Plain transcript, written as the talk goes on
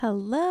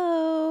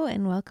Hello,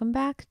 and welcome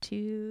back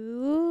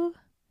to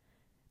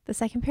the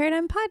Second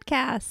Paradigm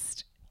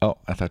Podcast. Oh,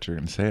 I thought you were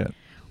going to say it.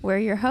 We're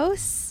your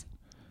hosts,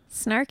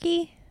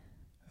 Snarky.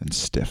 And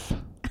Stiff.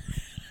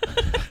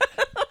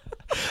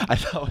 I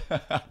thought...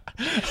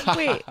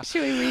 Wait,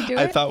 should we redo it?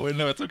 I thought,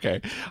 no, it's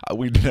okay.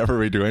 We never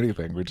redo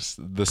anything.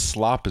 The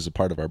slop is a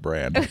part of our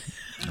brand. I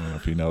don't know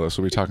if you know this.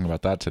 We'll be talking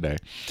about that today.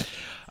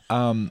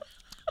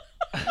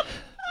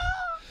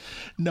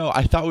 No,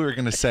 I thought we were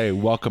going to say,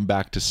 welcome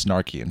back to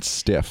Snarky and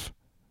Stiff.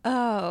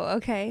 Oh,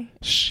 okay.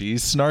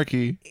 She's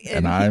Snarky,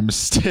 and I'm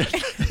Stiff.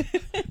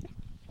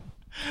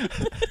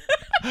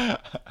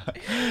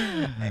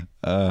 Man.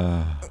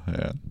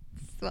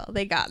 Well,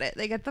 they got it.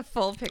 They get the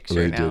full picture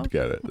They now. did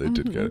get it. They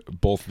did get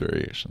it. Both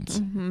variations.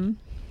 Mm-hmm.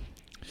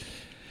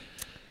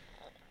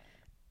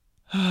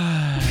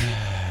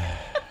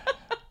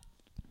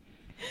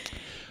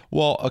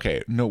 Well,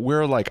 okay. No,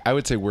 I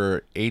would say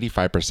we're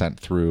 85%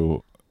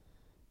 through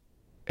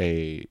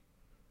a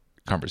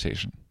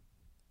conversation.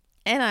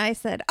 And I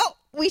said, oh,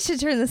 we should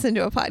turn this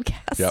into a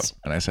podcast. Yep.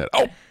 And I said,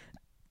 oh.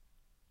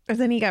 And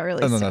then he got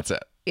really And then stoked.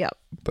 that's it. Yep.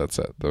 That's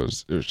it. It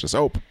was just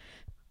ope.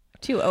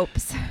 2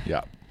 opes.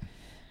 Yeah.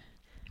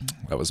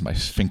 That was my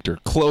sphincter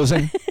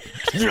closing.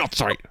 Real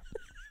tight.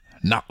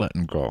 Not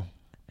letting go.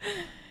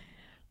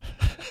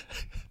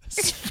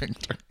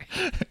 Sphincter.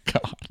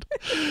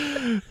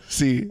 God.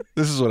 See,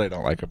 this is what I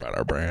don't like about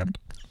our brand.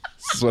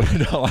 This is what I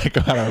don't like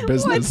about our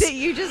business. What, that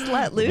you just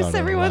let loose About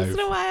every our once life. in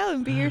a while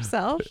and be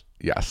yourself?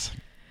 Yes.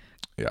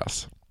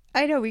 Yes.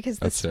 I know, because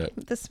That's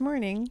this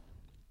morning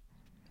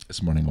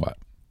This morning what?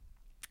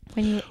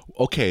 when you...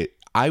 Okay,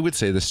 I would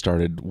say this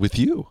started with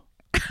you.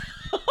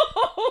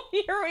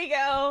 Here we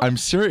go. I'm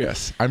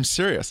serious.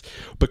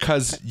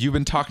 Because you've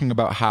been talking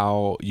about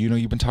how,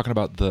 you've been talking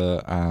about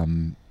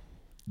the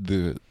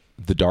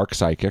dark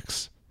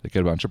psychics that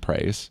get a bunch of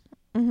praise.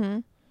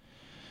 Mm-hmm.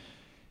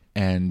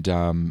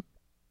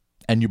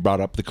 And you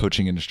brought up the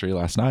coaching industry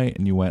last night,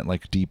 and you went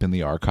like deep in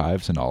the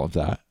archives and all of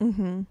that.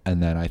 Mm-hmm.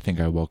 And then I think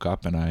I woke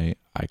up and I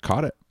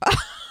caught it.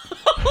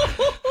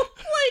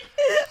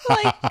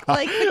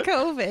 like the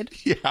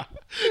COVID. Yeah.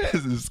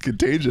 It's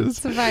contagious.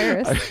 It's a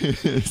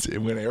virus.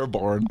 It went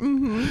airborne.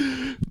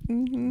 Mm-hmm.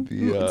 Mm-hmm.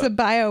 The, It's a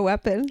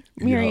bioweapon.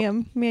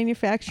 Miriam,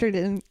 manufactured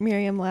in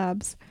Miriam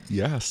Labs.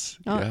 Yes.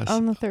 Yes.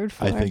 On the 3rd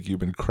floor. I think you've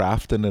been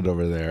crafting it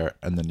over there,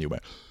 and then you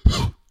went,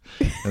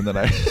 and then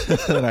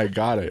I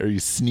got it. Or you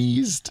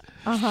sneezed.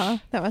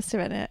 That must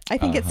have been it. I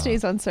think it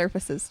stays on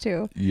surfaces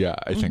too. Yeah,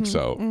 I think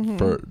so.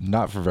 For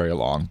not for very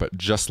long, but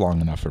just long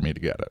enough for me to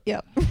get it.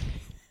 Yep.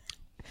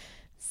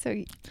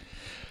 So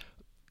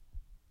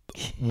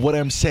What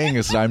I'm saying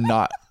is that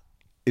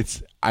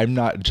I'm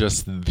not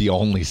just the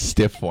only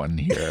stiff one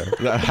here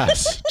that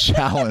has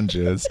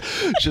challenges.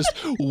 Just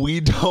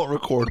we don't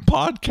record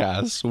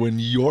podcasts when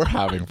you're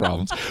having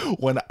problems.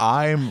 When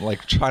I'm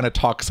like trying to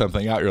talk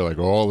something out, you're like,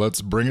 oh,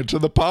 let's bring it to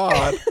the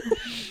pod.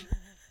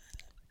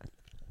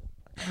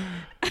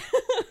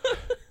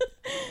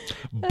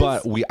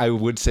 But I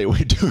would say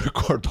we do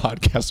record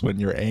podcasts when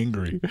you're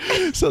angry.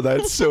 So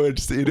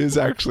it is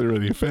actually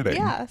really fitting.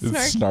 Yeah,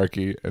 It's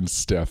snarky and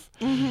stiff.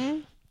 mm-hmm.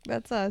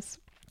 That's us.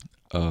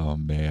 Oh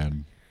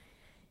man.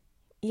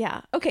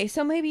 Yeah. Okay.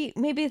 So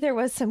maybe there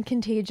was some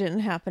contagion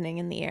happening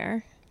in the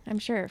air. I'm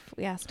sure if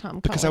we asked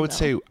Tom. Because I would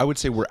say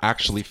we're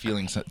actually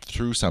feeling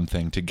through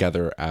something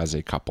together as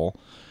a couple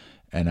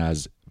and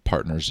as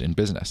partners in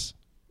business.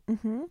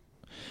 Mm-hmm.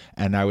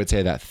 And I would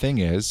say that thing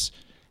is,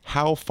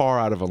 how far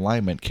out of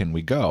alignment can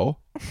we go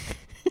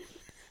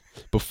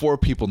before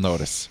people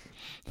notice,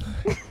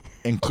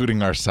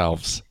 including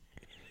ourselves,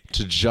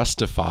 to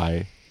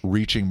justify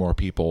reaching more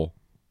people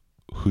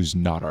who's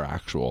not our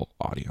actual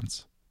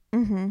audience?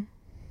 Mm-hmm.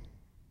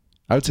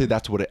 I would say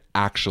that's what it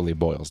actually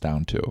boils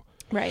down to.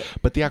 Right.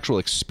 But the actual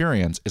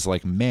experience is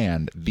like,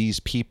 man,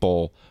 these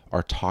people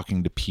are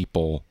talking to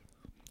people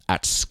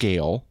at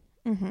scale,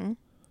 and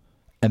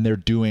they're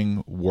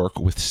doing work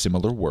with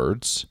similar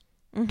words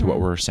to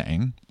what we're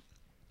saying.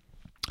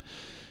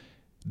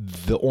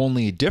 The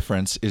only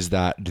difference is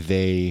that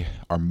they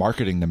are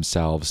marketing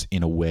themselves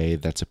in a way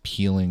that's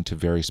appealing to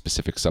very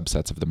specific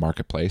subsets of the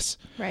marketplace.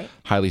 Right.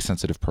 Highly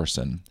sensitive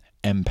person,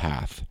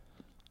 empath.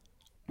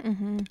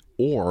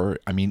 Or,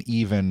 I mean,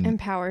 even...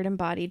 Empowered,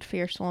 embodied,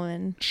 fierce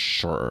woman.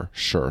 Sure.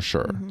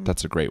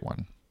 That's a great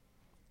one.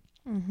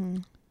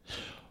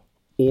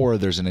 Or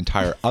there's an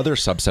entire other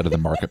subset of the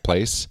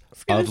marketplace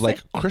of like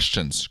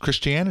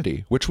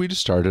Christianity, which we just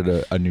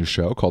started a new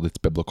show called It's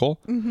Biblical.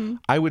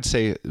 I would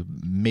say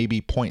maybe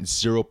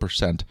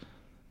 0.0%,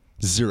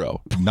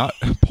 not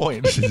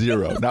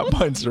 0.0, not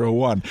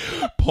 0.01,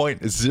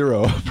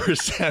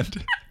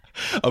 0.0%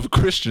 of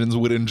Christians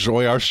would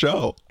enjoy our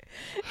show.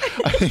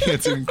 I think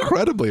it's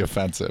incredibly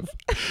offensive.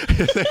 I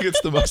think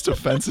it's the most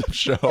offensive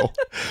show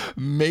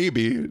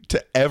maybe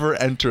to ever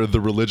enter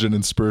the religion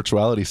and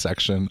spirituality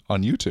section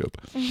on YouTube.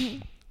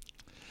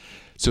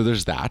 So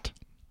there's that.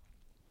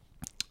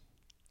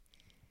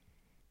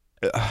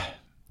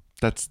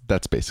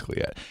 That's basically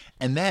it.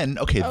 And then,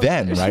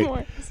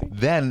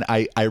 then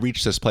I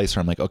reached this place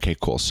where I'm like, okay,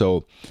 cool.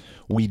 So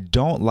We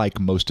don't like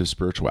most of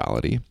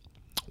spirituality.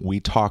 We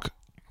talk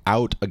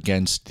out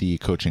against the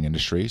coaching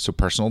industry, so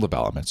personal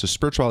development, so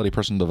spirituality,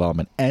 personal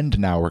development, and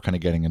now we're kind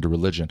of getting into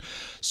religion.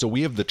 So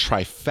we have the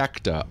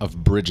trifecta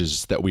of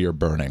bridges that we are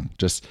burning.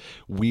 Just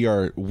we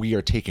are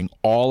taking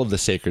all of the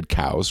sacred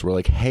cows. We're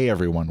like, hey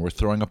everyone, we're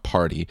throwing a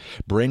party.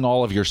 Bring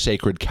all of your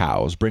sacred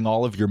cows. Bring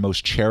all of your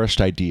most cherished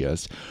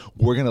ideas.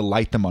 We're gonna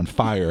light them on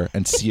fire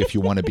and see if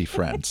you want to be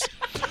friends.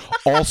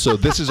 Also,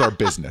 this is our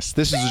business.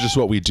 This is just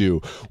what we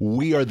do.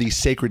 We are the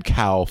sacred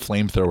cow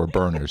flamethrower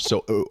burners.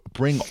 So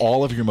bring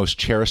all of your most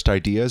cherished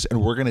ideas,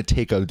 and we're going to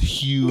take a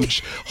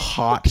huge,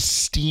 hot,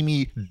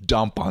 steamy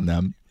dump on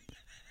them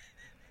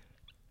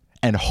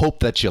and hope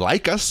that you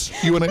like us.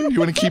 You want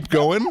to keep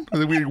going?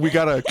 We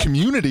got a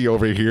community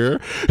over here.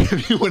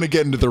 If you want to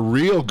get into the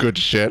real good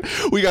shit,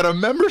 we got a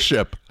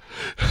membership.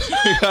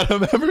 We got a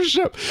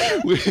membership.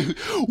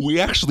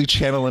 We actually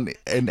channel an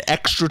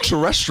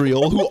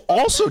extraterrestrial who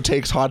also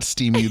takes hot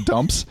steamy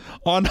dumps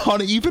on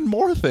even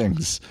more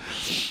things.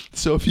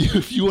 So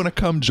if you want to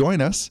come join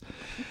us,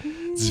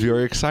 it's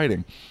very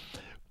exciting.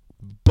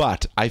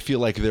 But I feel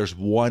like there's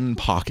one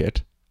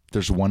pocket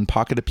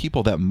of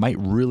people that might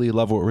really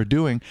love what we're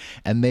doing,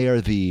 and they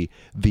are the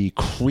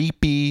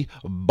creepy,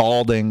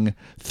 balding,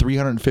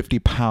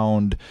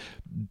 350-pound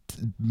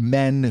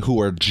men who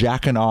are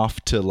jacking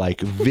off to like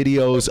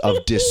videos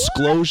of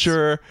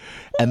disclosure,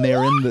 and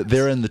they're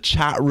in the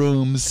chat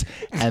rooms,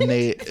 and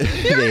they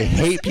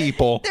hate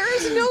people. There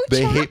is no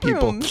they chat hate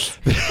people. rooms.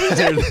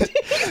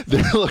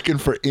 They're looking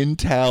for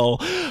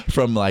intel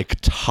from like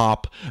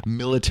top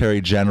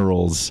military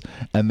generals,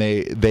 and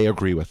they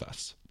agree with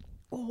us.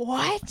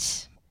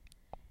 What?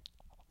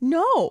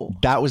 No.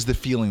 That was the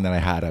feeling that I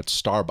had at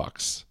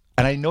Starbucks.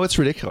 And I know it's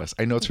ridiculous.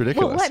 Well,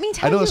 let me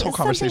tell you this whole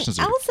conversation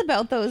something else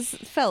about those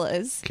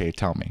fellas. Okay,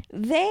 tell me.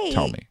 They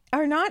Tell me.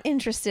 are not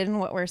interested in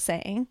what we're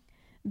saying.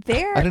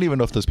 I don't even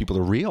know if those people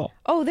are real.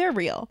 Oh, they're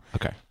real.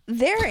 Okay.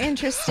 They're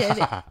interested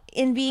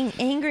in being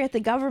angry at the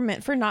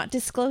government for not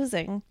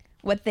disclosing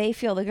what they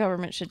feel the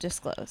government should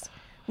disclose.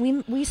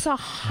 We saw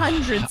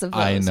hundreds of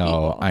those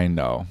people I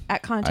know.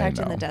 at Contact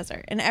in the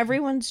Desert. And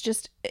everyone's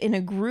just in a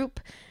group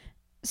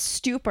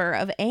stupor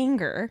of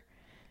anger.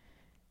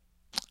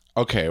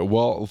 Okay,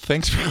 well,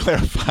 thanks for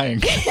clarifying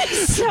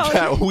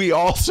that we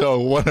also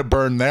want to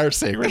burn their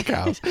sacred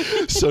cows.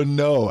 So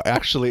no,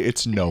 actually,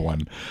 it's no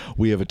one.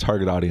 We have a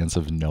target audience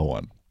of no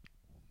one.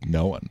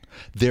 No one.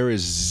 There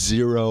is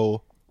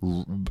zero...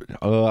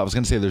 I was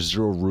going to say there's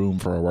zero room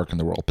for our work in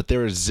the world, but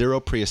there is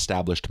zero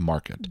pre-established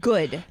market.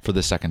 Good. For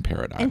the second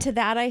paradigm. And to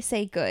that I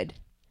say good.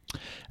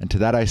 And to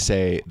that I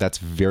say that's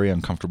very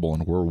uncomfortable,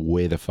 and we're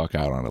way the fuck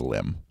out on a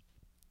limb.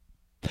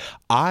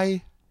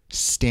 I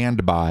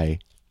stand by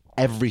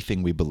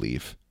everything we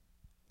believe.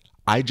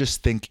 I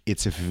just think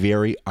it's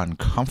very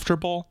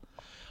uncomfortable,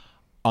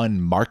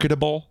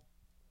 unmarketable,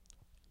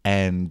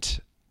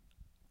 and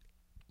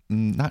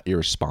not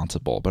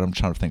irresponsible, but I'm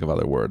trying to think of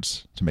other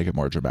words to make it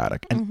more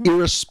dramatic. And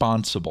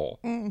irresponsible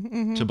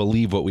to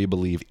believe what we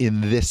believe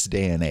in this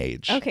day and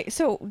age. Okay,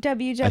 so I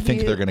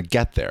think they're going to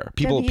get there.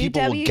 People will get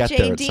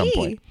there at some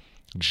point.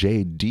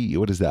 JD,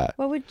 what is that?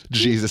 What would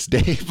Jesus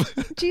Dave?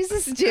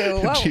 Jesus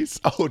do? Whoa.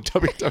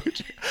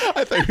 WWJ.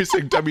 I thought you were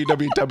saying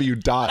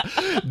www.jd.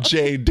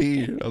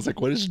 I was like,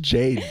 what is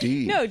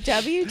JD? No,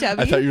 WW.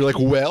 I thought you were like,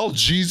 well,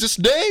 Jesus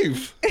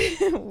Dave.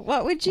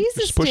 What would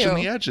Jesus Just pushing do?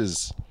 the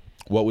edges.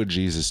 What would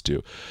Jesus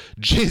do?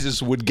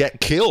 Jesus would get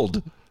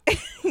killed.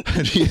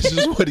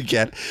 Jesus would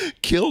get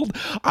killed.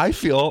 I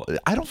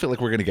don't feel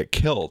like we're going to get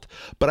killed,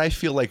 but I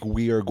feel like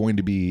we are going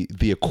to be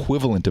the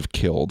equivalent of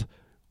killed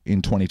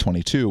in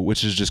 2022,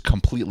 which is just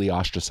completely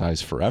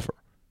ostracized forever.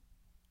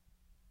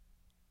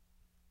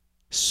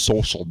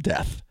 Social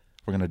death.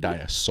 We're going to die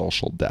a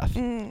social death.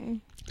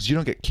 Because you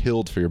don't get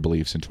killed for your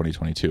beliefs in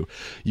 2022.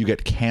 You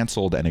get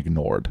canceled and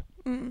ignored.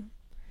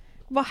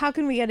 Well, how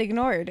can we get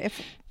ignored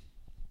if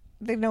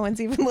no one's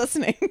even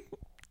listening?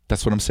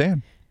 That's what I'm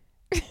saying.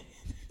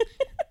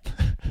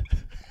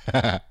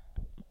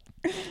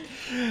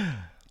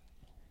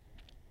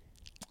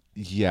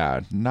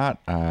 Yeah, not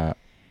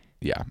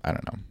yeah, I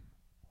don't know.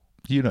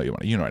 You know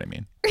what I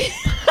mean.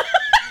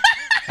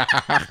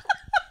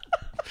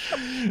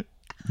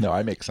 No,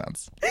 I make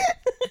sense.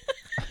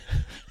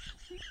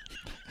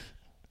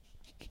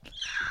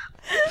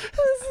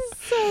 This is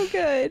so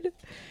good.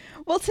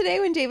 Well, today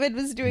when David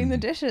was doing the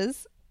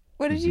dishes,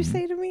 what did you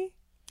say to me?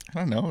 I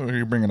don't know.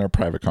 You're bringing our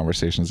private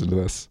conversations into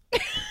this.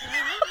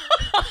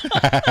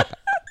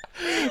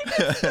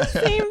 It's the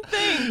same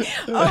thing.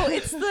 Oh,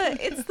 it's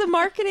the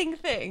marketing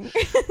thing.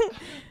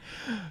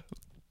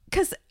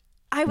 Because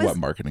what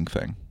marketing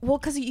thing? Well,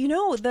 because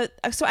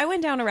so I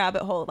went down a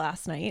rabbit hole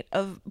last night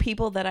of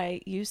people that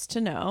I used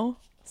to know.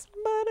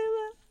 Somebody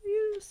that I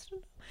used to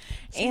know.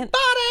 And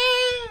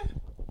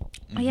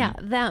yeah,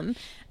 them.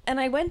 And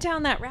I went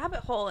down that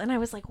rabbit hole and I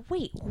was like,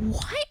 wait,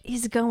 what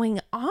is going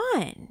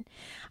on?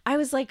 I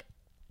was like,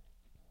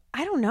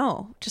 I don't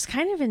know, just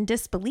kind of in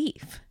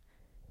disbelief.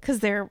 Because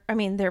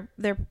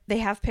they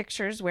have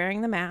pictures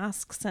wearing the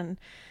masks, and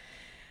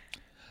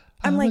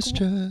I'm I like, was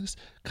just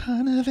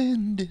kind of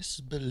in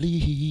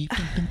disbelief.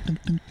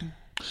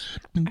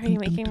 are you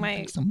making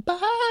my...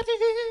 Somebody.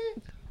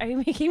 Are you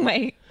making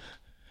my...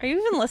 Are you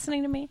even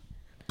listening to me?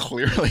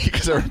 Clearly,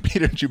 because I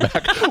repeated you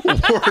back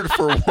word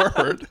for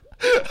word.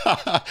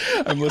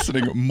 I'm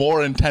listening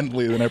more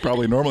intently than I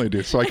probably normally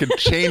do, so I can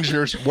change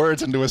your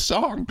words into a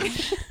song.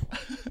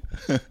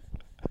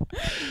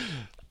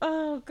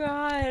 Oh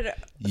God.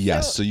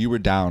 Yes, so you were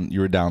down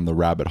the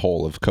rabbit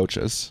hole of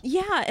coaches.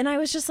 Yeah, and I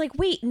was just like,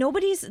 wait,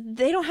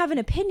 they don't have an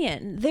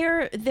opinion.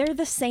 They're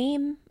the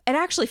same. It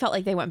actually felt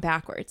like they went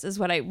backwards, is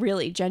what I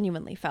really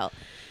genuinely felt.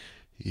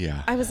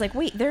 Yeah. I was like,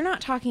 wait, they're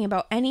not talking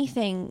about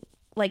anything.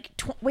 Like,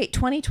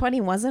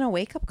 2020 wasn't a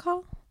wake-up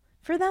call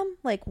for them?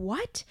 Like,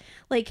 what?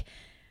 Like,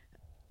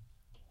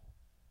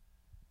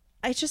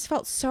 I just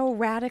felt so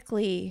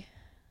radically...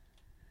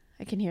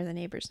 I can hear the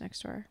neighbors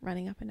next door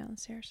running up and down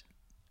the stairs.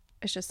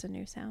 It's just a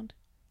new sound.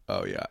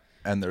 Oh, yeah.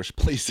 And there's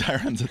police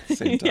sirens at the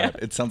same time. Yeah.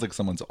 It sounds like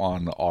someone's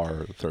on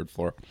our third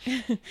floor.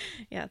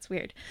 Yeah, it's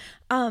weird.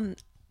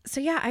 So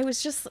yeah, I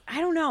was just, I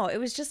don't know. It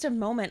was just a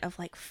moment of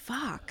like,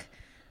 fuck.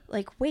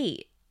 Like,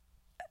 wait.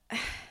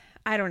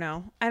 I don't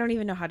know. I don't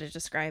even know how to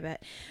describe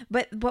it.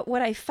 But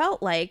what I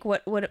felt like,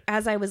 what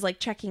as I was like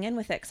checking in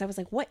with it, because I was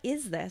like, what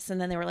is this?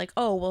 And then they were like,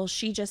 oh, well,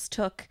 she just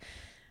took,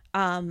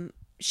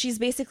 she's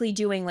basically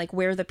doing like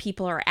where the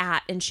people are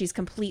at, and she's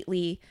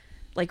completely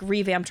like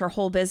revamped her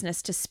whole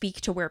business to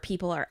speak to where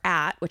people are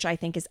at, which I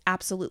think is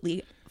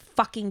absolutely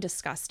fucking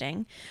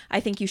disgusting. I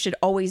think you should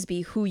always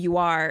be who you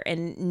are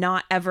and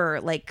not ever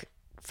like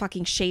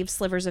fucking shave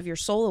slivers of your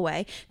soul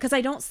away, because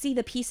I don't see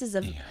the pieces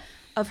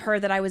of her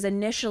that I was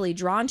initially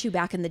drawn to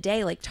back in the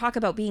day. Like, talk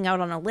about being out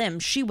on a limb.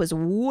 She was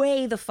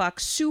way the fuck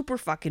super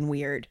fucking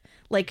weird.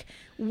 Like,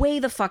 way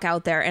the fuck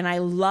out there, and I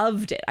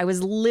loved it. I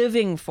was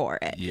living for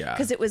it. Yeah.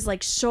 Because it was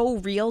like so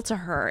real to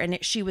her, and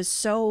she was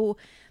so...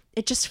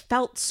 It just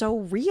felt so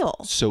real.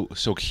 So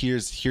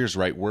here's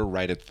right. We're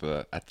right at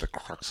the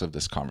crux of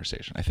this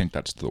conversation. I think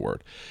that's the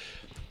word.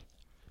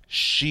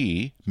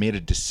 She made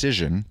a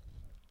decision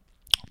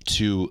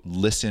to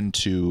listen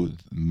to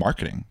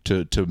marketing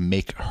to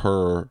make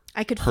her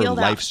I could her feel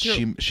that life's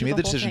through she made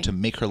the whole decision thing. to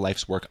make her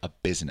life's work a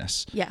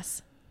business.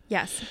 Yes.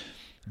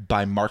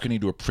 By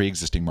marketing to a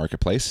pre-existing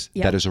marketplace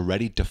Yep. that is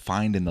already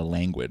defined in the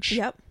language.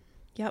 Yep.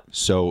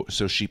 So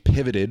she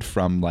pivoted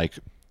from like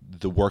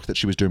the work that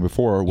she was doing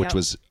before, which Yep.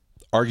 was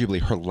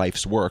arguably her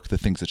life's work, the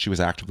things that she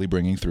was actively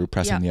bringing through,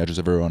 pressing Yep. the edges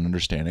of her own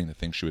understanding, the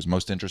things she was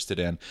most interested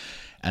in,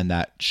 and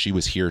that she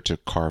was here to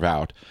carve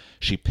out.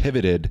 She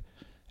pivoted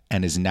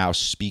and is now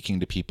speaking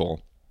to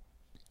people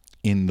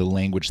in the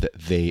language that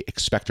they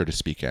expect her to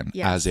speak in.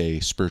 Yes. As a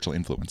spiritual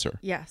influencer.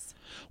 Yes.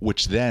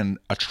 Which then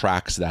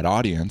attracts that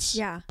audience.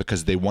 Yeah.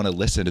 Because they want to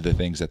listen to the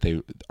things that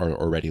they are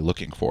already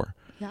looking for.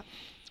 Yep.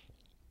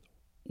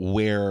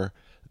 Where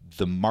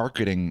the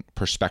marketing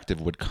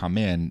perspective would come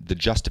in, the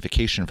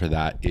justification for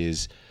that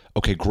is,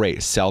 okay,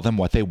 great, sell them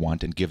what they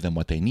want and give them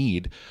what they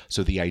need.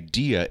 So the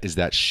idea is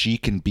that she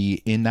can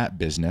be in that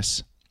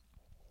business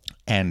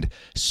and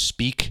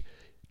speak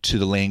to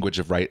the language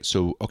of, right,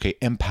 so, okay,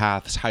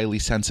 empaths, highly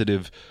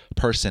sensitive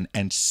person,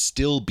 and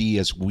still be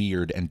as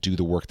weird and do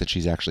the work that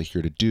she's actually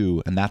here to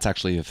do. And that's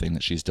actually the thing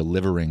that she's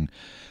delivering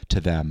to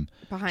them.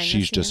 Behind the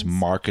she's just scenes.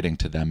 marketing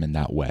to them in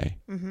that way.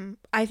 Mm-hmm.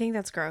 I think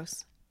that's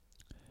gross.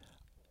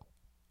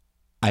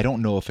 I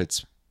don't know if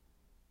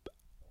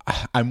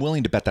I'm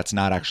willing to bet that's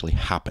not actually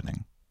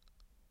happening.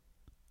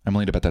 What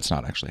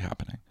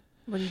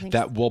do you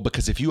think?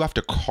 Because if you have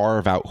to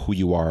carve out who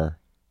you are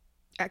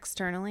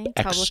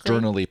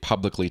Externally,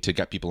 publicly to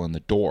get people in the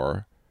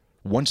door,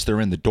 once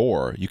they're in the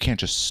door, you can't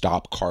just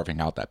stop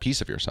carving out that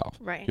piece of yourself.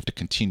 Right. You have to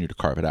continue to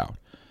carve it out.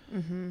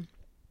 Mm-hmm.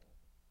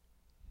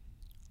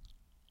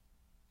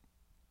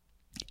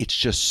 It's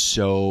just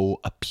so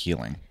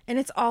appealing. And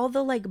it's all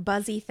the like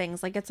buzzy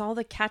things, like it's all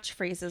the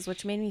catchphrases,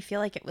 which made me feel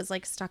like it was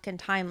like stuck in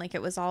time. Like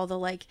it was all the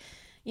like,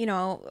 you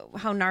know,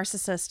 how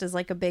narcissist is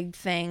like a big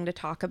thing to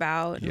talk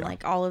about, and Yeah.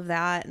 like all of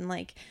that, and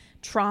like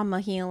trauma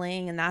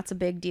healing, and that's a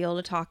big deal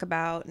to talk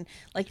about, and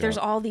like there's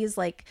all these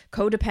like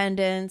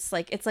codependence,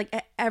 like it's like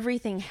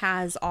everything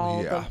has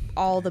all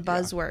the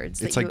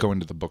buzzwords. It's like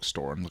going to the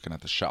bookstore and looking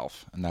at the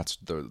shelf, and that's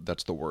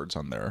the words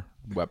on their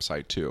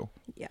website too.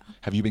 Yeah.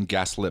 Have you been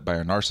gaslit by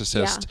a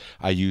narcissist?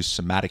 Yeah. I use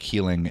somatic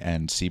healing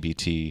and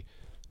CBT,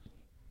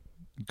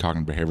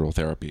 cognitive behavioral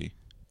therapy,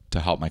 to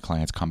help my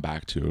clients come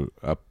back to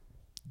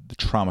the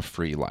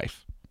trauma-free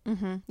life.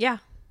 Mm-hmm. Yeah.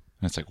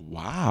 And it's like,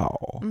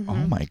 wow,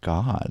 oh my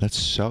God,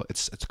 it's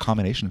a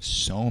combination of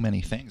so many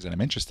things that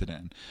I'm interested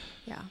in.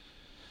 Yeah.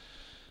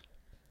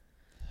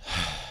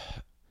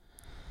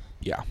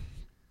 Yeah.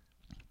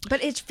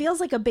 But it feels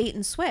like a bait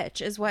and switch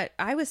is what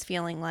I was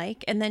feeling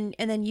like. And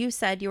then you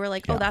said, you were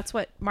like, oh, that's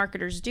what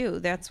marketers do.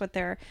 That's what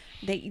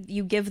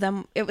you give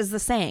them. It was the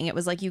saying. It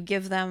was like you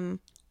give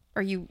them,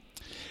 or you.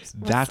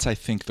 That's, I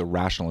think, the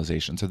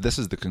rationalization. So this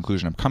is the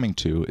conclusion I'm coming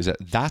to, is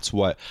that's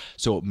what,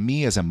 so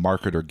me as a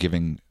marketer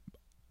giving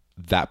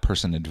that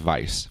person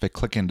advice, if I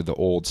click into the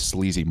old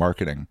sleazy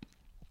marketing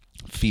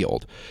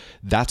field,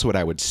 that's what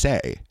I would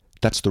say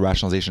That's the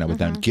rationalization I would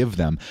then give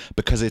them,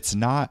 because it's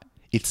not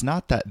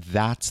that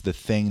that's the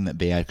thing that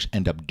they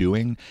end up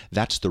doing.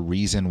 That's the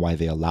reason why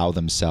they allow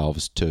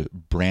themselves to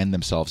brand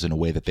themselves in a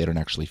way that they don't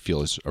actually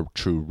feel is a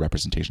true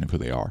representation of who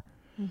they are.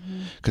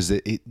 Because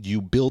you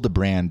build a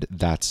brand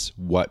that's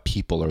what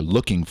people are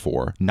looking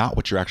for, not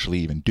what you're actually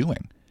even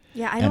doing.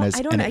 Yeah,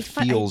 I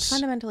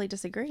fundamentally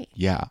disagree.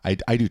 Yeah,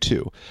 I do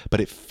too.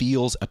 But it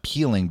feels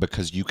appealing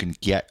because you can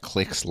get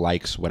clicks,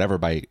 likes, whatever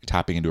by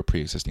tapping into a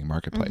pre-existing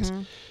marketplace.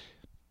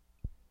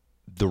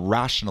 The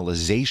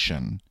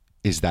rationalization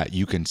is that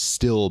you can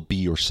still be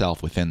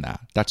yourself within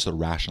that. That's the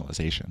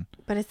rationalization.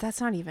 But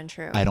that's not even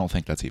true. I don't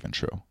think that's even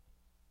true.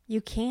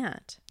 You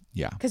can't.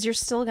 Yeah. Because you're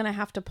still going to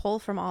have to pull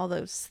from all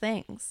those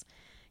things.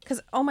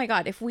 Because, oh my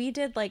God, if we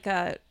did like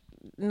a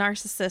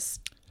narcissist,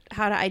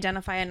 how to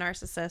identify a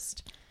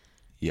narcissist.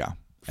 Yeah.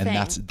 And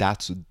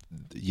that's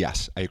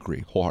yes, I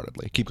agree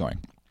wholeheartedly. Keep going.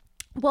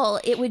 Well,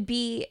 it would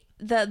be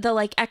the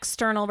like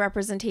external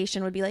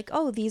representation would be like,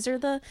 oh, these are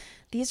the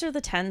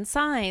 10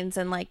 signs,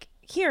 and like,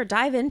 here,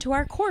 dive into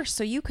our course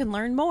so you can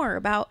learn more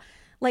about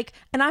like,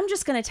 and I'm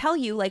just going to tell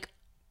you, like,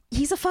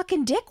 he's a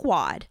fucking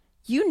dickwad.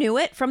 You knew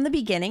it from the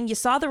beginning. You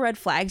saw the red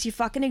flags. You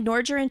fucking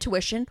ignored your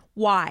intuition.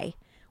 Why?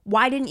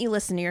 Why didn't you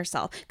listen to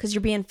yourself? Because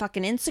you're being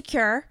fucking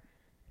insecure,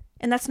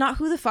 and that's not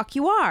who the fuck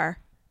you are.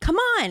 Come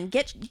on,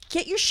 get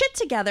your shit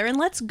together and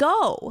let's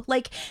go.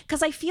 Like,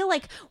 because I feel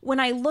like when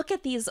I look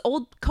at these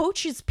old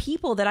coaches,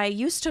 people that I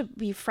used to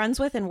be friends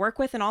with and work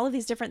with and all of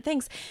these different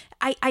things,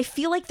 I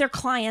feel like their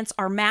clients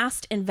are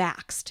masked and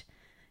vaxxed.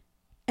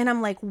 And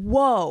I'm like,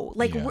 whoa,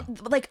 like,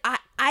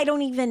 I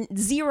don't even,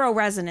 zero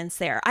resonance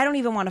there. I don't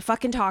even want to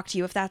fucking talk to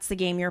you if that's the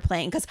game you're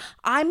playing, because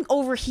I'm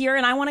over here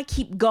and I want to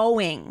keep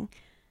going.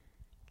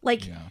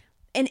 Like,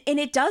 and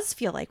it does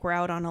feel like we're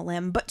out on a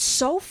limb, but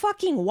so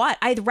fucking what?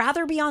 I'd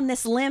rather be on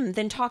this limb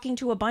than talking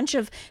to a bunch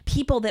of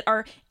people that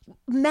are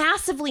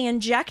massively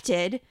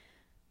injected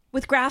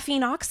with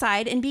graphene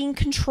oxide and being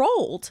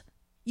controlled.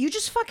 You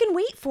just fucking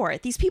wait for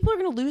it. These people are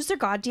going to lose their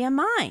goddamn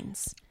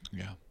minds.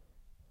 Yeah.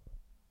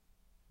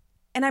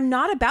 And I'm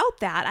not about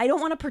that. I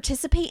don't want to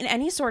participate in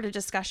any sort of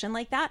discussion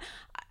like that.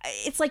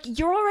 It's like,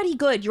 you're already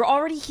good. You're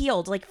already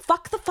healed. Like,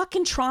 fuck the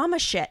fucking trauma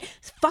shit.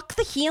 Fuck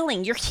the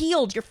healing. You're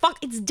healed.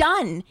 It's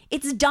done.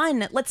 It's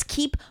done. Let's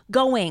keep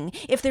going.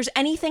 If there's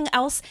anything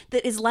else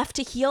that is left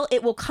to heal,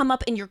 it will come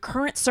up in your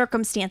current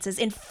circumstances,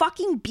 and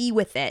fucking be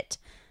with it.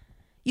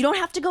 You don't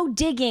have to go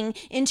digging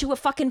into a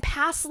fucking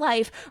past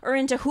life or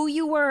into who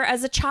you were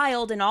as a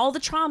child and all the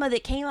trauma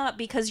that came up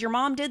because your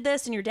mom did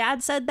this and your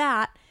dad said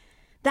that.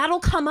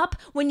 That'll come up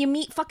when you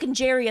meet fucking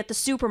Jerry at the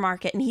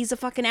supermarket and he's a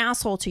fucking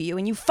asshole to you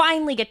and you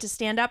finally get to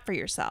stand up for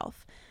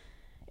yourself.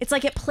 It's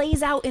like it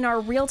plays out in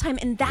our real time,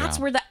 and that's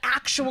where the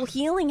actual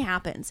healing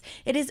happens.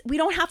 We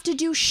don't have to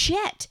do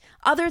shit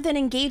other than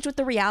engage with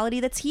the reality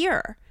that's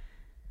here.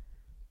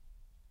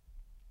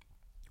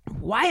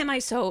 Why am I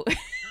so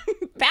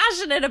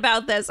passionate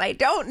about this? I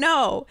don't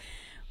know.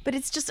 But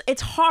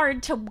it's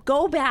hard to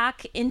go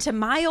back into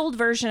my old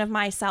version of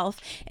myself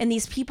and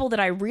these people that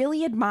I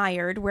really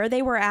admired, where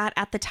they were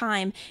at the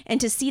time, and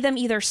to see them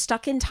either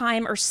stuck in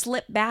time or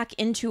slip back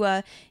into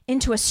a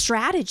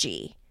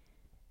strategy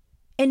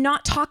and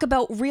not talk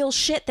about real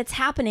shit that's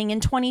happening in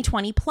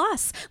 2020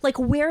 plus. Like,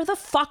 where the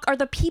fuck are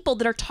the people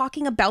that are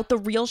talking about the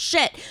real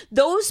shit?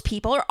 Those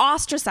people are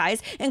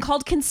ostracized and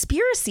called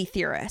conspiracy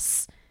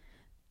theorists.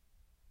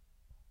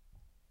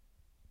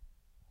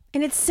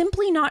 And it's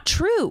simply not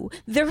true.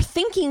 They're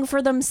thinking for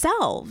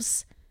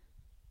themselves.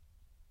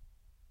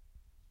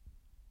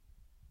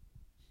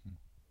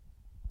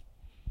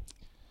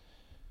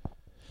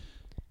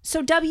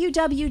 So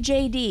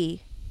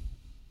WWJD,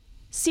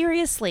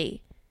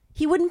 seriously,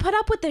 he wouldn't put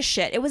up with this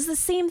shit. It was the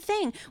same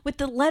thing with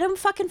the let him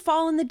fucking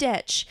fall in the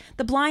ditch.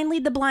 The blind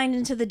lead the blind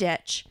into the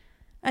ditch.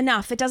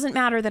 Enough. It doesn't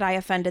matter that I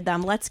offended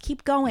them. Let's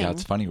keep going. Yeah,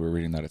 it's funny. We're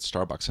reading that at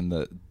Starbucks, and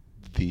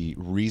the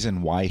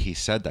reason why he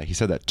said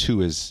that to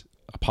his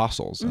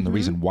apostles, and the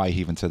reason why he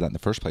even said that in the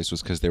first place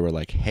was because they were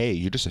like, hey,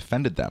 you just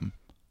offended them.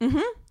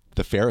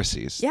 The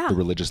Pharisees, the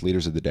religious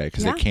leaders of the day,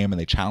 because they came and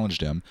they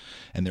challenged him,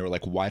 and they were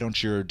like, why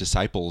don't your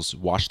disciples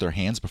wash their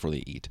hands before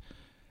they eat?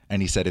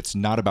 And he said, it's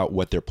not about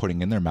what they're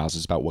putting in their mouths,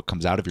 it's about what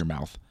comes out of your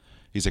mouth.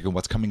 He's like, and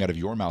what's coming out of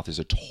your mouth is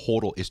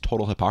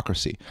total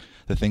hypocrisy.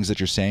 The things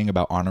that you're saying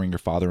about honoring your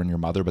father and your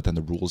mother, but then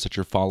the rules that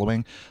you're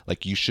following,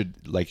 you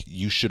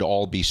should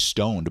all be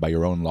stoned by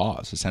your own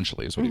laws,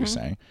 essentially, is what he was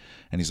saying.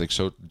 And he's like,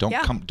 so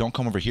don't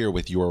come over here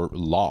with your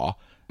law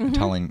and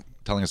telling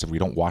us if we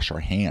don't wash our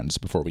hands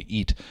before we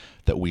eat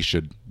that we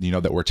should,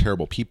 that we're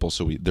terrible people.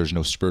 So there's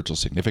no spiritual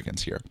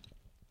significance here.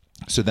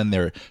 So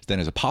then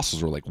his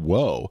apostles were like,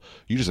 whoa,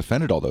 you just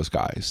offended all those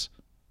guys.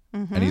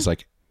 And he's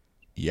like,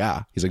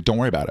 yeah. He's like, don't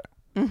worry about it.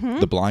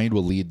 The blind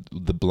will lead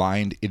the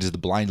blind. It is the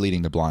blind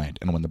leading the blind.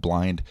 And when the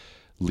blind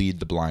lead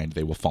the blind,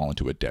 they will fall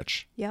into a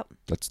ditch. Yep.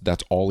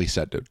 That's all he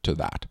said to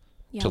that.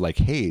 Yep. To like,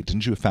 hey,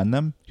 didn't you offend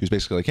them? He was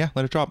basically like, yeah,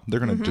 let it drop.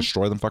 They're going to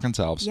destroy them fucking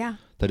selves. Yeah.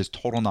 That is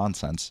total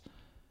nonsense.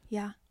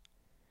 Yeah.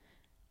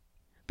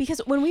 Because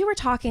when we were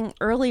talking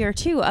earlier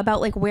too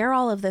about like where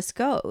all of this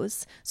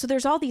goes, so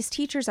there's all these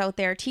teachers out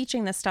there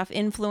teaching this stuff,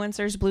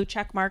 influencers, blue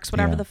check marks,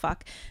 whatever the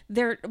fuck.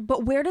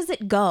 But where does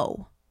it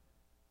go?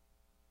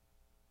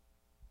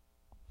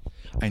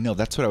 I know,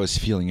 that's what I was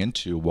feeling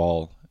into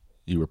while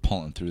you were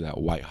pulling through that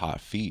white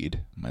hot feed,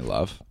 my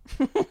love.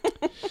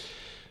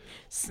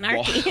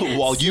 Snarky.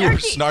 While you were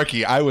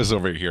snarky, I was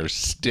over here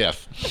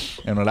stiff.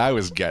 And what I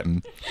was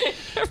getting,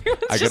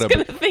 Everyone's just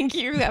gonna think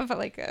you have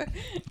like a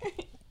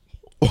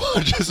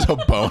just a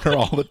boner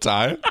all the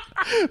time.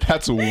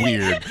 That's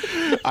weird.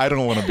 I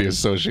don't want to be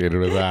associated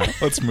with that.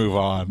 Let's move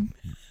on.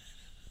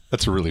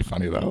 That's really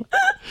funny though.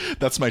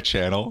 That's my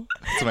channel.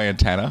 That's my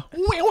antenna.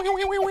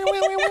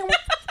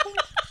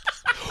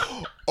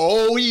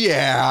 Oh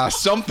yeah,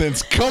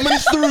 something's coming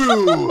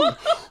through.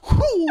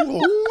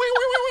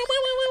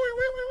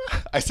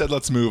 I said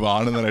let's move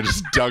on, and then I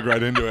just dug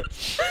right into it.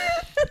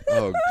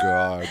 Oh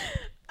God.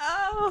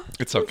 oh.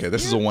 It's okay.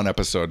 This is a 1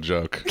 episode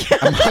joke.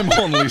 I'm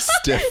only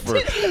stiff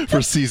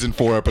for season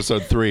 4,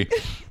 episode 3.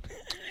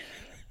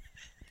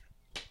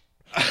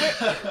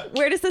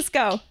 Where does this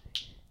go?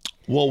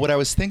 Well, what I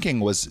was thinking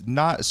was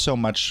not so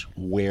much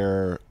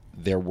where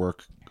their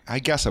work, I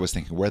guess I was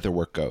thinking where their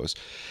work goes.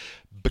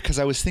 Because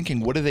I was thinking,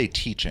 what are they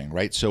teaching,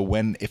 right? So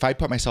if I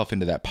put myself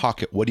into that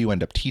pocket, what do you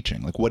end up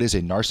teaching? Like, what is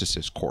a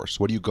narcissist course?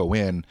 What do you go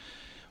in?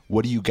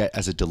 What do you get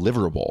as a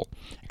deliverable?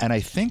 And I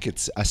think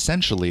it's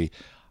essentially,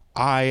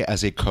 I,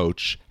 as a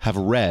coach, have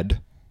read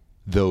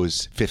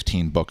those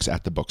 15 books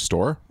at the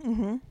bookstore.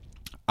 Mm-hmm.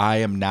 I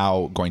am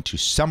now going to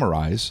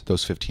summarize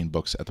those 15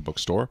 books at the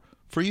bookstore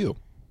for you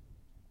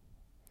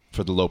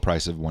for the low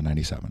price of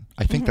 $197.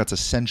 I think that's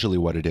essentially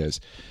what it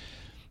is.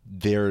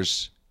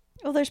 There's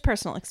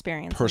personal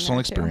experience. Personal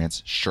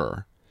experience,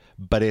 sure.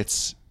 But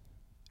it's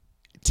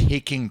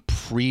taking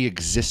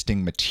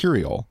pre-existing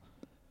material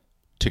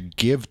to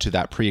give to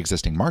that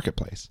pre-existing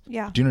marketplace.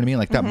 Yeah. Do you know what I mean?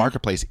 Like that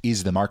marketplace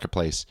is the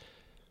marketplace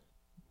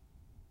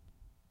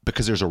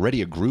because there's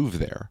already a groove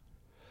there.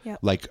 Yep.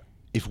 Like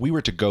if we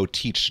were to go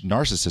teach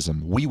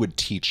narcissism, we would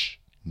teach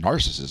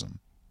narcissism.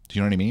 Do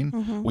you know what I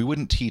mean? We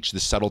wouldn't teach the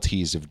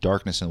subtleties of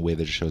darkness in the way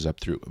that it shows up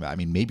through. I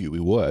mean, maybe we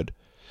would.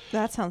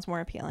 That sounds more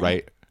appealing.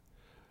 Right?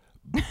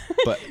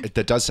 But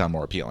that does sound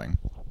more appealing.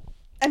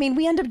 I mean,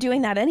 we end up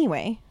doing that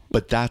anyway.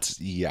 But that's,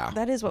 yeah.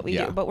 That is what we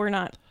do, but we're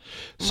not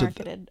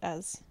marketed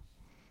as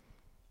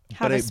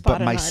how to spot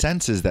but my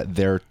sense is that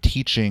they're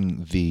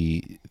teaching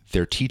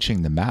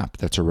the map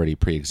that's already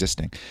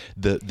pre-existing.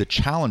 The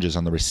challenges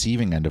on the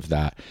receiving end of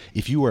that,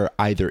 if you're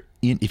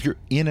in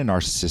a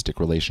narcissistic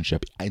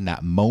relationship in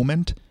that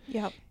moment,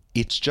 yep.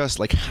 It's just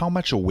like how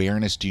much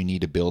awareness do you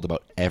need to build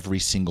about every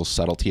single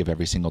subtlety of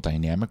every single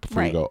dynamic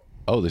before you go,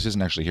 oh, this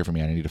isn't actually here for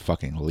me. I need to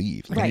fucking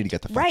leave. Like, I need to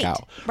get the fuck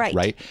out.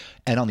 Right.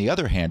 And on the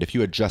other hand, if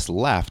you had just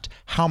left,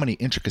 how many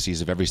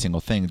intricacies of every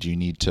single thing do you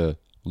need to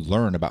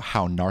learn about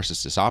how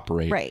narcissists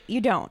operate? Right.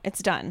 You don't.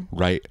 It's done.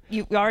 Right.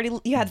 You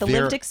had the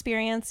lived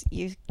experience.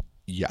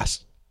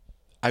 Yes.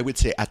 I would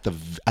say at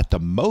the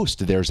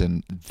most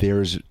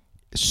there's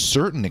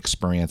certain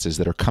experiences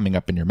that are coming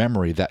up in your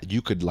memory that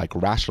you could like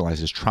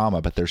rationalize as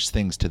trauma, but there's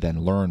things to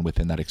then learn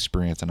within that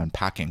experience, and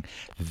unpacking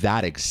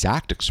that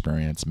exact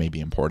experience may be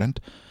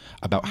important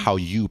about how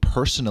you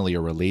personally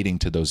are relating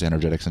to those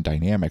energetics and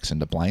dynamics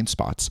and the blind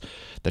spots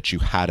that you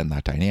had in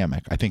that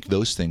dynamic. I think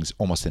those things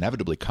almost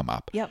inevitably come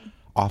up. Yep.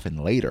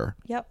 Often later.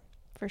 Yep.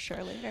 For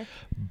sure later.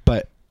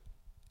 But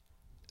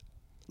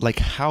like,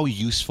 how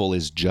useful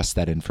is just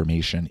that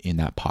information in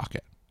that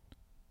pocket?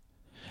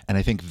 And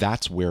I think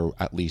that's where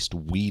at least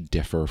we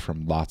differ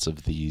from lots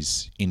of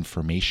these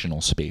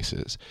informational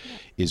spaces,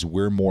 is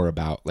we're more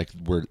about like,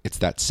 it's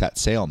that set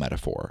sail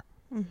metaphor.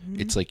 Mm-hmm.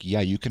 It's like, yeah,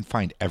 you can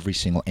find every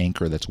single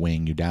anchor that's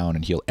weighing you down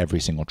and heal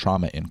every single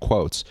trauma in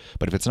quotes.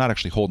 But if it's not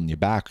actually holding you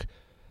back,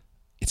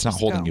 it's not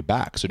holding you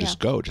back. So just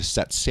go, just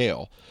set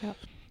sail. Yep.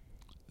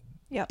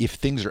 Yep. If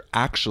things are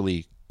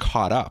actually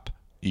caught up,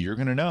 you're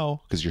going to know,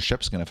 because your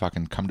ship's going to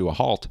fucking come to a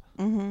halt.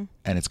 Mm-hmm.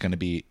 And it's going to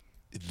be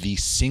the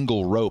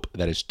single rope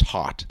that is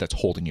taut that's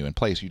holding you in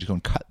place. You just go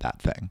and cut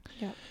that thing.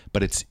 Yep.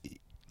 But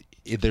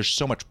there's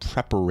so much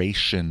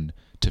preparation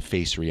to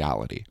face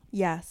reality.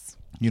 Yes.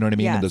 You know what I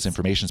mean? Yes. In those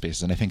information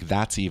spaces. And I think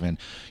that's even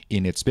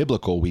in its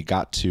biblical. We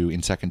got to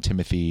in 2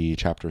 Timothy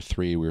chapter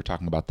 3, we were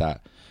talking about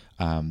that,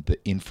 the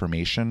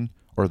information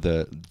or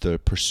the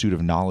pursuit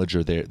of knowledge,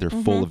 or they're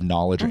full of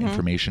knowledge or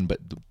information, but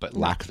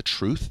lack the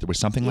truth. There was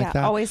something like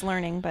that. Always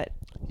learning, but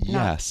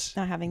not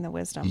having the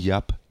wisdom.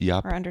 Yep.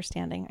 Or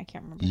understanding. I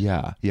can't remember.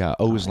 Yeah.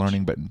 Always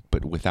learning,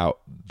 but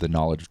without the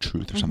knowledge of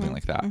truth or something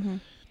like that. Mm-hmm.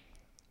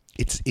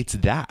 It's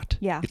that.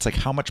 Yeah. It's like,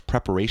 how much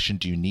preparation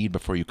do you need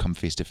before you come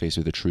face to face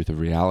with the truth of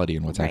reality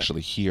and what's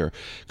actually here?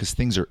 Because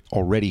things are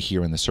already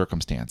here in the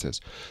circumstances.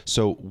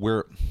 So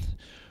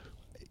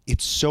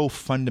it's so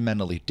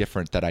fundamentally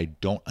different that I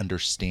don't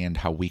understand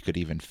how we could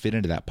even fit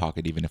into that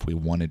pocket, even if we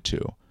wanted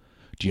to.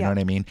 Do you know what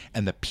I mean?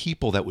 And the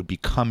people that would be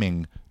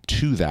coming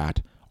to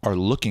that are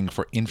looking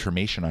for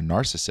information on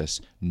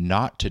narcissists,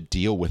 not to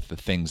deal with the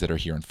things that are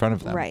here in front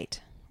of them.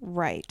 Right.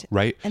 Right.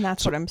 Right. And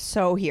that's what I'm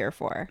so here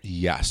for.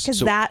 Yes. Because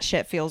that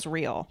shit feels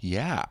real.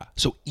 Yeah.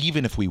 So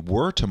even if we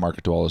were to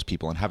market to all those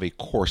people and have a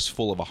course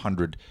full of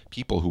 100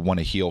 people who want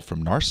to heal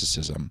from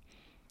narcissism,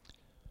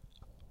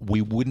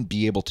 we wouldn't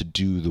be able to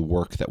do the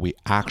work that we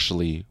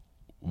actually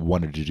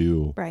wanted to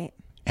do right.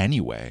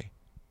 anyway.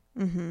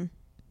 Mm-hmm.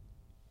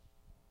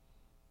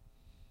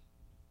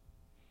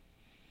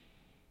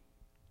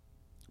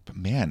 But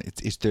man,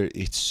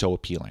 it's so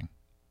appealing.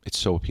 It's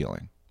so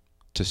appealing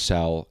to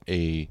sell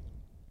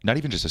not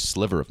even just a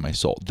sliver of my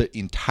soul, the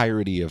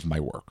entirety of my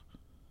work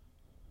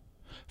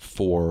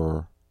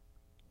for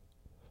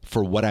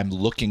what I'm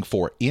looking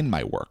for in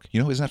my work.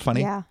 You know, isn't that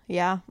funny? Yeah.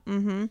 Yeah.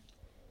 Mm-hmm.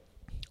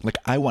 Like,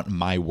 I want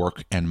my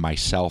work and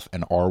myself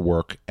and our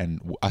work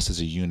and us as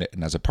a unit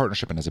and as a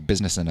partnership and as a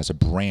business and as a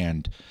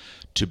brand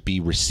to be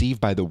received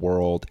by the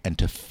world and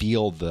to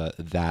feel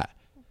that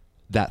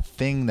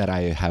thing that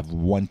I have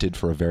wanted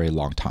for a very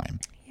long time.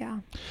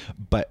 Yeah.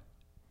 But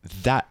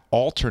that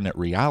alternate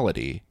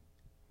reality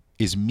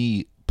is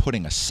me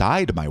putting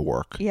aside my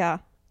work. Yeah.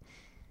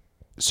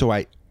 So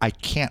I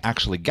can't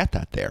actually get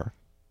that there.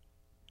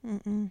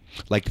 Mm-mm.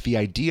 Like, the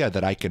idea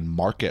that I can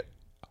market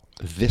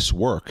this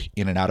work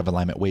in an out of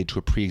alignment way to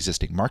a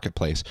pre-existing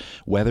marketplace,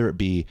 whether it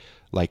be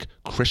like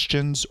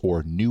Christians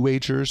or New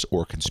Agers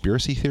or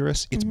conspiracy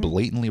theorists, it's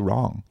blatantly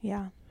wrong.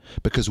 Yeah.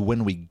 Because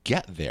when we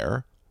get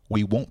there,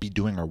 we won't be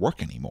doing our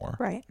work anymore.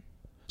 Right.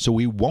 So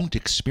we won't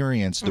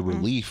experience the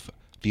relief,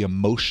 the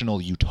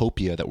emotional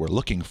utopia that we're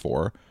looking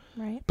for.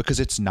 Right. Because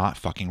it's not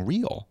fucking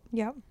real.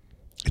 Yep.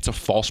 It's a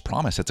false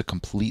promise. It's a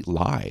complete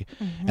lie.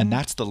 And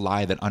that's the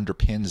lie that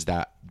underpins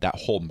that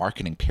whole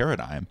marketing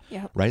paradigm.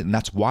 Yep. Right. And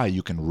that's why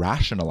you can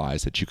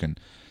rationalize that you can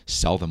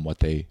sell them what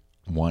they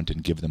want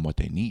and give them what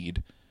they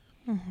need.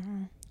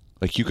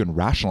 Like, you can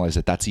rationalize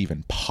that that's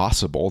even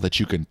possible, that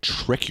you can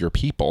trick your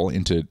people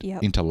into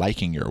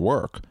liking your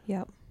work.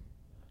 Yep.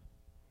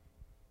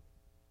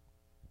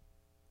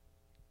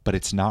 But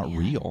it's not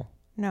real.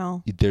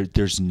 No.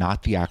 There's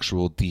not the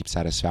actual deep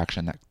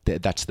satisfaction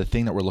that's the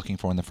thing that we're looking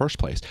for in the first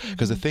place.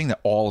 Because the thing that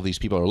all of these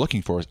people are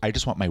looking for is, I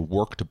just want my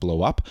work to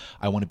blow up.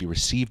 I want to be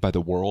received by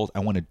the world. I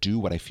want to do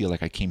what I feel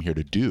like I came here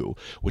to do,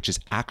 which is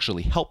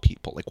actually help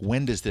people. Like,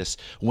 when does this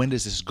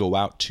go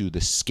out to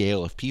the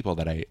scale of people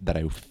that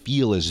I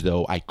feel as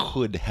though I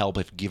could help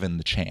if given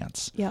the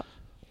chance? Yep.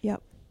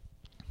 Yep.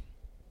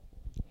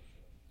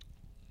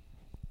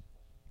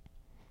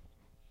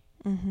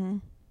 Mm-hmm.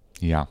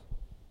 Yeah.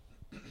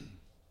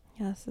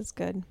 Yeah, this is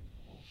good.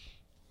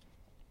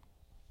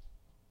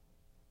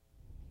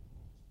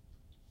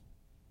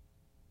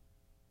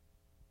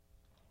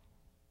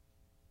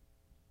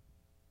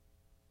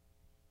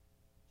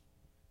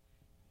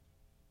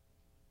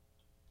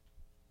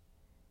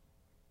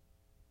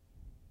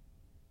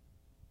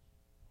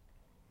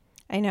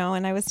 I know,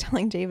 and I was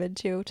telling David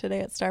too today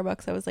at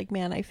Starbucks, I was like,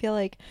 man, I feel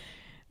like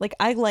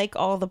I like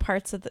all the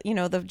parts of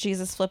the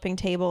Jesus flipping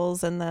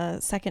tables and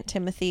the 2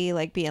 Timothy,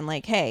 like, being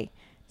like, hey,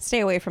 stay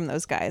away from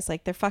those guys.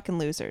 Like, they're fucking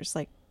losers.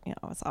 Like,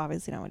 it's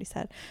obviously not what he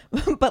said,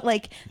 but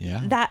like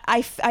that,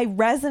 I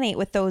resonate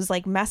with those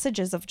like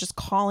messages of just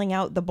calling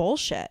out the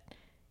bullshit.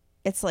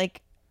 It's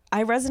like,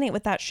 I resonate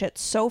with that shit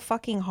so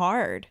fucking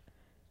hard.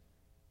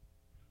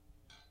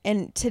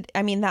 And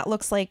that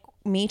looks like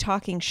me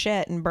talking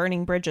shit and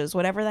burning bridges,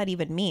 whatever that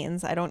even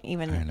means. I know.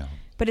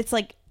 But it's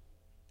like,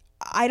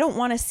 I don't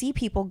want to see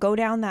people go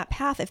down that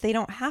path if they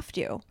don't have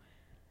to.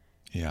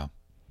 Yeah.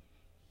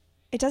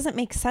 It doesn't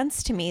make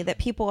sense to me that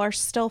people are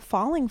still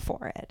falling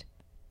for it.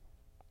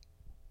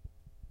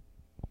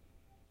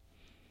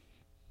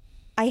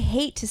 I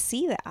hate to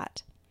see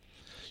that.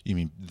 You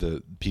mean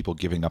the people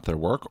giving up their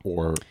work,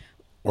 or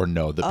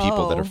no, the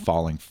people that are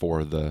falling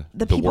for the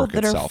people work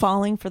that itself? Are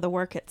falling for the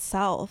work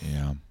itself.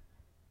 Yeah.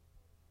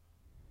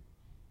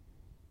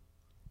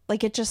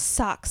 Like, it just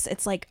sucks.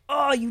 It's like,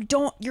 oh,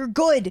 you're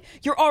good.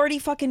 You're already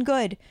fucking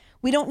good.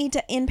 We don't need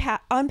to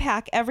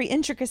unpack every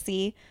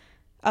intricacy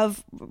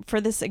of,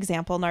 for this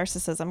example,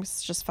 narcissism.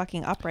 It's just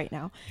fucking up right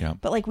now. Yeah.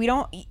 But like,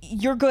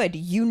 you're good.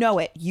 You know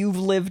it. You've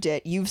lived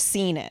it. You've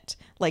seen it.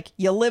 Like,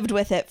 you lived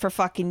with it for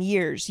fucking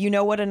years. You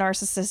know what a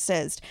narcissist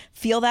is.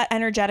 Feel that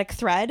energetic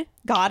thread?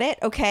 Got it?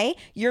 Okay.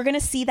 You're going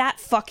to see that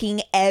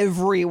fucking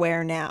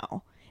everywhere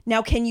now.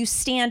 Now, can you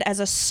stand as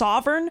a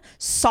sovereign,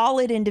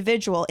 solid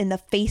individual in the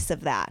face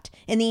of that?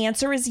 And the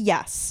answer is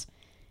yes.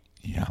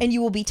 Yeah. And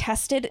you will be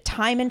tested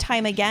time and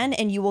time again,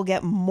 and you will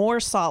get more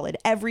solid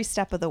every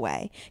step of the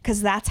way,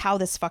 because that's how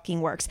this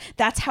fucking works.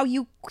 That's how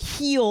you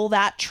heal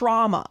that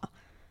trauma.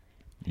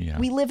 Yeah.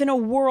 We live in a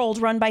world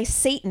run by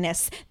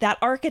Satanists. That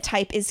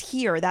archetype is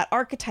here. That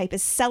archetype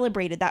is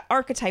celebrated. That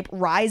archetype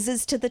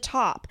rises to the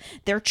top.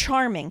 They're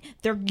charming.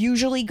 They're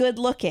usually good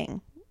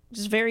looking.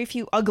 There's very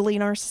few ugly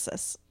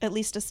narcissists, at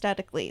least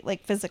aesthetically,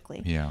 like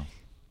physically. Yeah.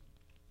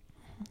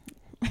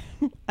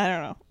 I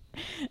don't know.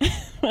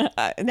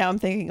 Now I'm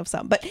thinking of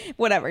some, but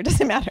whatever, it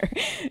doesn't matter.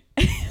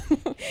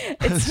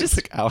 It's just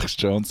like Alex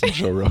Jones and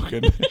Joe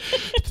Rogan.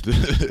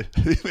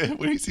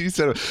 When he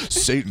said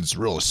Satan's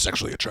real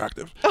sexually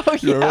attractive. Oh,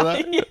 you yeah,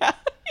 remember that?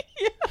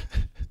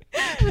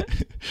 Yeah.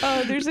 Oh,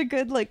 There's a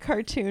good like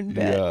cartoon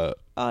bit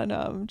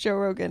on Joe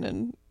Rogan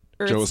and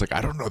Joe was like, I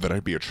don't know that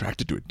I'd be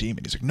attracted to a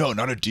demon. He's like, no,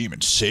 not a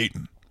demon,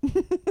 Satan.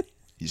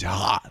 He's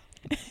hot.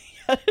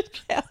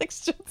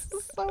 Alex Jones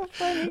is so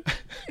funny.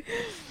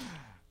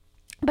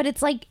 But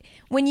it's like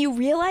when you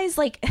realize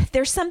like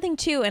there's something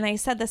too, and I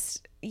said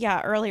this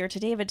earlier to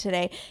David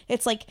today,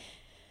 it's like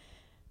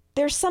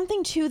there's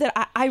something too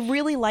that I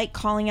really like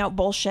calling out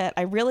bullshit.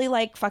 I really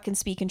like fucking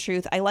speaking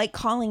truth. I like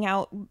calling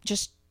out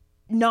just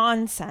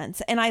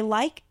nonsense, and I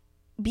like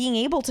being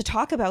able to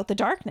talk about the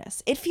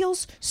darkness. It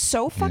feels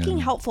so fucking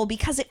helpful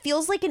because it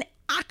feels like an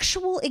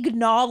actual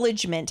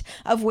acknowledgement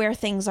of where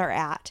things are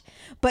at.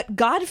 But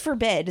God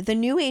forbid, the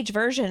new age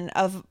version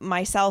of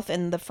myself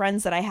and the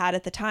friends that I had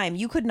at the time,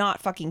 you could not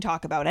fucking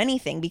talk about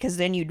anything because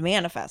then you'd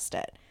manifest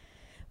it.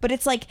 But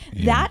it's like,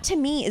 that to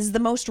me is the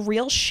most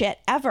real shit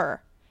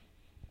ever.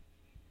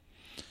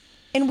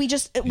 And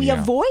we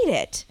avoid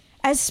it.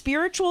 As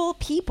spiritual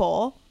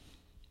people,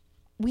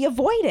 we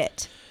avoid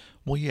it.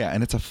 Well, yeah,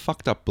 and it's a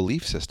fucked up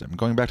belief system.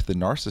 Going back to the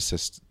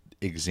narcissist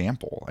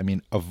example, I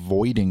mean,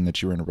 avoiding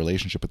that you're in a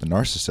relationship with a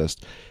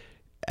narcissist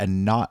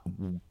and not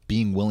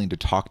being willing to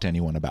talk to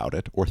anyone about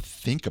it or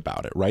think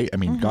about it, right? I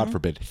mean, God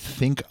forbid,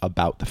 think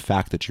about the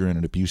fact that you're in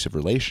an abusive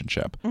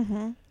relationship.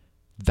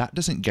 That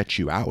doesn't get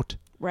you out.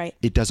 Right.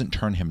 It doesn't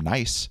turn him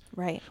nice.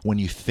 Right. When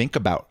you think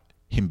about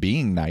him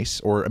being nice,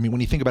 or I mean,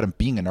 when you think about him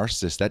being a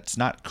narcissist, that's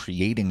not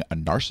creating a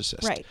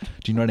narcissist. Right.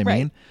 Do you know what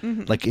I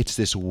mean? Like, it's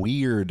this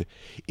weird,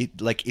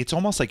 it's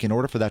almost like in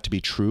order for that to be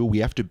true, we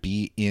have to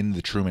be in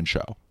the Truman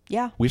Show.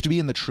 Yeah. We have to be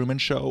in the Truman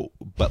Show,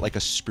 but like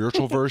a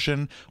spiritual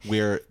version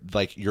where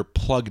like you're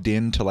plugged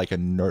into like a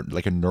neural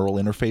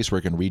interface where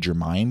it can read your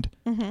mind.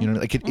 You know,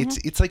 like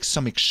it's like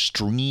some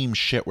extreme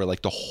shit where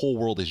like the whole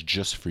world is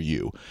just for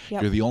you.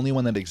 Yep. You're the only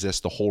one that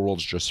exists. The whole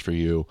world's just for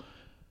you.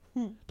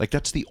 Like,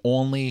 that's the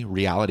only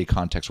reality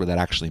context where that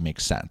actually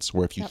makes sense.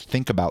 Where if you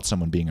think about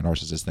someone being a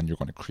narcissist, then you're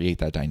going to create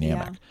that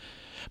dynamic.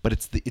 Yeah. But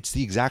it's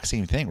the exact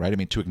same thing, right? I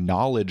mean, to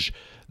acknowledge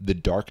the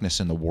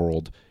darkness in the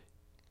world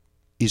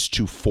is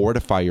to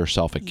fortify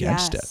yourself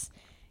against it.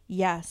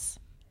 Yes.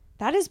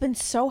 That has been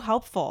so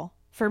helpful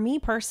for me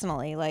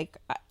personally. Like,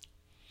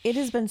 it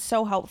has been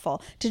so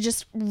helpful to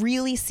just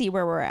really see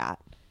where we're at.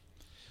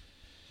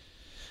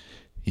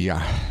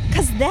 Yeah.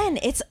 Because then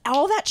it's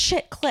all that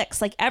shit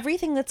clicks. Like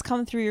everything that's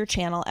come through your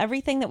channel,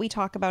 everything that we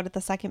talk about at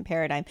the second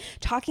paradigm,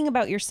 talking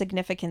about your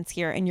significance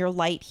here and your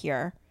light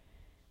here.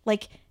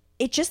 Like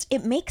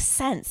it makes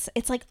sense.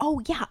 It's like,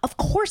 oh yeah, of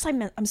course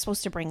I'm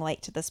supposed to bring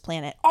light to this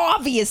planet.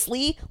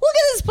 Obviously. Look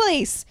at this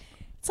place.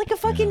 It's like a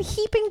fucking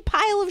heaping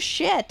pile of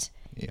shit.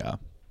 Yeah.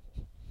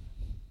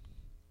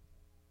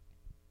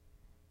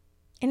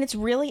 And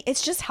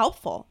it's just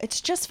helpful.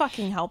 It's just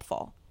fucking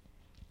helpful.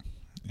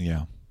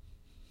 Yeah.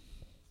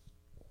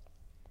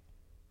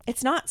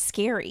 It's not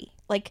scary.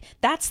 Like,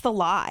 that's the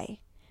lie.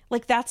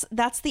 Like, that's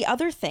the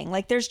other thing.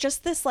 Like, there's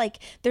just this, like,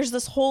 there's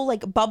this whole,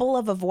 like, bubble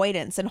of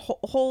avoidance and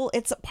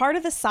it's part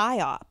of the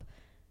psyop.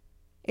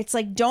 It's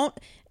like, don't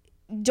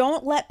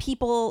let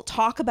people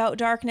talk about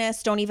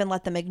darkness. Don't even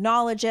let them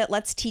acknowledge it.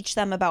 Let's teach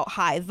them about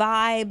high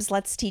vibes.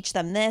 Let's teach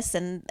them this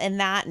and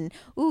that. And,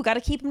 got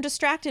to keep them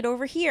distracted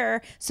over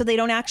here so they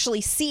don't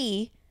actually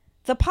see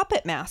the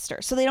puppet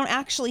master. So they don't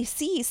actually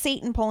see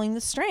Satan pulling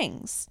the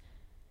strings.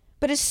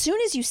 But as soon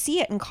as you see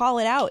it and call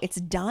it out, it's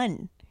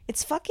done.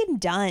 It's fucking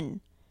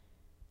done.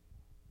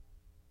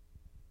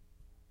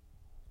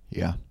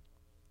 Yeah.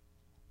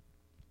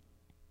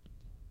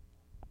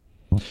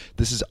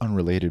 This is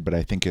unrelated, but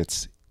I think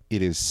it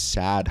is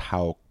sad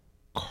how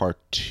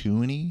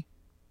cartoony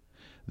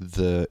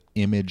the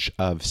image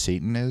of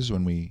Satan is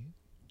when we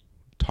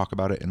talk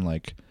about it. And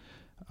like,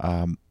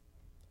 I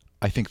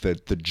think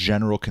that the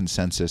general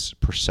consensus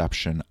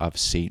perception of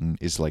Satan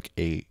is like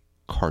a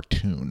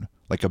cartoon.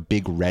 Like a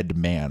big red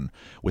man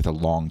with a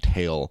long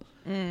tail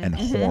and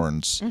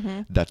horns.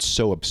 That's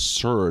so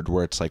absurd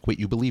where it's like, wait,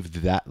 you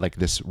believe that like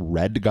this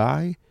red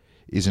guy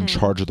is in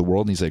charge of the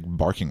world and he's like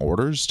barking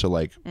orders to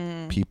like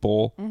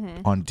people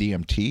on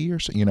DMT or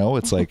so, you know,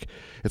 it's like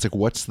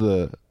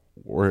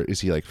or is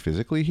he like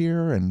physically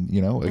here and,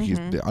 you know, like he's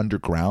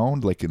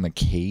underground, like in the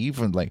cave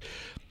and like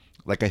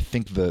I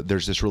think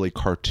there's this really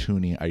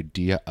cartoony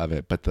idea of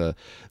it, but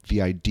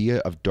the idea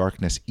of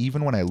darkness,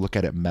 even when I look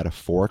at it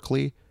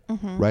metaphorically,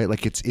 right?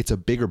 Like it's a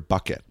bigger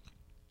bucket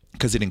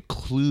because it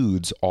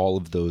includes all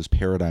of those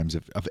paradigms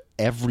of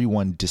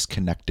everyone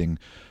disconnecting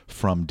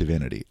from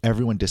divinity,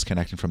 everyone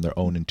disconnecting from their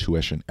own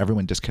intuition,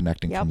 everyone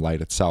disconnecting from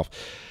light itself.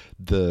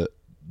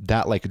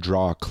 That like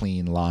draw a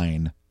clean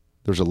line.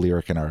 There's a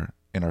lyric in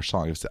our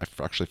song.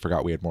 I actually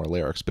forgot we had more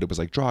lyrics, but it was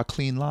like, draw a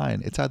clean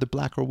line. It's either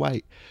black or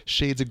white,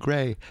 shades of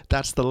gray.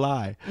 That's the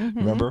lie.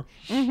 Remember?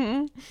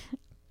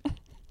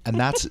 And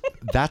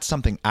that's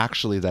something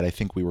actually that I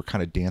think we were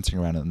kind of dancing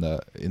around in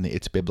the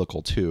It's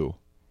Biblical too.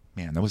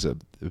 Man, that was a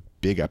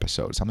big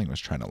episode. Something was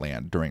trying to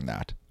land during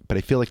that. but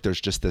I feel like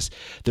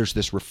there's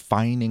this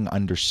refining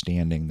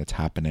understanding that's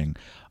happening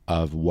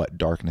of what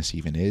darkness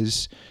even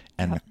is,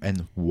 and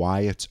why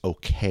it's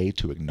okay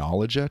to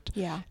acknowledge it,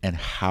 and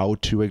how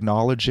to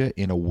acknowledge it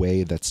in a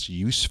way that's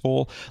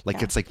useful.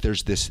 Like it's like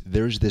there's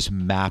this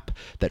map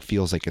that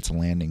feels like it's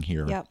landing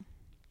here. Yep.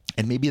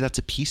 And maybe that's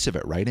a piece of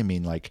it, right? I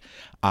mean, like,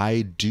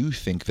 I do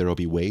think there will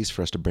be ways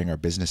for us to bring our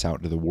business out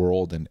into the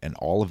world and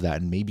all of that.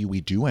 And maybe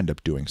we do end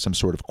up doing some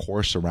sort of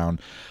course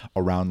around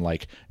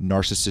like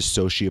narcissist,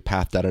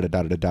 sociopath,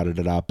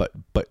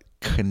 but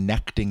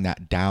connecting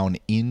that down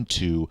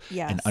into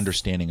an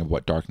understanding of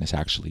what darkness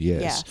actually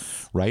is,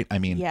 right? I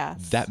mean,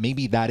 that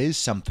maybe that is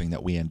something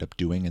that we end up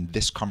doing, and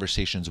this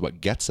conversation is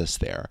what gets us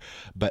there.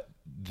 But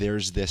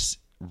there's this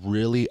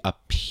really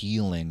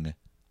appealing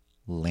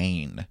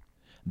lane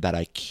that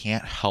I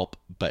can't help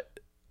but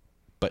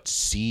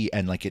see,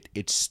 and like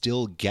it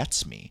still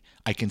gets me.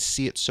 I can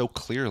see it so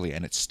clearly,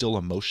 and it still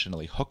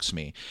emotionally hooks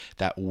me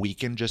that we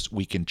can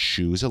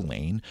choose a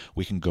lane,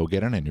 we can go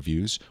get on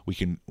interviews, we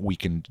can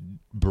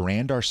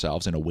brand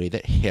ourselves in a way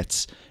that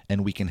hits,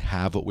 and we can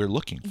have what we're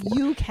looking for.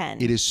 You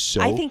can. It is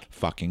so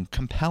fucking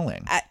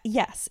compelling.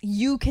 Yes,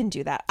 you can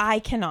do that. I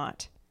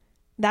cannot.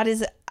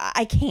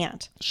 I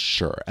can't.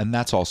 Sure. And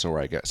that's also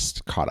where I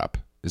get caught up,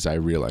 is I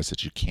realize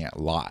that you can't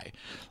lie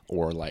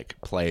or like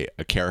play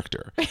a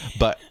character.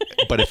 But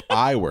if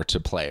I were to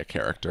play a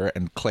character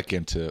and click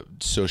into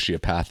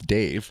sociopath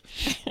Dave,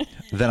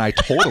 then I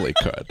totally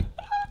could.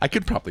 I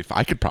could probably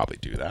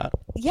do that.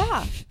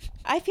 Yeah.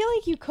 I feel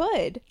like you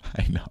could.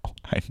 I know.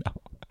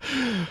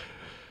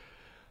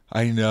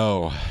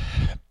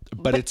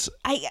 But it's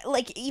I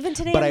like even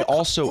today. But I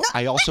also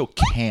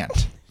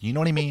can't. You know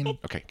what I mean?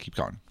 Okay, keep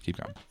going.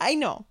 I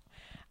know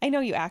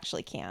you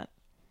actually can't.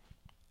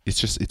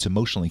 It's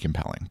emotionally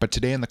compelling. But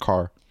today in the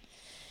car,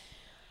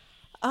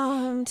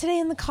 because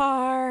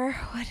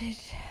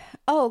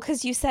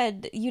you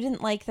said you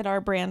didn't like that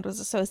our brand was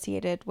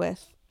associated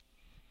with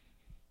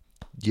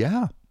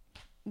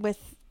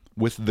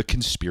the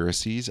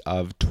conspiracies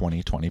of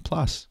 2020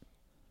 plus.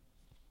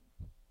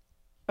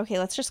 Okay,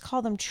 let's just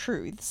call them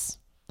truths.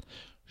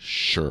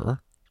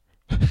 Sure.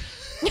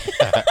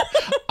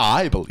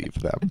 I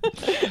believe them.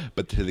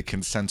 But to the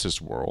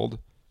consensus world,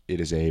 it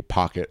is a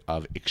pocket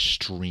of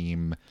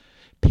extreme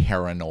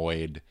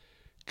paranoid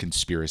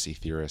conspiracy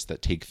theorists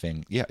that take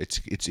things. Yeah,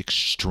 it's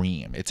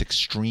extreme. It's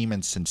extreme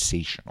and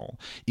sensational.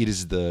 It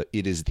is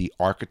the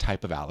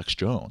archetype of Alex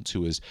Jones,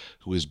 who is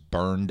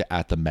burned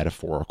at the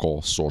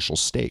metaphorical social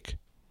stake.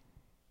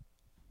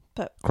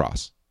 But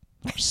cross.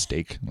 Or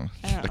steak,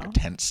 like a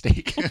tent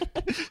steak.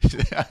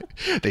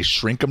 They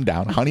shrink them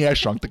down. Honey, I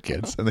Shrunk the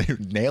Kids, and they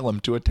nail them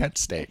to a tent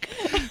stake.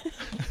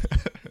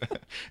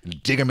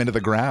 Dig them into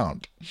the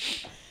ground.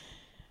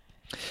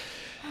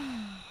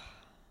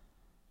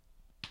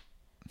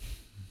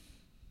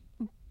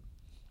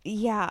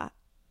 Yeah.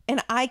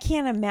 And I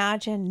can't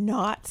imagine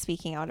not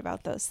speaking out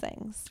about those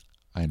things.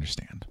 I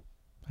understand.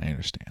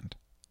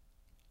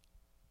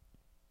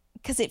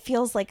 Because it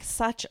feels like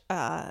such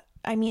a...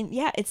 I mean,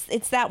 yeah,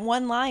 it's that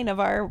one line of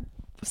our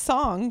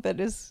song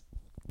that is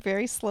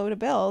very slow to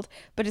build,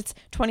 but it's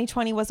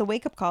 2020 was a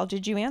wake-up call.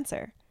 Did you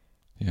answer?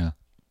 Yeah.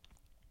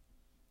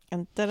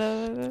 And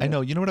I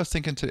know. You know what I was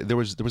thinking today? There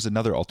was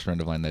another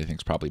alternative line that I think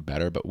is probably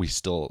better, but we're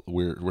still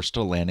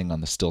landing on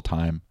the still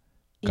time.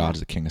 God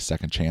is the king of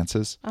second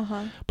chances.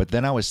 But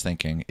then I was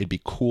thinking it'd be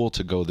cool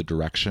to go the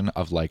direction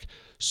of like,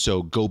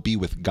 so go be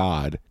with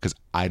God, because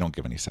I don't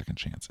give any second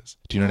chances.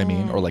 Do you know what I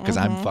mean? Or like, because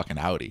I'm fucking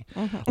outie.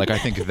 Like, I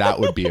think that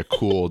would be a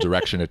cool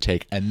direction to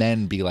take, and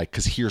then be like,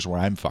 because here's where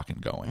I'm fucking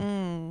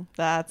going.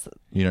 That's...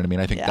 You know what I mean?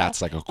 I think that's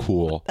like a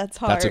cool... That's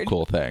hard. That's a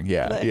cool thing.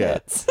 Yeah. That yeah.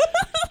 hits.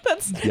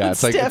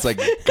 It's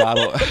like God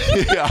will...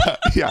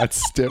 yeah,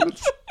 it's stiff.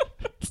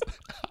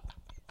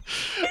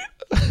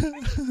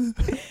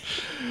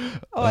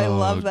 Oh, I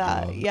love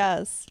that. God.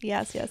 Yes.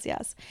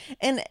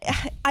 And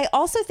I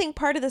also think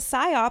part of the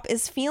psyop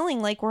is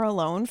feeling like we're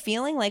alone,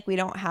 feeling like we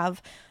don't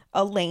have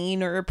a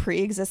lane or a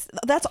pre-exist.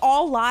 That's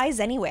all lies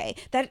anyway.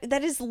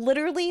 That is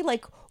literally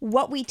like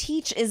what we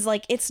teach is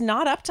like, it's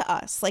not up to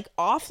us. Like,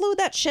 offload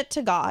that shit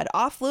to God,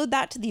 offload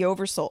that to the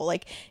oversoul.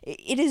 Like,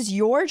 it is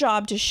your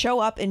job to show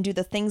up and do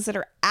the things that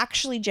are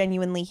actually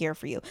genuinely here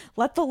for you.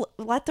 Let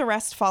the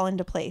rest fall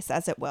into place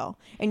as it will,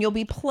 and you'll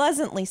be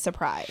pleasantly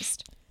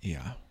surprised.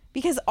 Yeah.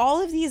 Because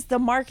all of these, the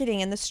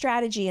marketing and the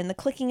strategy and the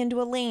clicking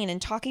into a lane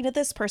and talking to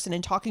this person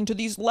and talking to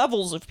these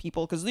levels of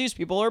people because these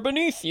people are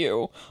beneath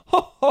you.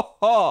 Ha, ha,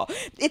 ha.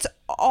 It's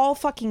all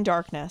fucking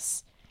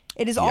darkness.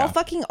 It is all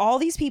fucking all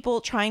these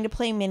people trying to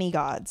play mini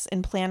gods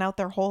and plan out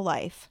their whole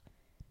life.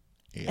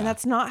 Yeah. And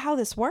that's not how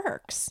this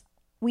works.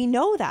 We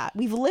know that.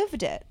 We've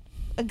lived it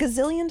a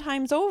gazillion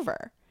times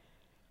over.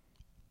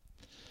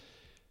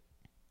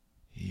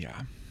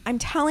 Yeah. I'm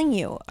telling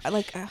you,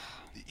 like...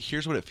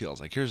 Here's what it feels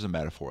like. Here's the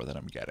metaphor that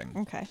I'm getting.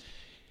 Okay.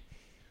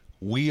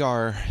 We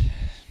are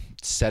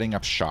setting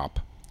up shop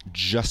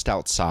just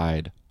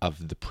outside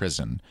of the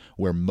prison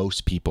where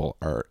most people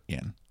are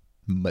in.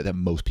 that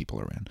most people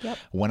are in. Yep.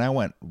 When I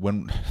went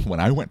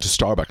to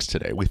Starbucks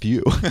today with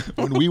you,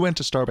 when we went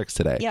to Starbucks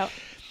today, Yep.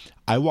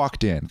 I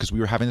walked in because we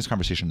were having this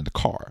conversation in the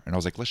car, and I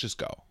was like, let's just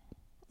go,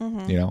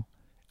 you know?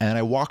 And then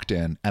I walked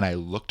in and I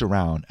looked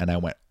around and I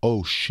went,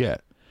 oh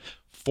shit,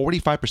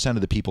 45%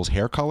 of the people's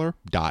hair color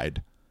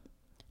died.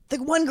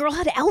 The one girl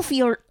had elf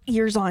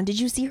ears on. Did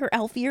you see her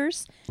elf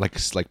ears? Like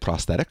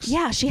prosthetics?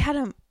 Yeah, she had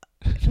them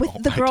with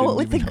the girl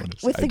with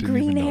the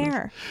green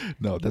hair.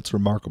 No, that's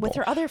remarkable. With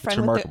her other friend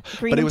It's with the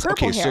green but it and was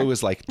purple okay. hair. So it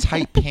was like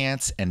tight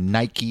pants and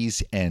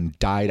Nikes and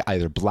dyed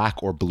either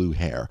black or blue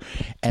hair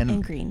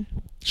And green.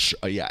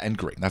 Yeah, and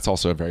green. That's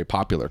also a very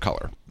popular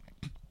color.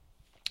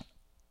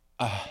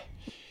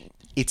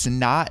 It's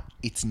not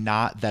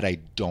that I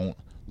don't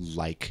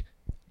like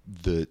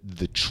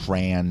the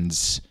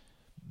trans.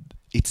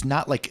 It's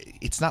not like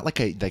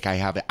I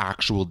have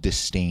actual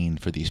disdain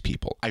for these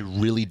people. I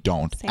really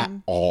don't.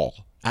 Same.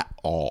 At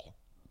all.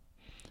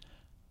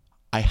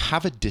 I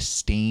have a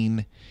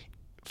disdain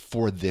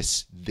for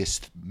this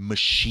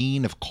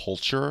machine of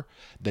culture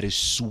that is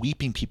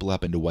sweeping people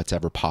up into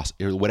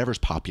whatever's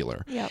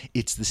popular. Yep.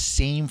 It's the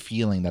same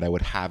feeling that I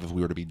would have if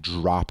we were to be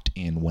dropped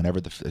in whenever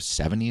the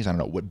 70s, I don't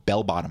know, what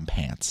bell-bottom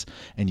pants.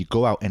 And you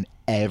go out and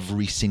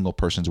every single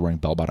person's wearing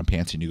bell-bottom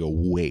pants and you go,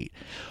 wait,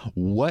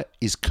 what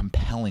is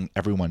compelling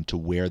everyone to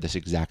wear this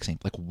exact same?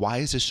 Like, why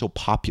is this so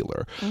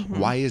popular? Mm-hmm.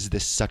 Why is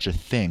this such a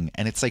thing?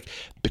 And it's like,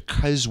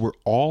 because we're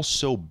all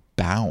so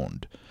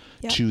bound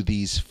to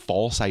these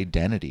false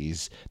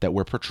identities that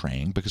we're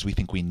portraying because we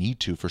think we need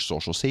to for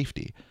social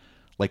safety.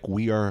 Like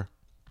we are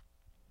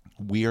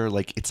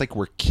like, it's like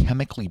we're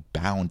chemically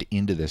bound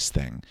into this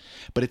thing,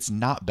 but it's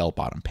not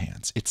bell-bottom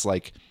pants. It's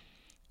like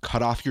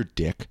cut off your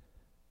dick,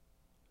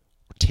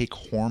 take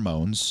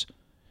hormones.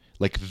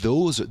 Like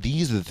these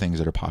are the things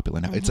that are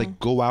popular now. Mm-hmm. It's like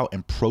go out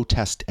and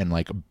protest and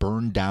like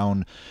burn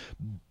down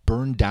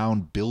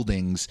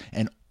buildings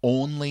and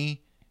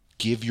only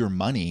give your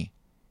money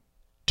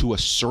to a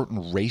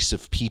certain race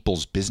of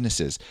people's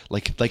businesses.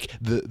 Like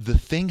the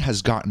thing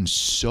has gotten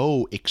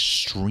so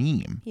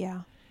extreme.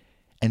 Yeah.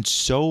 And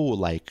so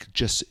like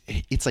just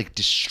it's like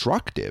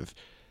destructive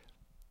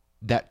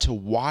that to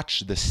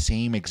watch the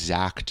same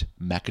exact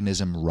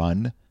mechanism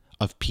run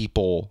of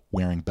people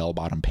wearing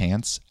bell-bottom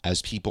pants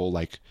as people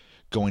like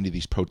going to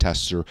these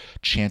protests or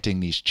chanting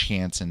these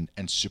chants and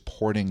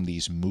supporting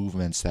these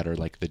movements that are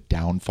like the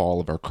downfall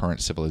of our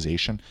current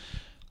civilization.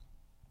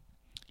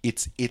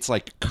 It's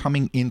like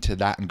coming into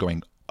that and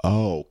going,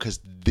 oh, because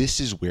this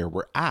is where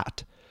we're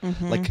at.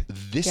 Mm-hmm. Like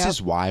this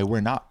is why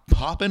we're not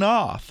popping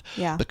off.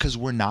 Yeah. Because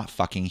we're not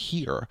fucking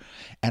here.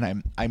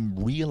 And I'm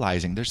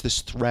realizing there's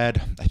this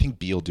thread. I think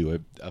B will do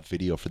a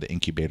video for the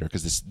incubator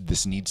because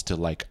this needs to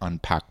like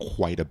unpack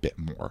quite a bit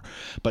more.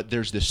 But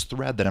there's this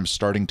thread that I'm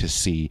starting to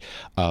see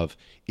of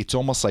it's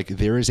almost like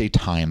there is a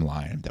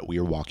timeline that we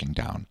are walking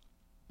down.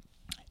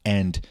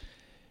 And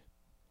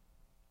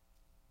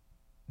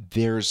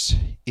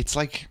it's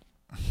like,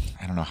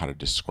 I don't know how to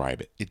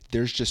describe it.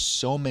 There's just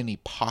so many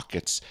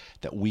pockets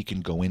that we can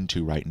go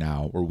into right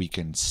now where we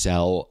can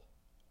sell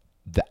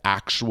the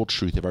actual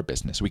truth of our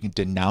business. We can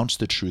denounce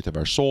the truth of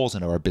our souls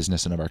and of our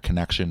business and of our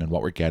connection and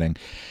what we're getting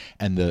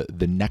and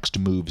the next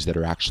moves that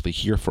are actually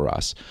here for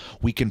us.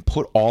 We can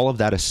put all of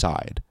that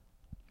aside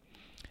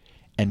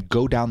and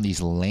go down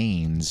these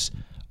lanes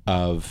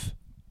of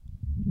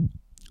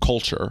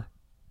culture,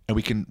 and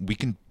we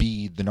can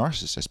be the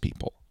narcissist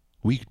people.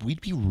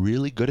 We'd be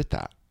really good at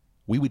that.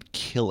 We would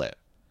kill it.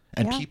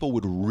 And people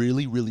would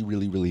really, really,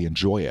 really, really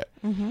enjoy it.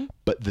 Mm-hmm.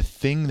 But the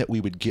thing that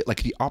we would get,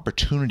 like the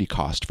opportunity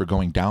cost for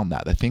going down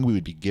that, the thing we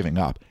would be giving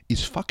up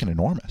is fucking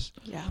enormous.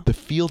 Yeah. The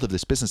field of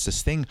this business,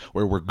 this thing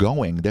where we're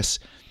going, this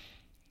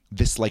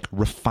like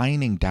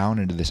refining down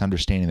into this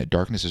understanding that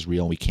darkness is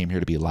real and we came here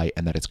to be light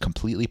and that it's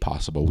completely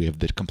possible. We have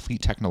the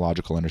complete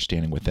technological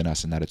understanding within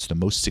us and that it's the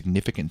most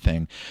significant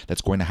thing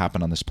that's going to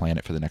happen on this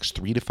planet for the next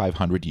 300 to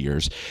 500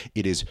 years.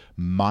 It is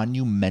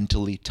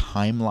monumentally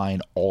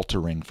timeline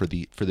altering for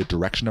the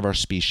direction of our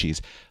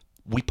species.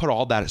 We put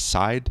all that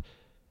aside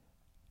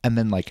and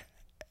then like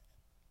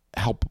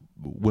help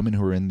women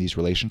who are in these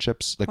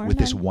relationships, like with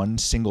this one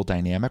single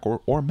dynamic,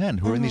 or men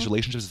who are in these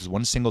relationships, this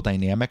one single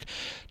dynamic,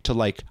 to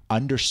like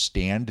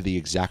understand the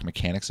exact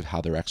mechanics of how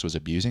their ex was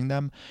abusing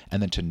them,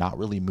 and then to not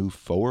really move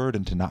forward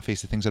and to not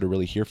face the things that are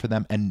really here for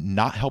them and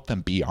not help them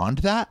beyond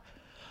that.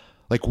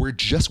 Like we're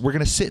going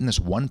to sit in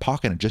this one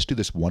pocket and just do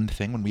this one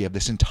thing when we have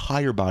this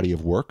entire body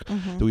of work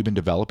that we've been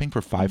developing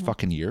for 5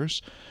 fucking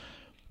years.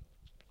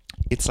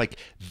 It's like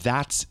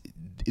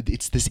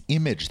it's this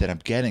image that I'm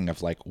getting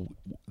of like,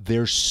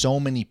 there's so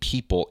many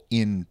people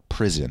in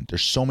prison.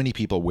 There's so many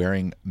people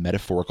wearing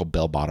metaphorical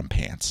bell-bottom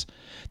pants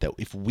that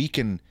if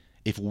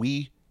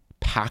we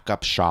pack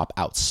up shop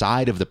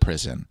outside of the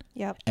prison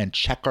and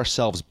check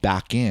ourselves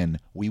back in,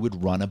 we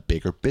would run a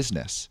bigger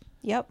business.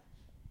 Yep.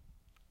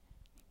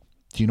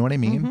 Do you know what I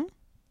mean? Mm-hmm.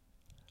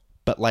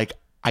 But like,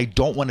 I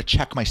don't want to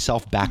check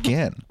myself back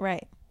in.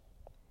 Right.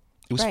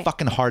 It was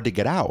fucking hard to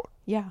get out.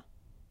 Yeah.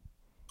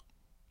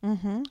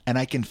 Mm-hmm. And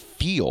I can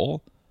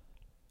feel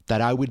that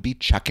I would be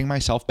checking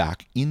myself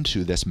back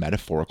into this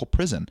metaphorical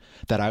prison,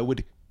 that I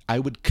would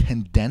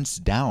condense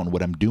down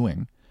what I'm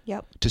doing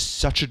Yep. to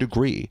such a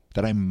degree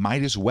that I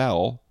might as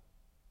well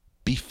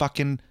be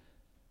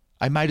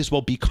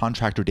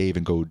Contractor Dave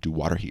and go do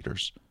water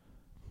heaters.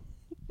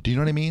 Do you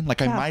know what I mean?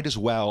 Like, I might as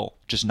well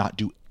just not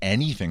do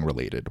anything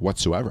related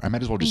whatsoever. I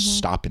might as well just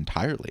stop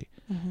entirely.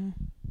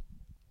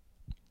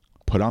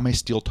 Put on my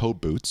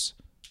steel-toed boots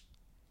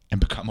and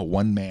become a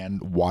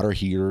one-man water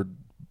heater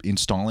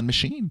installing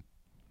machine.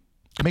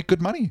 I make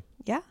good money.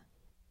 Yeah.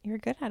 You're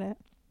good at it.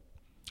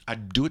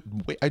 I'd do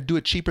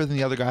it cheaper than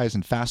the other guys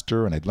and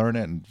faster, and I'd learn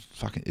it, and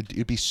fucking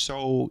it'd be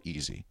so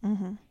easy.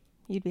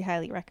 You'd be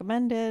highly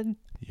recommended.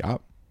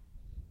 Yep.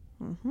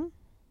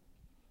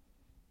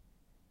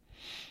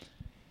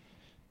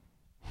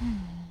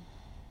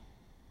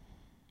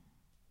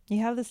 You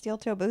have the steel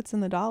toe boots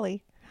and the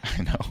dolly.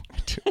 I know.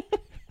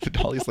 The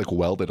dolly's like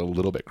welded a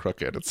little bit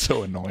crooked. It's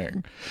so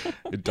annoying.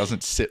 It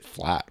doesn't sit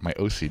flat. My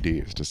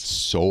OCD is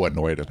just so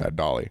annoyed at that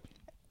dolly.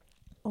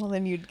 Well,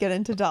 then you'd get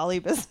into dolly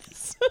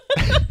business.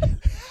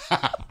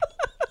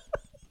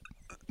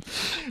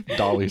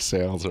 Dolly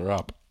sales are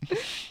up.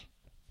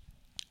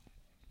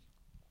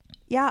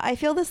 Yeah, I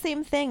feel the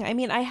same thing. I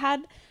mean, I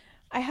had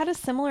a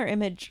similar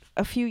image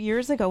a few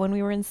years ago when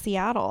we were in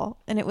Seattle,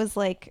 and it was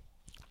like,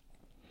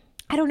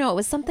 I don't know, it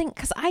was something,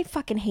 because I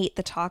fucking hate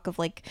the talk of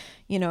like,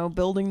 you know,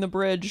 building the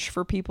bridge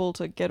for people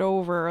to get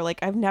over. Like,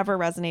 I've never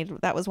resonated.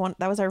 That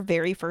was our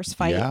very first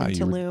fight in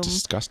you were Tulum.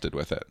 disgusted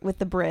with it. With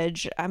the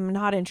bridge. I'm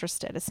not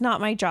interested. It's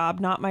not my job,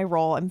 not my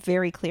role. I'm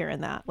very clear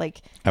in that.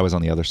 Like, I was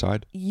on the other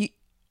side.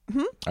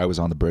 I was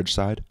on the bridge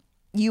side.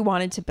 You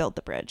wanted to build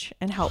the bridge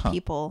and help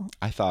people.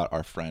 I thought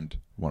our friend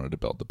wanted to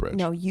build the bridge.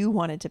 No, you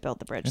wanted to build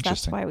the bridge.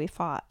 That's why we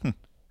fought.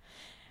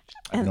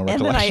 And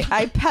then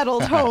I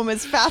pedaled home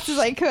as fast as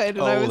I could,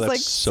 and I was like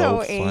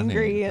so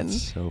angry, and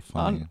so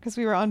funny because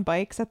we were on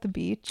bikes at the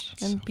beach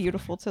in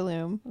beautiful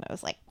Tulum, and I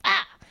was like,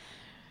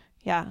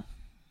 yeah.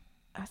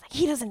 I was like,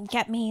 he doesn't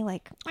get me,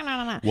 like,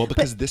 nah. Well,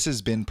 because this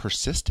has been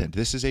persistent.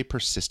 This is a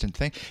persistent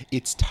thing.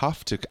 It's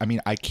tough to. I mean,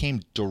 I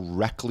came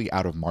directly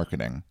out of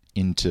marketing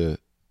into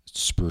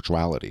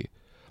spirituality,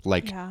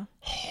 like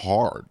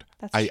hard.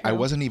 I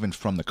wasn't even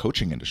from the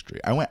coaching industry.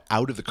 I went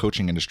out of the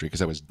coaching industry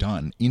because I was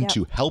done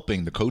into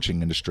helping the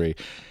coaching industry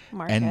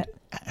and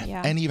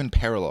even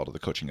parallel to the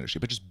coaching industry,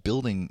 but just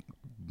building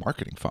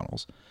marketing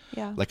funnels.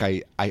 Yeah. Like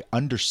I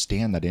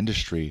understand that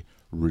industry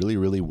really,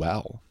 really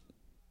well.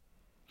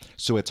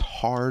 So it's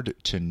hard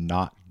to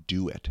not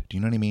do it. Do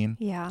you know what I mean?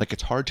 Yeah. Like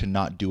it's hard to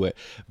not do it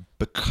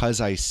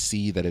because I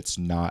see that it's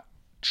not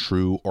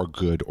true or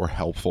good or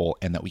helpful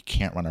and that we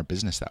can't run our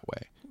business that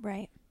way.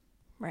 Right.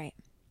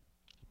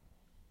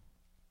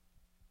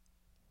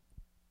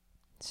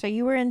 So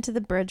you were into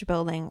the bridge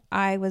building.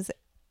 I was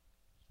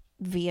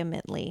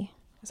vehemently,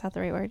 is that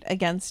the right word?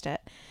 Against it.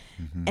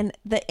 And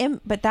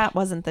but that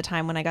wasn't the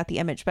time when I got the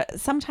image. But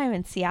sometime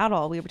in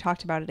Seattle, we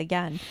talked about it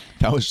again.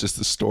 That was just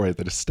the story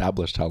that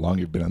established how long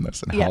you've been in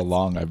this and how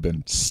long I've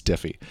been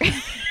stiffy.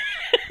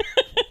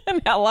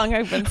 And how long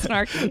I've been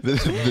snarky.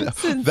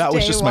 That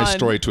was just my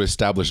story to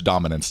establish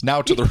dominance.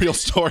 Now to the real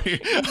story.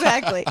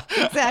 Exactly.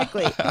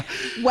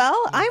 Well,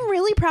 I'm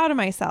really proud of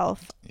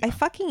myself. I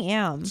fucking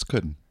am. It's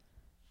good.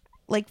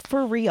 Like,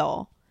 for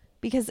real.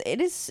 Because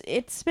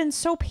it's been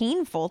so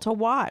painful to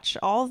watch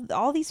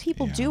all these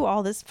people do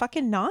all this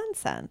fucking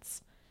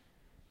nonsense.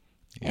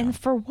 Yeah. And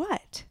for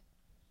what?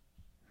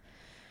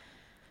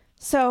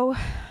 So,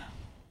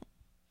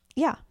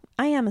 yeah,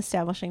 I am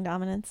establishing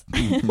dominance.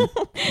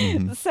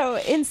 So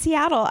in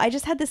Seattle, I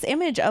just had this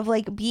image of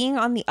like being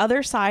on the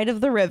other side of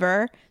the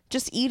river,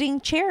 just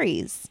eating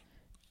cherries.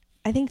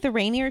 I think the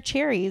Rainier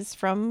cherries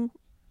from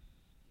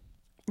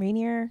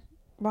Rainier,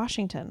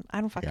 Washington. I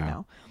don't fucking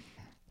know.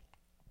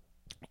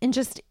 And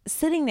just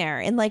sitting there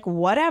and like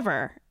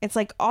whatever. It's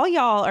like all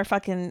y'all are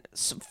fucking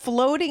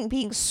floating,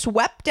 being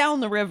swept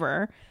down the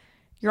river.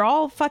 You're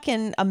all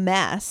fucking a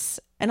mess.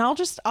 And I'm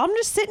just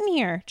sitting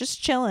here,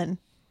 just chilling.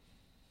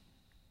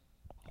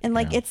 And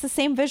like it's the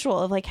same visual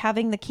of like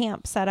having the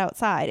camp set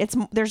outside.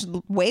 There's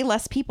way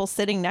less people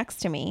sitting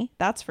next to me,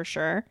 that's for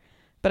sure.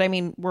 But I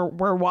mean,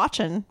 we're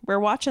watching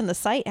the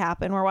sight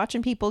happen. We're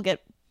watching people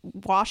get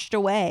washed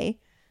away.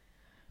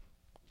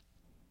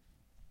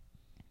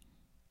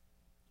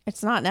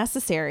 It's not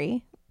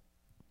necessary.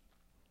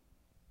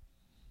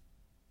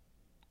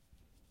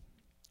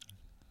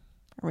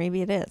 Or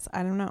maybe it is.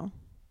 I don't know.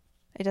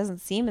 It doesn't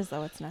seem as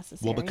though it's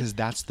necessary. Well, because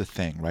that's the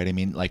thing, right? I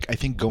mean, like, I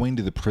think going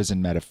to the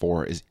prison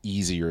metaphor is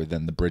easier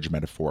than the bridge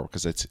metaphor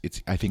because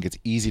I think it's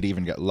easy to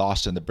even get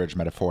lost in the bridge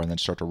metaphor and then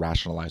start to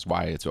rationalize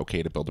why it's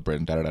okay to build a bridge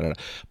and da-da-da-da.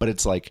 But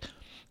it's like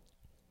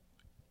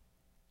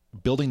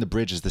building the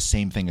bridge is the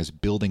same thing as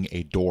building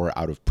a door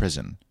out of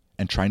prison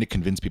and trying to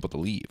convince people to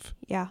leave.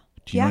 Yeah.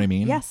 Do you know what I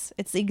mean? Yes.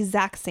 It's the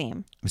exact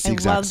same. It's the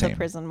exact same. I love the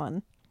prison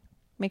one.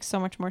 Makes so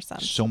much more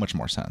sense. So much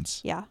more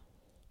sense. Yeah.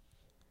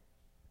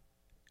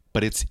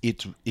 But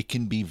it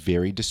can be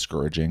very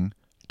discouraging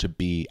to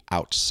be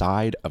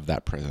outside of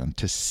that prison,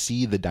 to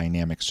see the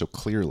dynamics so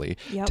clearly,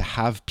 Yep. to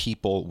have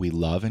people we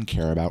love and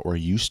care about, or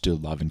used to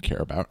love and care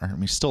about, or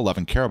we still love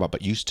and care about,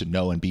 but used to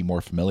know and be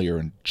more familiar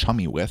and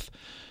chummy with,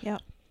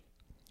 Yep.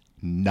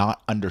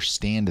 not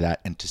understand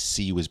that and to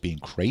see you as being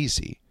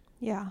crazy.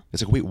 Yeah.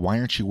 It's like, wait, why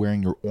aren't you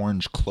wearing your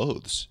orange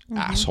clothes,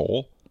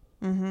 asshole?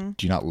 Do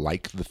you not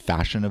like the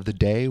fashion of the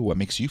day? What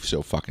makes you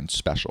so fucking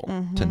special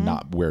to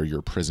not wear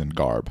your prison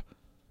garb?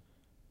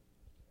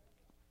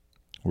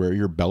 Wear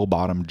your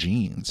bell-bottom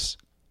jeans.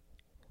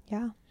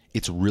 Yeah.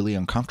 It's really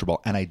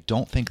uncomfortable. And I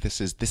don't think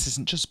this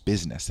isn't just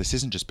business. This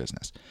isn't just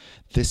business.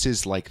 This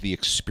is like the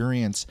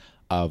experience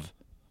of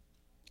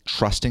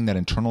trusting that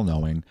internal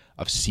knowing,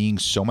 of seeing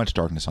so much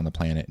darkness on the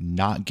planet,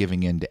 not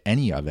giving in to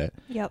any of it,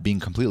 Yep. being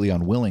completely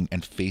unwilling,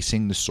 and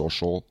facing the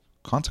social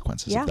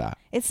consequences of that.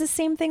 It's the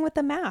same thing with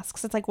the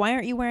masks. It's like, why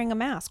aren't you wearing a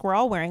mask? We're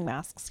all wearing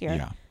masks here.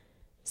 Yeah.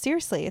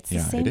 Seriously, it's the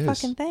Yeah, same it is.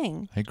 fucking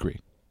thing. I agree.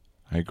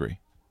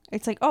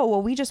 It's like, oh,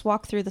 well, we just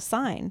walk through the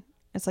sign.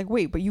 It's like,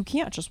 wait, but you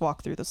can't just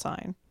walk through the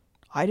sign.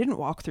 I didn't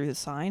walk through the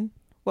sign.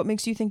 What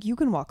makes you think you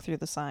can walk through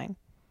the sign?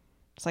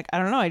 It's like, I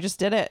don't know. I just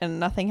did it and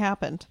nothing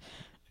happened.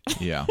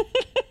 Yeah.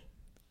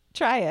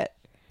 Try it.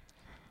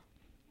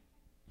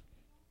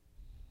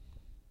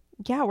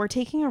 Yeah, we're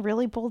taking a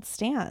really bold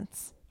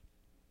stance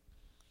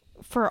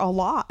for a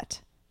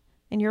lot.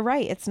 And you're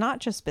right. It's not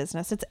just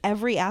business. It's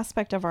every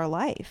aspect of our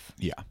life.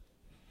 Yeah.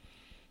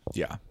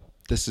 Yeah.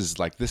 This is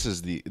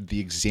the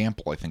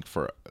example, I think,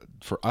 for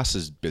us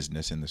as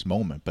business in this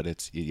moment,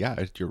 but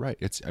you're right.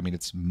 It's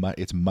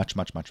much, much,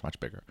 much, much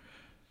bigger.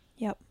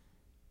 Yep.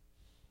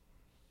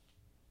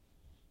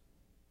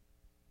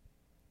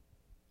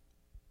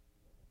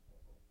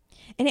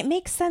 And it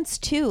makes sense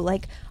too.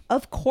 Like,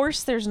 of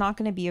course, there's not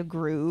going to be a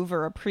groove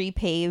or a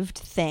pre-paved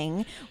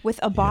thing with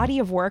a body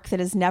of work that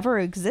has never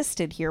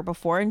existed here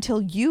before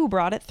until you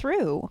brought it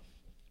through.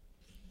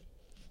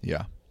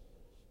 Yeah.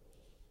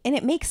 And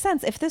it makes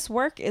sense. If this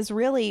work is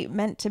really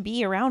meant to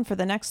be around for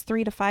the next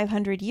 300 to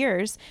 500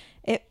 years,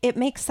 it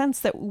makes sense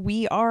that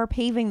we are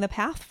paving the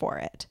path for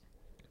it.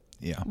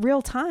 Yeah.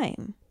 Real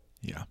time.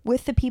 Yeah.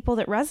 With the people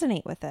that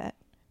resonate with it.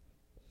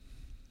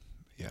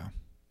 Yeah.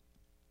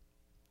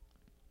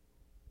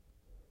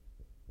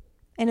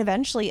 And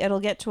eventually it'll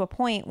get to a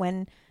point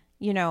when,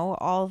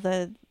 all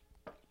the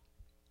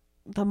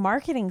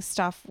marketing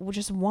stuff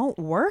just won't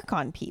work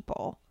on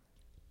people.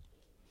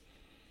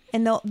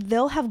 And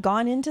they'll have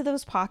gone into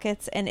those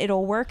pockets and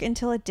it'll work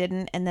until it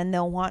didn't, and then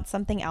they'll want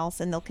something else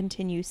and they'll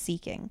continue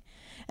seeking.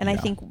 And I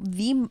think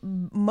the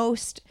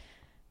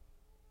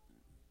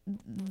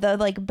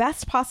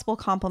best possible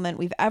compliment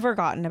we've ever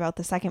gotten about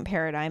the second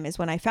paradigm is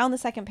when I found the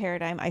second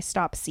paradigm, I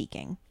stopped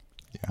seeking.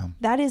 Yeah.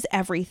 That is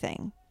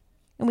everything.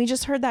 And we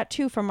just heard that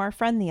too from our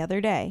friend the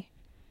other day.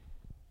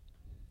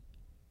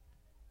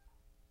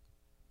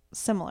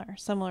 Similar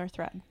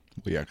thread.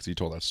 Well, yeah, because he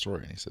told that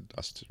story and he said,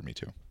 us to me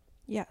too.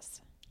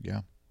 Yes.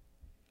 Yeah.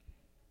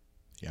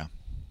 Yeah.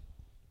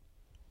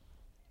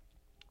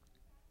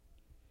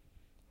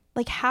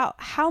 Like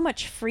how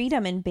much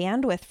freedom and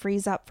bandwidth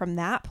frees up from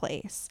that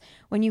place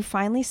when you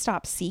finally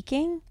stop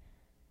seeking,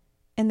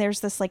 and there's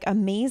this like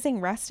amazing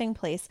resting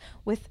place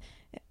with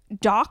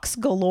docs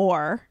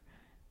galore,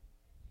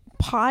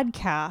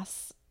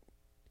 podcasts,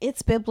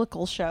 It's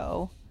Biblical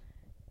show.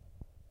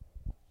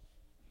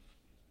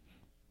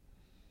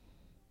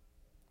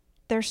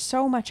 There's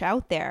so much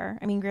out there.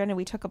 I mean, granted,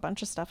 we took a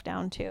bunch of stuff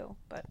down too,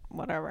 but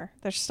whatever.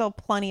 There's still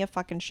plenty of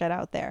fucking shit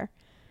out there.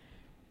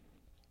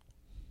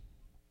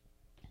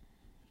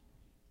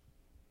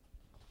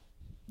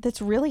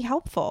 That's really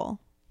helpful.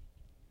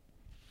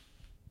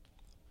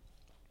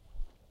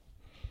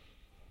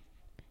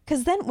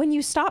 Because then when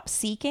you stop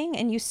seeking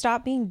and you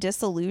stop being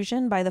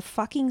disillusioned by the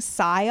fucking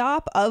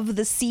psyop of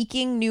the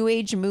seeking new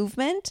age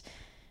movement,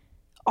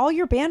 all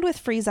your bandwidth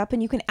frees up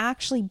and you can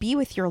actually be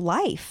with your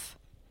life.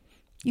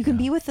 You can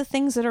be with the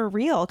things that are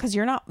real because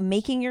you're not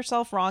making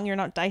yourself wrong. You're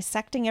not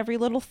dissecting every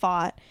little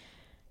thought.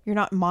 You're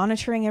not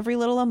monitoring every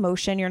little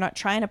emotion. You're not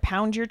trying to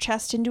pound your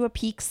chest into a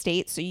peak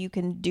state so you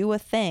can do a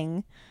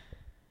thing.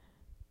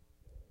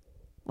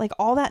 Like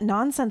all that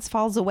nonsense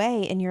falls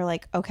away and you're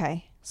like,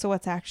 okay, so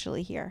what's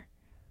actually here?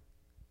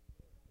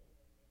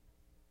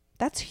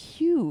 That's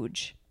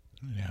huge.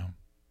 Yeah.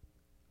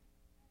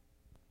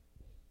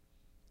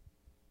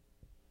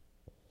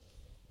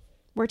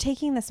 We're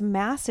taking this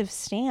massive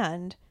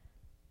stand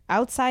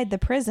outside the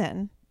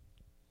prison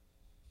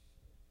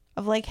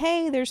of like,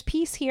 hey, there's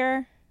peace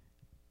here.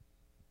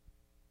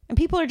 And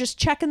people are just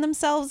checking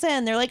themselves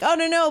in. They're like, oh,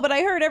 no, but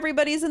I heard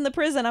everybody's in the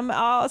prison.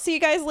 I'll see you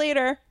guys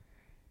later.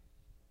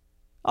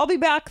 I'll be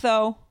back,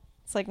 though.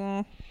 It's like,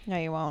 no,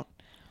 you won't.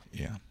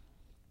 Yeah.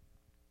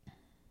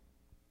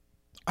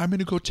 I'm going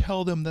to go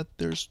tell them that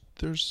there's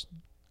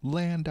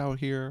land out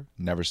here.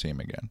 Never see him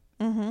again.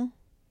 Mm-hmm.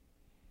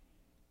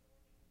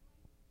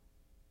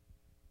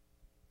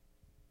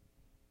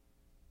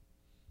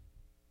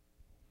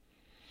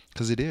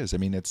 Because it is. I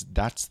mean,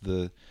 that's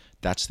the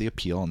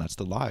appeal and that's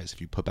the lies.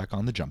 If you put back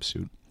on the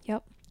jumpsuit,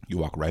 Yep. you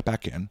walk right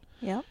back in.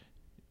 Yep.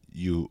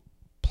 You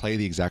play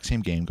the exact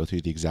same game, go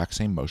through the exact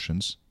same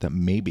motions, that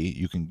maybe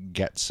you can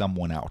get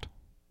someone out.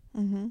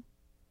 Mm-hmm.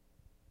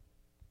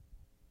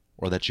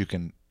 Or that you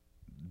can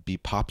be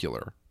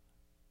popular.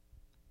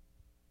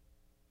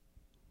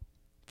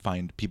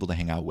 Find people to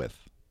hang out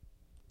with.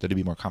 That it'd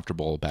be more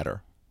comfortable,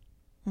 better.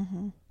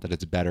 Mm-hmm. That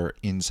it's better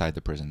inside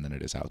the prison than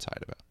it is outside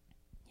of it.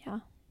 Yeah.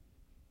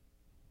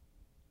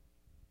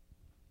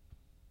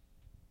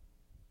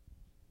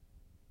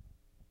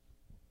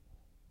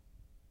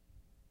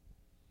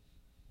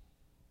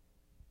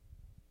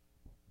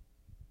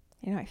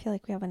 You know, I feel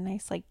like we have a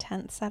nice like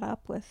tent set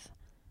up with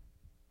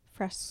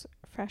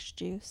fresh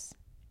juice.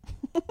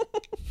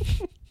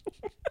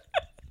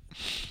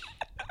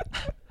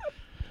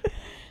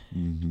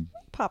 Mm-hmm.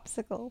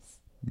 Popsicles.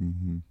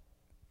 Mm-hmm.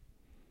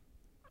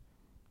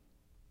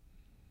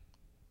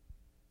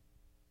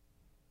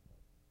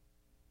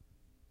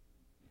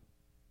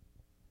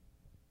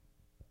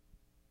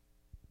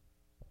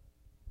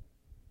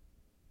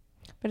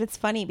 But it's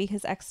funny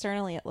because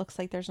externally it looks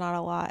like there's not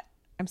a lot.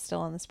 I'm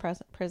still in this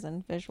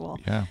prison visual.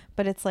 Yeah.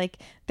 But it's like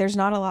there's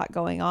not a lot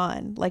going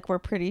on. Like we're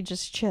pretty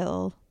just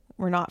chill.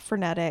 We're not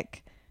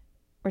frenetic.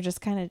 We're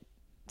just kind of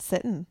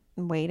sitting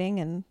and waiting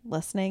and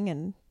listening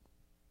and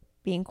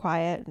being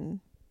quiet and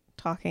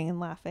talking and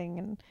laughing.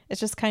 And it's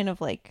just kind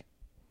of like...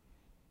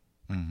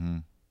 Mm-hmm.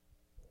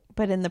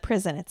 But in the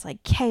prison, it's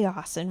like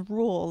chaos and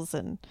rules.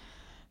 And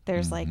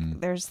there's like,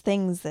 there's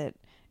things that...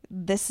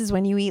 This is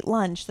when you eat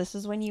lunch. This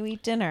is when you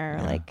eat dinner.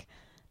 Yeah. Like,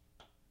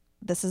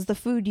 this is the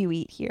food you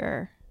eat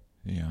here.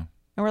 Yeah.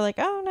 And we're like,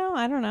 oh, no,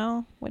 I don't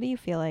know. What do you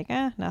feel like?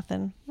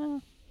 Nothing.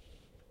 Oh.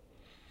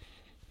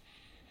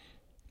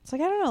 It's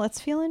like, I don't know.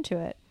 Let's feel into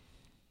it.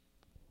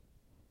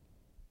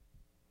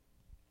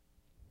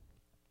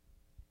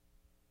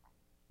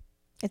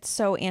 It's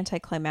so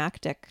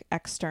anticlimactic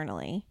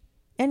externally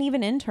and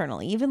even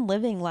internally. Even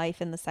living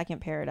life in the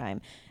second paradigm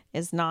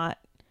is not...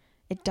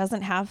 It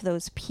doesn't have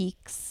those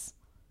peaks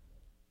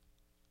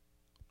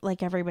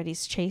like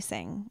everybody's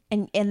chasing,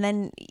 and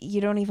then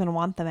you don't even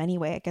want them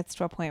anyway. It gets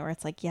to a point where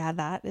it's like, yeah,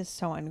 that is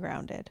so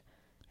ungrounded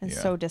and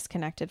so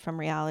disconnected from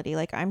reality.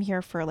 Like, I'm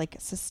here for like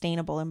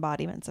sustainable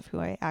embodiments of who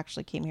I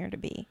actually came here to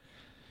be.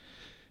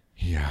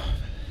 Yeah.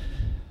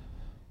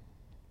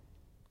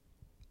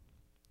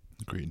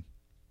 Agreed.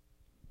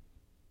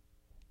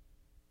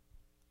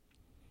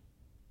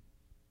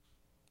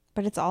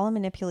 But it's all a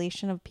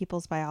manipulation of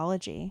people's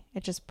biology.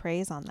 It just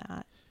preys on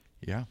that.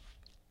 Yeah.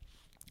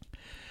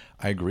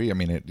 I agree. I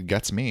mean, it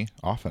gets me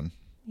often.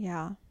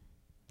 Yeah.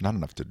 Not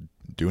enough to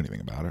do anything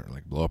about it, or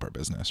like blow up our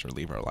business or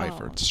leave our life,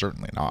 or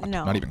certainly not.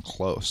 No. Not even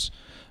close.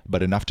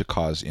 But enough to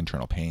cause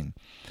internal pain.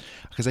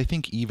 Because I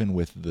think even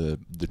with the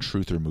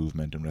truther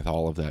movement and with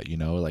all of that, you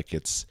know, like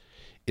it's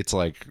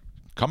like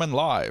coming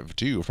live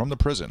to you from the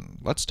prison.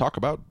 Let's talk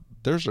about,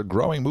 there's a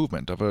growing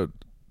movement of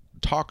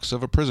talks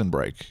of a prison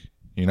break,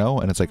 you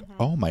know? And it's like,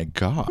 oh my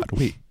God,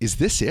 wait, is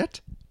this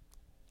it?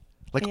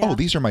 Like, oh,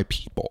 these are my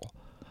people.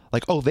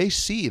 Like, oh, they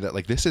see that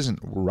like this isn't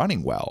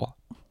running well.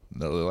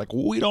 They're like,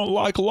 we don't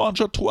like lunch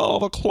at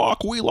 12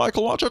 o'clock. We like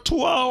lunch at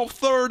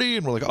 12:30.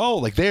 And we're like, oh,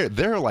 like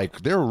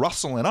they're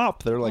rustling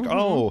up. They're like,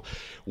 oh,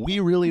 we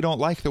really don't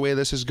like the way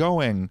this is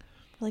going.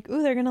 Like,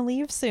 ooh, they're going to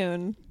leave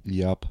soon.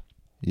 Yep.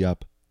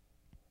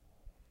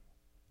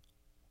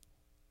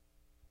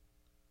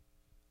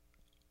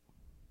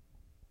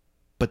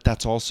 But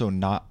that's also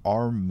not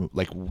our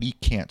like, we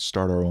can't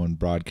start our own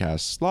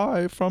broadcasts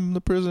live from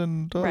the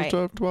prison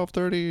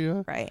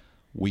 12:30. Right.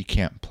 We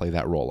can't play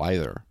that role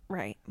either.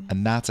 Right.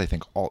 And that's, I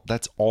think,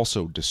 that's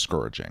also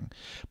discouraging.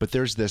 But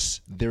there is this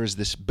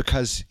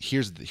because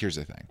here's the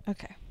thing.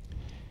 Okay.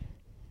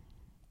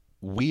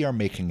 We are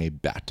making a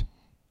bet.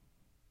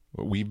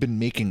 We've been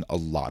making a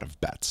lot of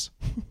bets.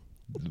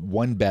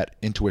 One bet,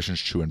 intuition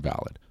is true and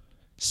valid.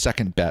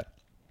 Second bet,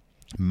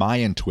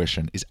 my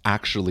intuition is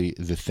actually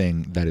the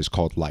thing that is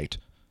called light.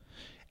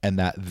 And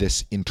that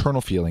this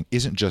internal feeling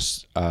isn't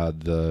just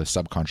the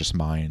subconscious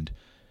mind.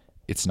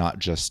 It's not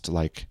just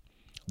like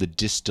the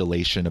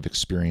distillation of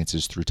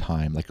experiences through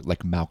time,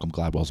 like Malcolm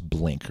Gladwell's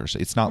blink. Or so.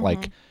 It's not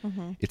like,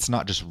 it's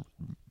not just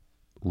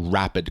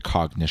rapid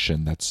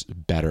cognition that's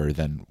better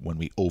than when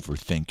we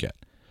overthink it.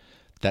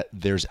 That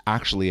there's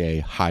actually a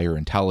higher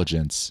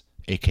intelligence,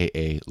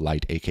 aka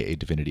light, aka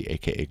divinity,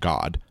 aka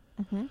God,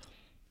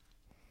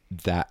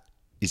 that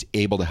is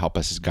able to help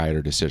us guide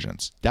our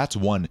decisions. That's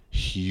one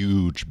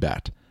huge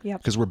bet.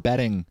 Yep. Because we're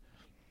betting,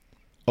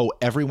 oh,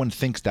 everyone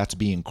thinks that's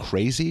being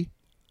crazy.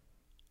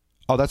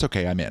 Oh, that's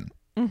okay. I'm in.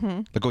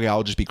 Like, okay,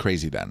 I'll just be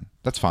crazy then.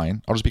 That's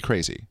fine. I'll just be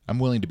crazy. I'm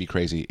willing to be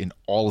crazy in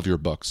all of your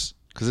books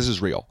because this is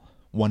real.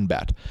 One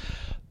bet.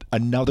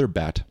 Another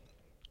bet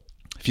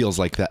feels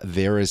like that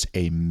there is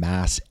a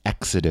mass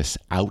exodus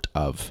out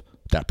of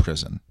that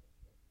prison.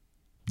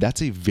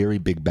 That's a very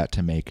big bet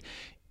to make,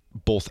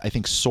 both, I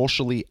think,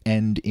 socially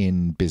and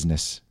in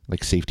business,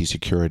 like safety,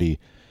 security,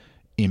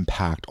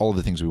 impact, all of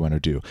the things we want to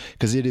do.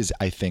 Because it is,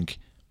 I think,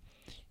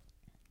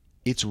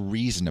 it's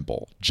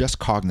reasonable, just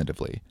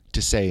cognitively,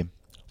 to say,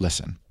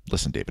 listen,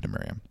 David and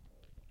Miriam,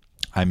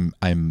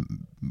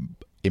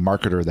 a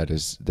marketer that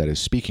is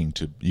speaking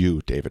to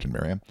you, David and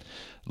Miriam,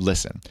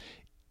 listen,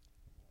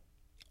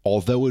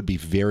 although it would be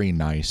very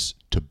nice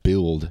to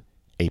build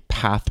a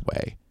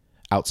pathway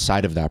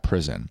outside of that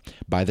prison,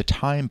 by the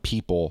time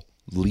people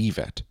leave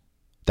it,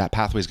 that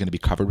pathway is going to be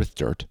covered with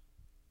dirt.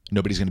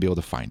 Nobody's going to be able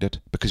to find it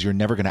because you're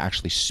never going to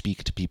actually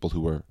speak to people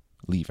who are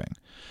leaving.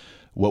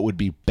 What would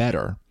be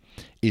better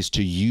is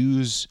to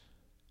use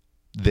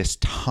this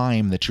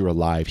time that you're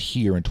alive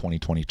here in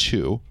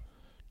 2022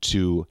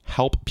 to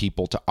help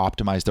people to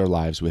optimize their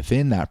lives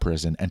within that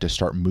prison and to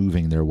start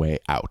moving their way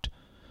out.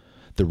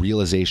 The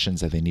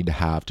realizations that they need to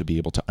have to be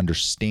able to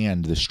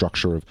understand the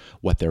structure of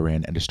what they're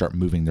in and to start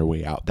moving their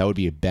way out. That would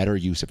be a better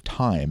use of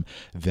time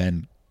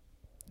than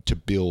to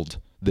build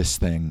this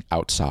thing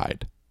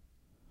outside.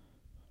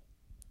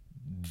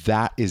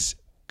 That is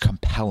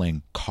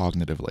compelling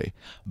cognitively,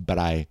 but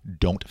I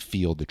don't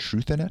feel the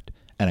truth in it.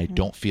 And I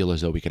don't feel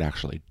as though we could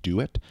actually do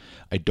it.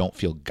 I don't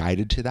feel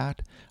guided to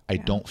that. I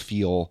don't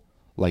feel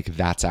like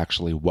that's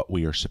actually what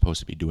we are supposed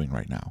to be doing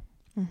right now.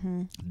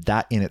 Mm-hmm.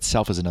 That in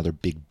itself is another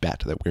big bet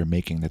that we're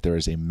making, that there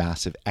is a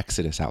massive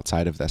exodus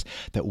outside of this,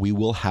 that we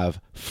will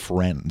have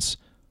friends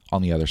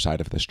on the other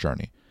side of this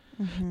journey,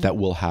 that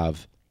will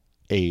have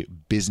a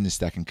business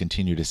that can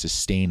continue to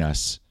sustain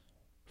us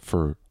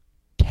for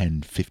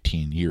 10,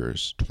 15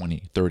 years,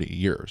 20, 30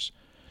 years.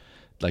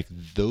 Like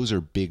those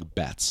are big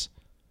bets,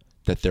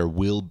 that there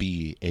will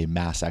be a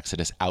mass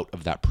exodus out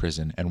of that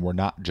prison. And we're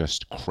not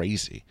just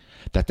crazy,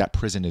 that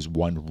prison is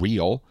one,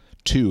 real,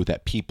 two,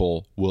 that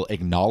people will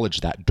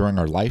acknowledge that during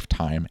our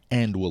lifetime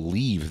and will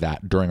leave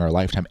that during our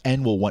lifetime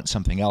and will want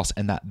something else.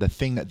 And that the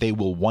thing that they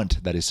will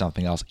want that is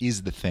something else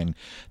is the thing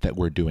that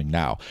we're doing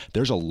now.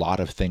 There's a lot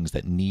of things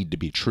that need to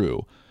be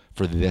true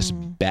for this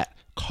bet,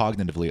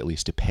 cognitively at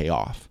least, to pay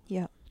off.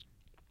 Yep.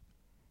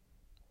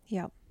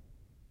 Yep.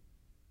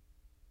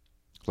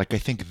 Like, I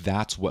think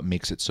that's what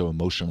makes it so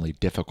emotionally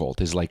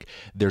difficult, is like,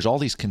 there's all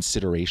these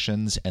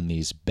considerations and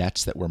these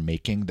bets that we're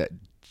making that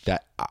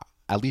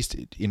at least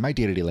in my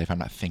day-to-day life, I'm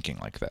not thinking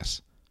like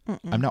this.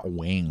 I'm not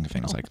weighing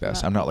things like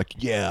this. I'm not like,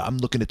 yeah, I'm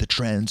looking at the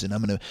trends and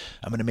I'm going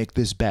to make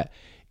this bet.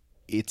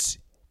 It's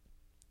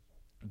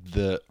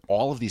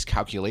all of these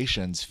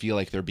calculations feel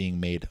like they're being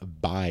made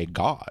by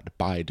God,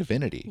 by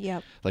divinity.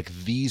 Yep. Like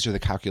these are the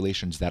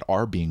calculations that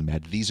are being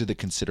made. These are the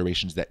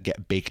considerations that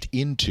get baked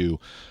into,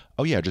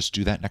 oh yeah, just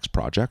do that next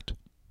project.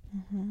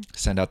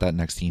 Send out that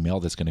next email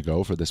that's going to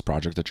go for this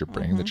project that you're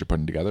bringing, that you're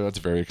putting together. That's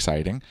very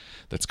exciting.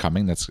 That's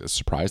coming. That's a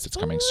surprise. That's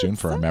coming soon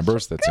for our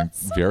members. That's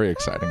very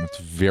exciting. It's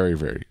very,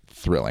 very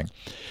thrilling.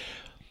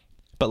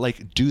 But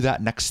like, do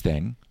that next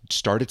thing.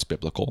 Start, it's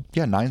biblical.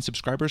 Yeah, 9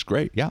 subscribers,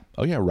 great. Yeah.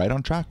 Oh yeah, right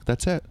on track.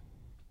 That's it.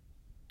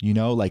 You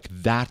know, like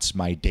that's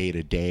my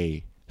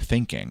day-to-day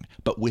thinking.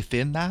 But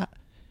within that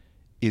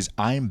is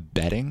I'm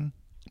betting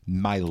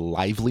my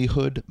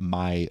livelihood,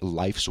 my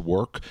life's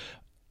work,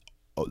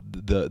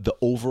 the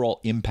overall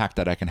impact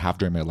that I can have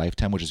during my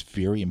lifetime, which is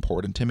very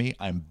important to me.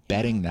 I'm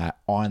betting that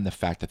on the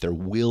fact that there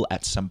will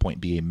at some point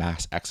be a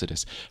mass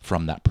exodus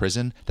from that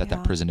prison,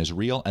 that prison is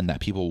real, and that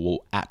people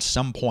will at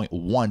some point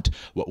want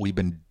what we've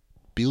been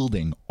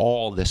building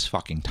all this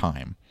fucking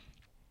time.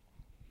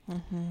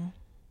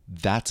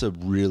 That's a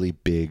really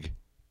big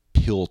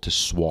pill to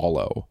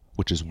swallow,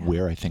 which is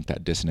where I think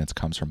that dissonance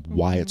comes from,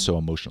 why it's so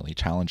emotionally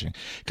challenging.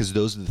 Because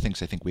those are the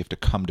things I think we have to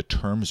come to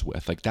terms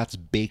with. Like that's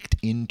baked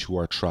into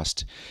our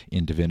trust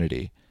in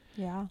divinity.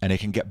 Yeah. And it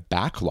can get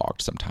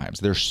backlogged sometimes.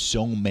 There's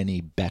so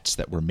many bets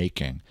that we're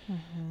making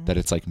that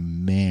it's like,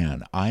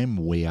 man, I'm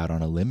way out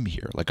on a limb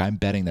here. Like I'm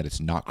betting that it's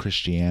not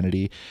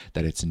Christianity,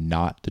 that it's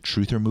not the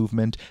truther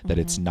movement, that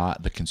it's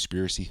not the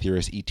conspiracy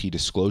theorist ET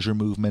disclosure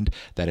movement,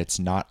 that it's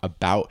not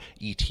about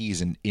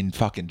ETs in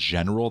fucking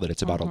general, that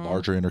it's about a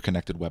larger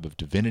interconnected web of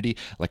divinity.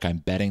 Like I'm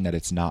betting that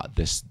it's not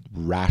this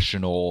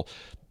rational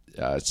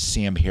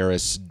Sam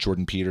Harris,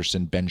 Jordan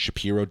Peterson, Ben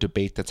Shapiro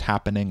debate that's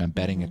happening. I'm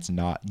betting it's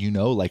not,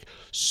 like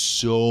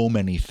so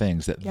many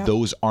things that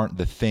those aren't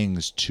the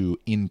things to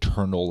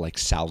internal like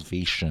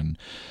salvation,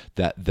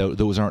 that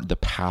those aren't the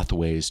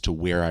pathways to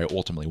where I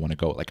ultimately want to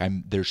go. Like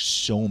there's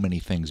so many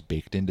things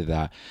baked into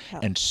that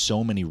and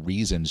so many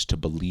reasons to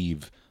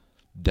believe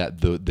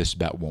that this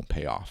bet won't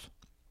pay off.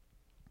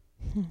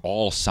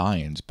 All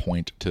signs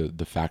point to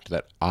the fact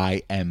that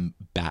I am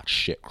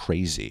batshit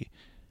crazy.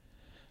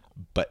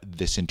 But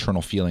this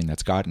internal feeling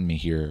that's gotten me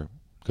here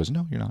goes,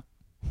 no, you're not.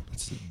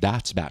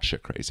 That's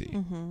batshit crazy.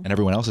 And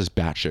everyone else is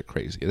batshit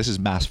crazy. This is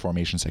mass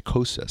formation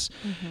psychosis.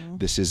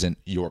 This isn't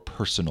your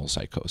personal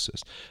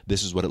psychosis.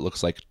 This is what it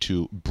looks like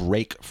to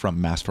break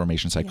from mass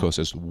formation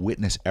psychosis,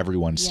 witness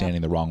everyone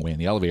standing the wrong way in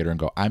the elevator and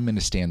go, I'm going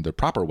to stand the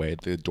proper way.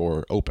 The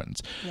door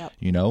opens,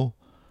 you know?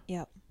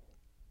 Yep.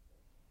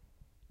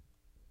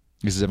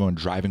 This is everyone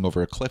driving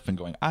over a cliff and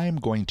going, I'm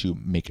going to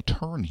make a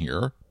turn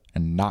here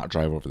and not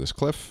drive over this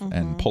cliff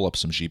and pull up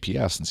some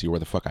GPS and see where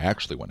the fuck I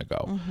actually want to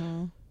go.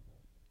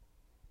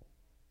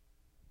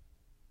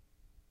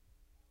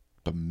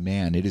 But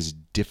man, it is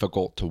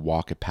difficult to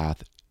walk a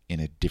path in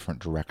a different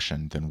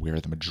direction than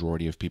where the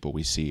majority of people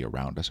we see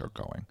around us are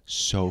going.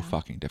 So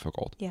fucking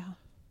difficult. Yeah.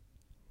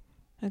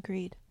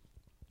 Agreed.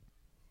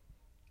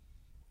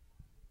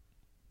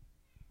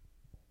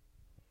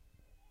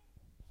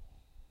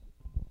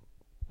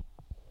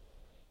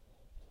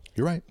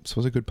 You're right. This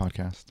was a good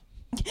podcast.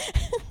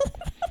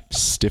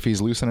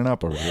 Stiffy's loosening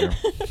up over here.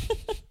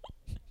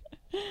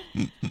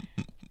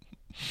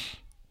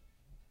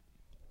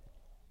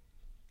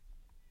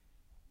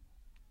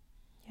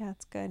 Yeah,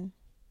 it's good.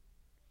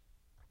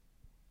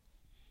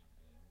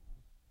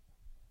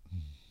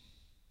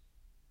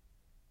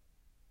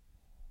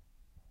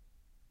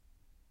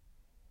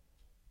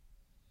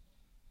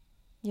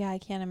 Yeah, I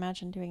can't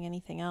imagine doing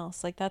anything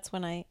else. Like that's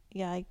when I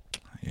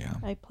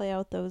play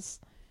out those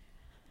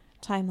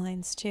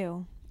timelines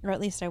too. Or at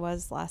least I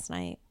was last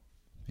night.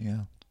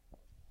 Yeah.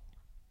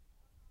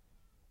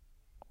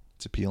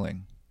 It's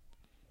appealing.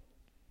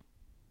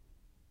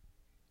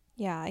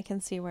 Yeah, I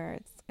can see where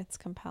it's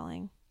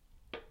compelling.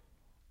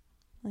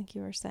 Like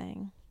you were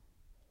saying.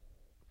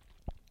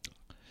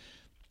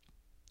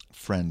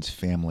 Friends,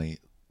 family,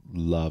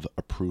 love,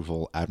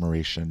 approval,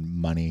 admiration,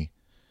 money,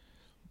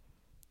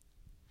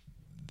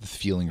 the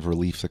feeling of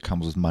relief that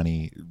comes with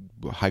money,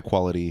 high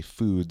quality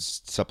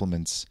foods,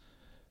 supplements,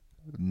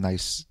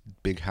 nice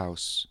big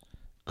house,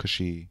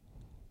 cushy,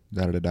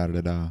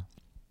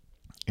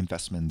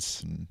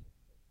 investments and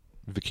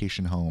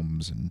vacation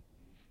homes, and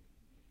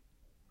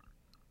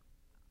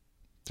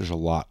there's a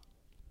lot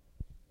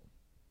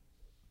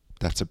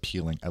that's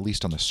appealing, at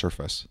least on the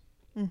surface.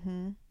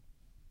 Mm-hmm.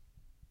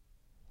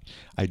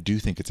 I do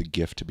think it's a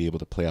gift to be able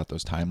to play out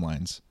those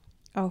timelines.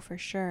 Oh, for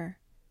sure.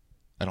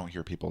 I don't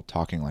hear people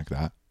talking like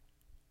that.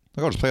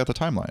 Like, oh, just play out the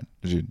timeline.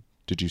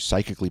 Did you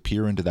psychically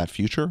peer into that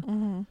future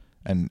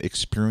and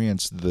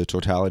experience the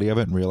totality of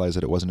it and realize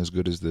that it wasn't as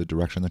good as the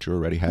direction that you're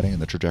already heading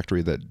and the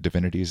trajectory that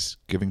divinity's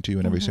giving to you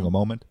in every single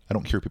moment? I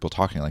don't hear people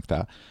talking like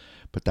that,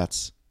 but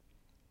that's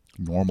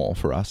normal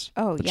for us.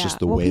 Oh, it's yeah. just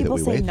the way that we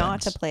people weigh say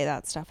not things. to play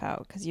that stuff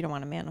out because you don't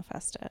want to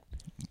manifest it.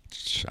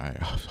 I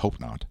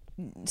hope not.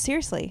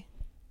 Seriously.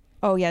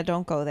 Oh, yeah,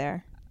 don't go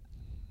there.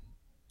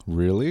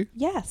 Really?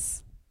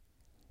 Yes.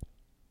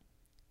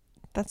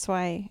 That's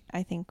why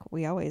I think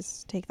we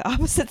always take the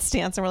opposite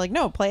stance and we're like,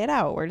 no, play it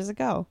out. Where does it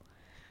go?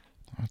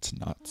 That's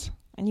nuts.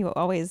 And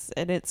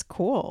it's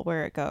cool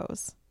where it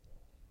goes.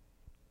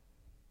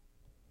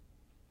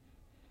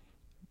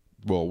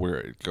 Well, where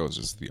it goes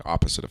is the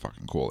opposite of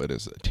fucking cool. It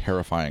is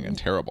terrifying and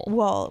terrible.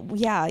 Well,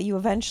 yeah,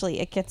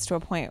 it gets to a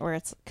point where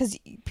it's because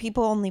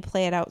people only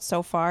play it out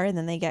so far and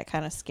then they get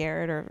kind of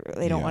scared or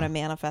they don't want to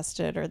manifest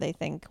it or they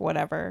think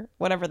whatever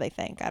they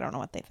think. I don't know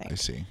what they think. I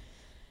see.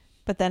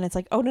 But then it's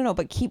like, oh, no,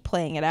 but keep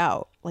playing it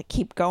out. Like,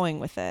 keep going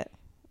with it.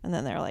 And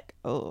then they're like,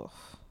 oh,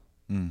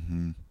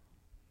 no,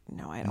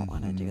 I don't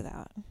want to do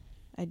that.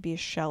 I'd be a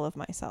shell of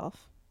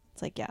myself.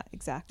 It's like, yeah,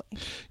 exactly.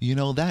 You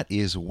know, that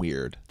is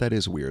weird. That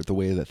is weird. The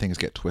way that things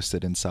get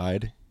twisted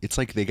inside. It's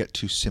like they get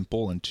too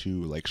simple and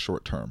too like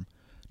short term,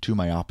 too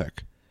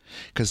myopic.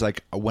 Because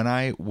like when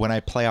I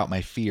play out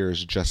my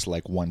fears just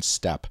like one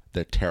step,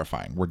 they're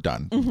terrifying. We're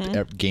done.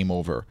 Game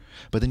over.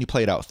 But then you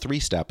play it out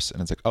 3 steps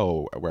and it's like,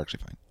 oh, we're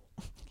actually fine.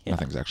 Yeah.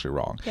 Nothing's actually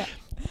wrong. Yeah.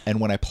 And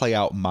when I play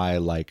out my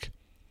like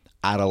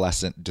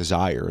adolescent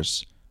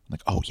desires, I'm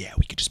like, oh yeah,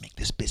 we could just make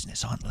this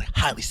business on like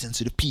highly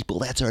sensitive people.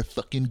 That's our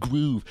fucking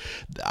groove.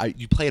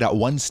 You play it out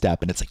 1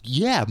 step and it's like,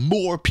 yeah,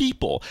 more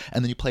people.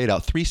 And then you play it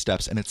out 3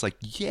 steps and it's like,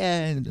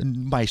 yeah,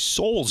 and my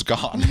soul's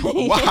gone.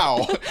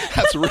 Wow.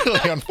 That's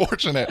really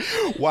unfortunate.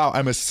 Wow.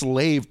 I'm a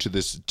slave to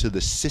the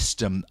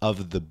system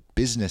of the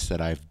business that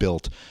I've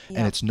built. Yep.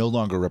 And it's no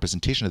longer a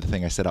representation of the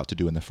thing I set out to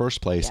do in the first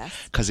place.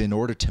 Because in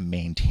order to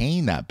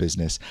maintain that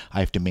business,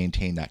 I have to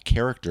maintain that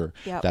character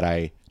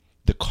that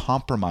the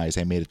compromise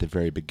I made at the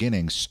very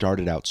beginning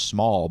started out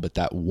small, but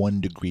that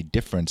 1 degree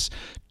difference,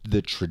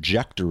 the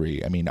trajectory,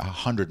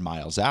 100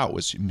 miles out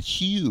was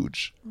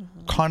huge,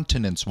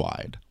 continents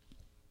wide.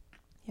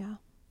 Yeah.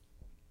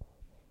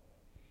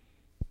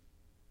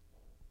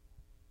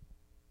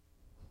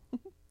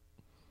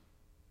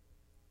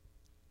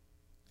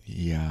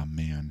 Yeah,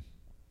 man.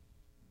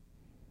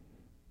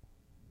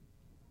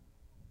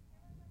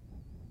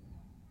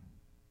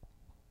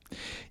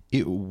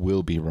 It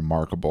will be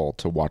remarkable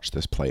to watch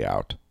this play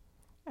out.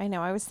 I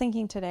know. I was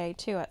thinking today,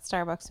 too, at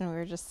Starbucks when we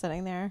were just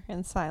sitting there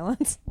in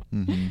silence.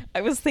 I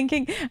was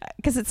thinking,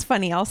 because it's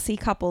funny, I'll see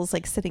couples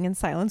like sitting in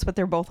silence, but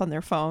they're both on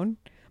their phone.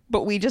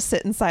 But we just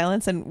sit in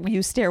silence and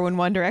you stare in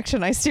one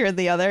direction, I stare in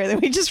the other, and then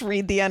we just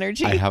read the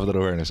energy. I have that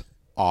awareness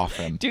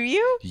often. Do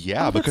you?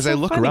 Yeah, because I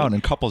look around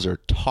and couples are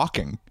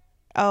talking.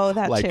 Oh,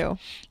 that too.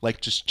 Like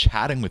just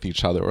chatting with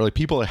each other, or like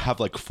people that have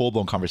like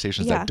full-blown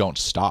conversations that don't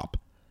stop.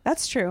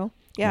 That's true.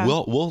 Yeah.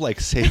 We'll like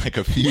say like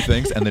a few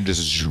things and then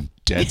just zoom,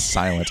 dead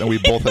silence. And we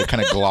both like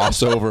kind of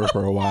gloss over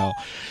for a while.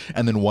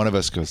 And then one of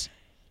us goes,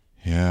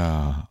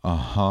 yeah,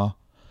 uh-huh.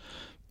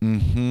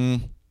 Mm-hmm.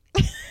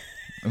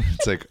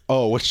 It's like,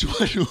 oh, what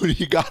do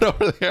you got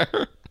over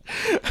there?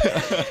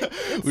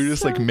 We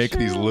just like make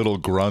these little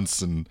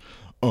grunts and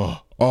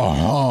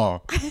uh-huh.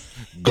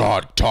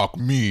 God talk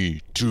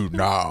me to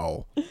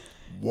now.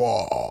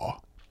 Whoa.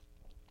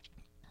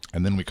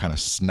 And then we kind of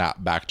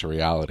snap back to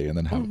reality and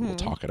then we'll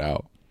talk it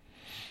out.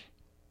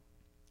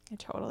 I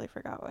totally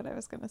forgot what I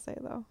was going to say,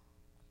 though.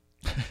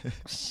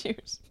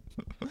 Shoot.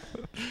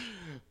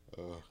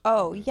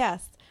 Oh,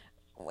 yes.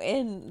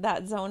 In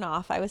that zone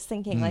off, I was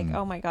thinking, like,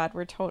 oh my God,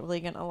 we're totally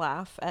going to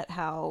laugh at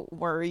how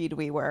worried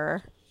we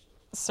were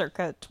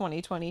circa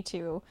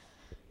 2022.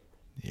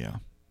 Yeah.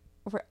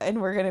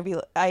 And we're going to be,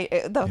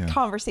 the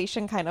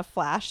conversation kind of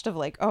flashed of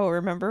like, oh,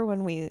 remember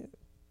when we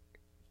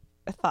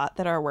thought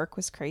that our work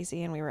was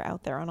crazy and we were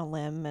out there on a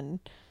limb and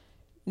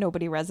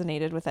nobody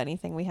resonated with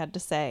anything we had to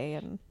say.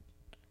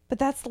 But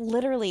that's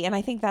literally, and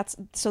I think that's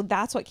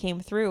what came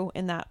through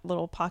in that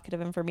little pocket of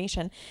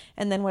information.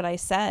 And then what I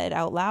said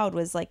out loud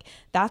was like,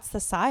 that's the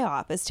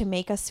psyop, is to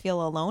make us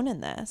feel alone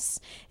in this.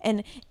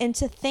 And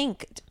to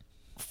think,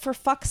 for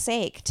fuck's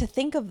sake, to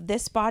think of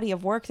this body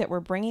of work that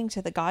we're bringing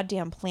to the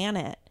goddamn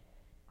planet.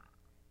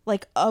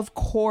 Like, of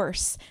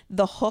course,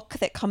 the hook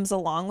that comes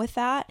along with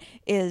that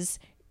is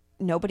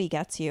nobody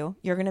gets you.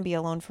 You're going to be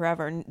alone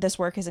forever. This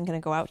work isn't going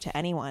to go out to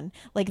anyone.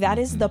 Like, that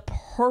is the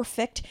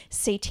perfect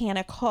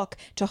satanic hook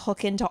to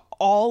hook into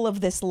all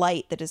of this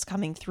light that is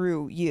coming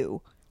through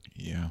you.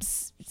 Yeah.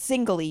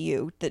 Singly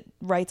you, that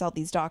writes all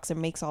these docs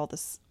and makes all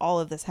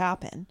of this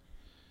happen.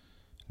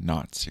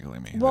 Not singly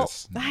me. Well,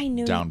 That's I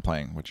knew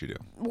downplaying what you do.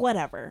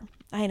 Whatever.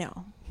 I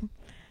know.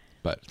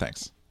 But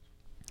thanks.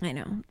 I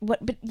know.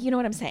 But you know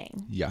what I'm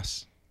saying?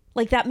 Yes.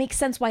 Like, that makes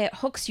sense why it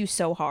hooks you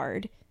so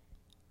hard.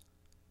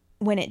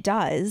 When it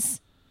does.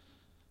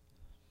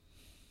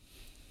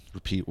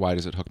 Repeat. Why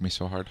does it hook me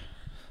so hard?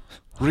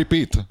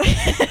 Repeat.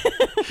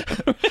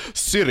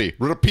 Siri,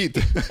 repeat.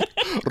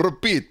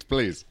 Repeat,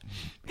 please.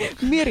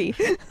 Miri.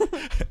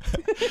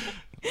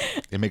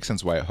 It makes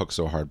sense why it hooks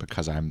so hard,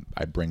 because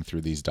I bring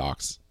through these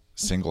docs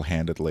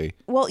single-handedly.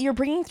 Well, you're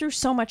bringing through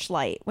so much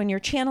light when you're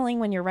channeling,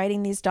 when you're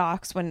writing these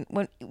docs, when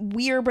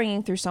we are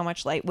bringing through so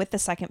much light with the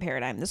second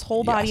paradigm. This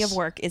whole body of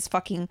work is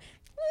fucking...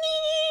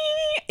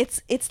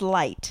 It's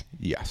light.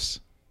 Yes.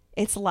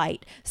 It's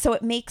light. So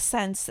it makes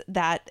sense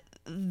that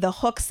the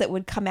hooks that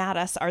would come at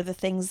us are the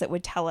things that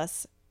would tell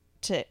us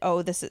to,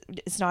 oh, this is,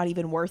 it's not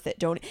even worth it.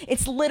 Don't.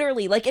 It's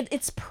literally like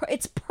it's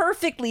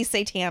perfectly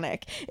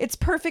satanic. It's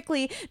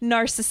perfectly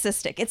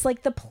narcissistic. It's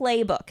like the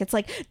playbook. It's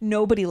like,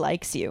 nobody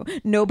likes you.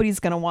 Nobody's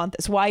going to want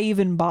this. Why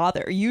even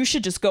bother? You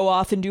should just go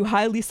off and do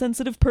highly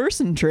sensitive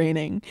person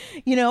training.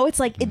 You know, it's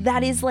like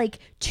that is like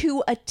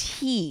to a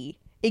T.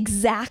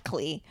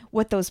 Exactly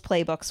what those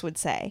playbooks would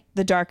say.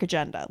 The dark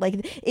agenda.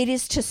 Like, it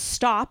is to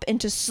stop and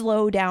to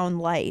slow down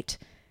light.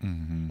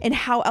 Mm-hmm. And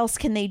how else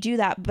can they do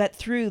that but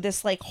through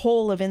this like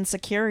hole of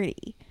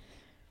insecurity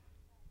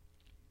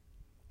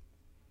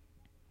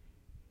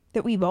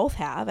that we both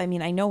have? I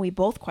mean, I know we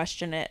both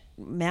question it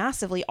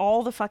massively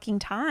all the fucking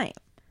time.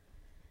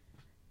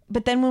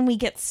 But then when we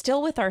get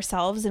still with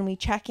ourselves and we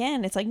check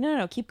in, it's like,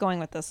 no, keep going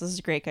with this. This is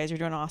great, guys. You're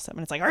doing awesome.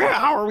 And it's like,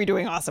 how are we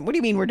doing awesome? What do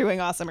you mean we're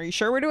doing awesome? Are you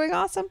sure we're doing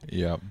awesome?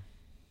 Yep.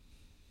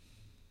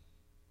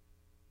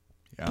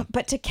 Yeah.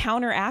 But to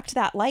counteract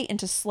that light and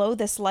to slow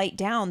this light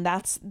down,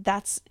 but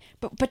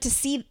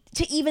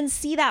to even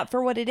see that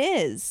for what it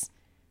is,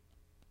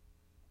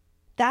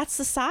 that's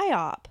the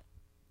psyop.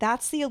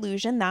 That's the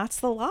illusion. That's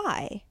the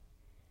lie.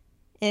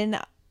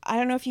 And I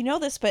don't know if you know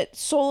this, but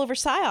soul over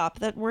psyop,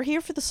 that we're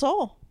here for the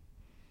soul.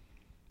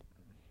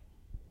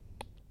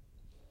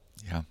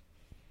 Yeah.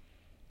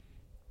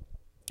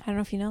 I don't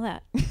know if you know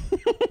that.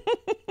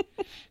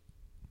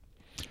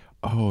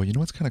 Oh, you know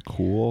what's kind of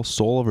cool?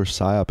 Soul over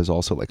psyop is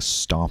also like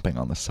stomping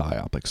on the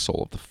psyop, like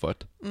sole of the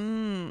foot.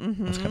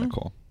 Mm-hmm. That's kind of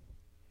cool.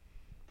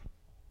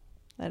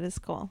 That is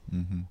cool.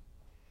 Mm-hmm.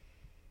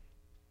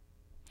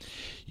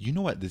 You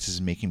know what this is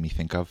making me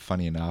think of?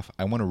 Funny enough,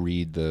 I want to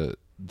read the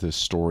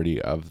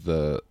story of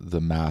the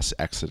mass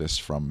exodus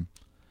from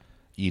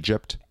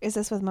Egypt. Is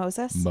this with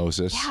Moses?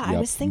 Moses. Yeah, yep. I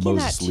was thinking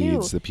Moses that too.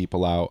 leads the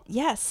people out.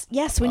 Yes.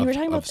 When you were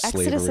talking about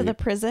Exodus of the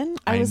prison,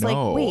 I was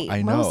like, wait,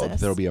 I know.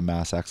 Moses. There'll be a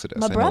mass exodus.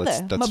 My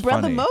brother. That's my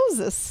brother funny.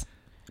 Moses.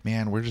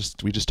 Man, we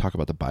just talk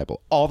about the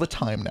Bible all the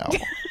time now.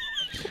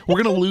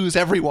 We're gonna lose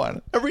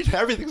everyone.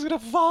 Everything's gonna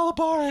fall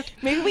apart.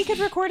 Maybe we could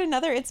record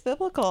another It's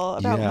Biblical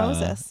about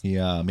Moses.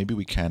 Yeah, maybe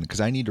we can,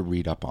 because I need to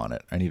read up on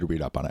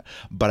it.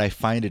 But I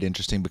find it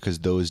interesting because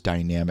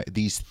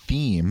these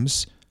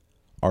themes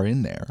are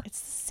in there.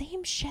 It's the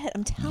same shit.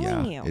 I'm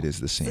telling you. It is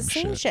the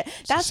same shit.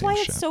 That's why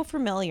it's so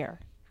familiar.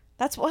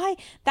 That's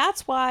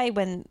why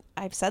when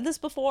I've said this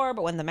before,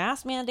 but when the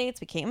mask mandates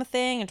became a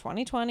thing in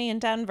 2020 in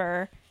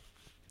Denver,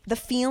 the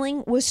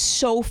feeling was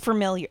so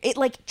familiar. It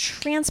like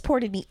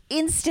transported me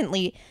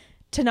instantly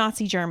to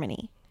Nazi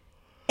Germany.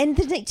 And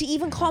to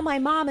even call my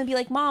mom and be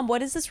like, Mom, what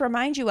does this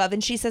remind you of?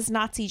 And she says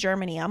Nazi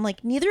Germany. I'm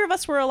like, neither of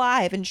us were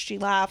alive. And she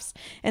laughs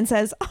and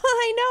says, oh,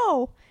 I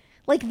know.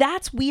 Like,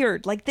 that's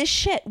weird. Like, this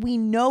shit, we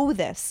know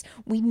this.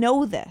 We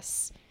know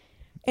this.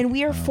 And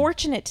we are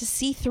fortunate to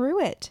see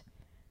through it.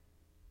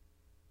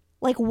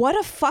 Like, what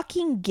a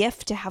fucking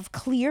gift to have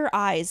clear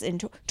eyes in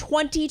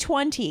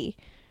 2020.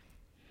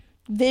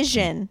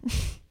 Vision.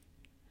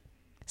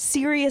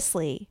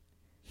 Seriously.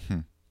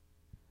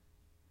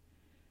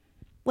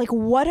 Like,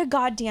 what a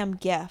goddamn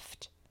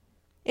gift.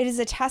 It is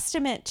a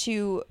testament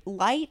to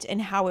light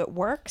and how it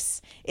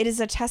works. It is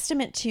a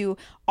testament to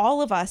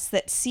all of us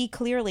that see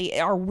clearly,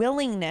 our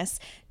willingness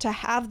to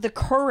have the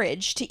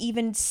courage to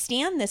even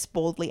stand this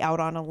boldly out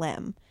on a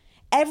limb.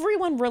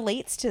 Everyone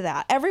relates to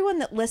that. Everyone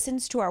that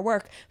listens to our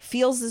work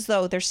feels as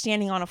though they're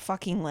standing on a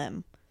fucking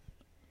limb.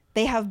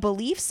 They have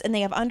beliefs and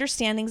they have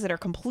understandings that are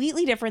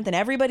completely different than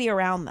everybody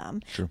around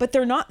them. True. But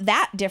they're not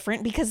that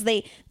different because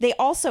they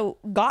also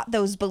got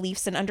those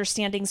beliefs and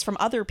understandings from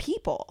other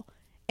people.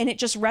 And it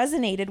just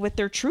resonated with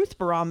their truth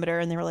barometer.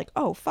 And they were like,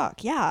 oh,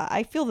 fuck, yeah,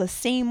 I feel the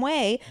same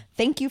way.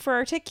 Thank you for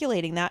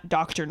articulating that,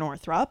 Dr.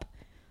 Northrup.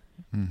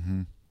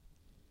 Mm-hmm.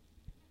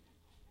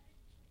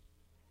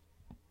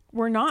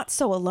 We're not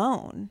so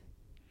alone.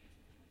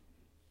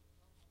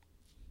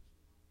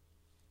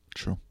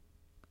 True.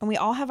 And we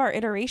all have our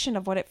iteration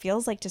of what it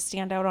feels like to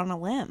stand out on a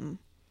limb.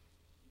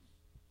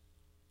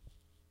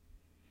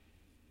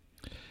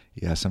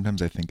 Yeah,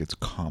 sometimes I think it's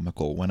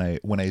comical when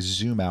I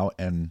zoom out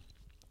and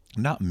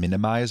not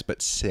minimize,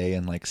 but say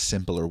in like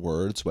simpler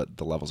words what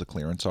the levels of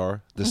clearance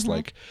are. This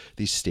like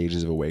these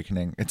stages of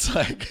awakening. It's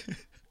like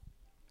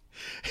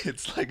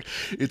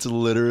it's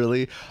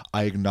literally,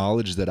 I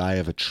acknowledge that I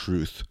have a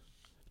truth,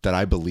 that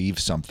I believe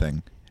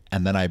something,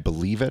 and then I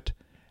believe it.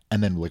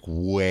 And then like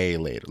way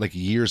later, like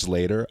years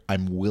later,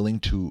 I'm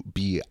willing to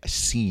be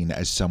seen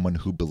as someone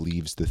who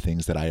believes the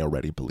things that I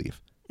already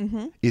believe.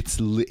 Mm-hmm. It's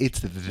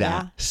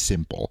that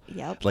simple.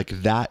 Yep. Like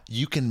that,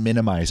 you can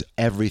minimize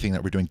everything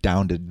that we're doing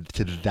down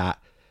to that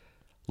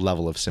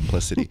level of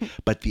simplicity.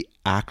 But the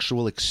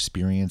actual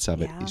experience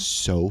of it is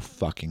so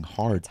fucking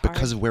hard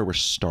because of where we're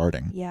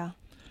starting. Yeah.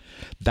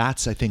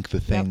 That's, I think,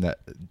 the thing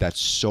that's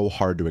so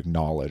hard to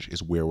acknowledge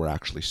is where we're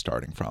actually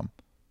starting from.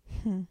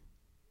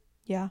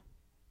 Yeah.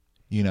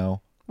 You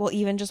know? Well,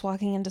 even just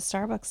walking into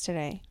Starbucks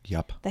today.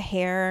 Yep. The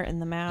hair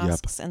and the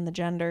masks and the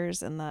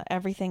genders and the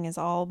everything is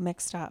all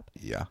mixed up.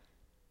 Yeah.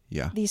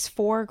 Yeah. These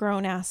 4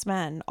 grown-ass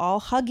men all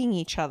hugging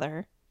each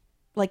other.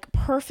 Like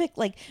perfect,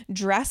 like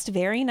dressed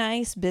very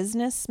nice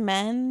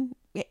businessmen,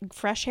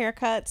 fresh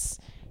haircuts,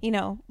 you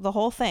know, the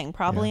whole thing,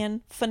 probably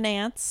in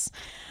finance.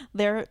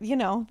 They're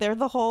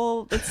the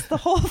whole, it's the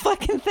whole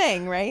fucking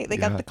thing, right? They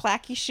got the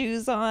clacky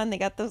shoes on, they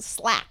got those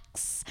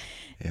slacks.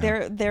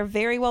 Yeah. They're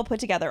very well put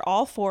together,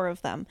 all 4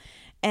 of them.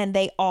 And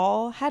they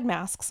all had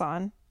masks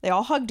on. They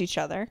all hugged each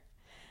other.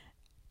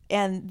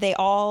 And they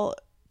all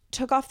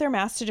took off their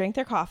masks to drink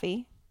their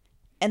coffee.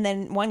 And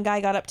then one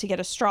guy got up to get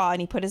a straw and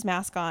he put his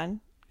mask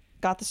on,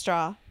 got the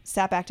straw,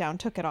 sat back down,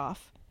 took it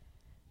off.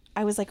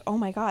 I was like, oh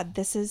my God,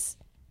 this is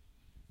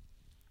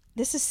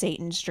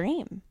Satan's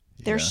dream.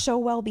 They're so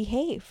well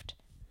behaved.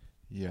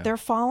 Yeah. They're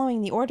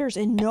following the orders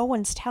and no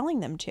one's telling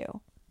them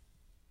to.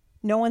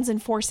 No one's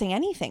enforcing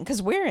anything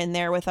because we're in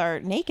there with our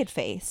naked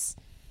face.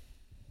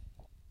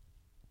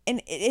 And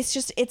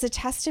it's a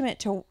testament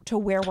to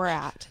where we're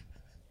at.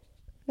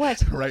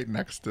 What? Right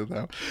next to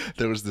them,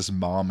 there was this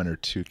mom and her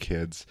 2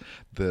 kids.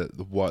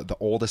 The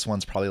oldest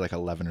one's probably like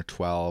 11 or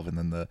 12, and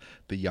then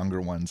the younger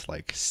one's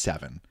like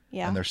 7.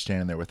 Yeah. And they're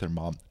standing there with their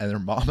mom, and their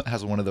mom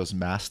has one of those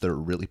masks that are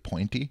really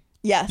pointy.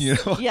 Yes. You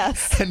know?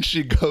 Yes. And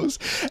she goes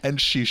and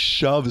she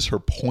shoves her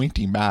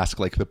pointy mask,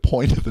 like the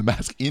point of the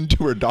mask,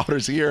 into her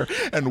daughter's ear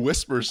and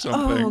whispers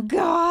something. Oh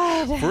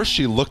God. First,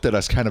 she looked at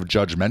us kind of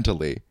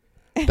judgmentally.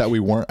 That we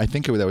weren't. I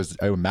think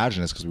I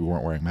imagine it's because we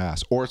weren't wearing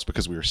masks, or it's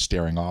because we were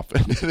staring off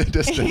in the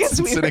distance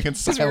and sitting in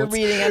silence. We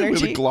were reading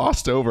energy. We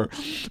glossed over,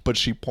 but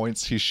she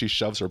points. She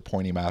shoves her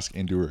pointy mask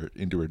into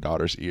her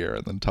daughter's ear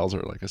and then tells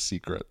her like a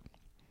secret.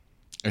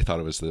 I thought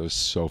it was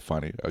so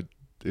funny.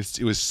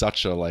 It was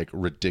such a like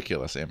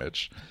ridiculous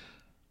image.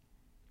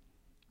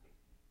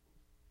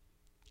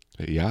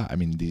 But yeah, I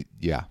mean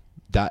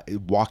that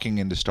walking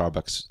into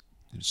Starbucks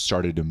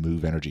started to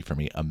move energy for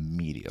me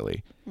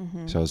immediately.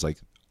 Mm-hmm. So I was like,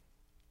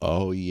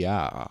 oh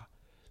yeah,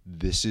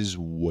 this is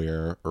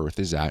where Earth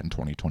is at in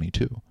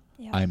 2022.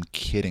 Yeah. I'm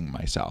kidding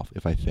myself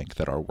if I think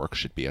that our work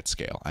should be at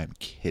scale. I'm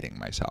kidding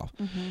myself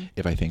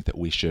if I think that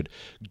we should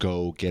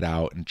go get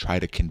out and try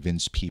to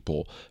convince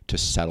people to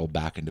settle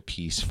back into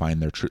peace,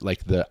 find their truth.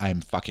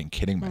 I'm fucking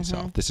kidding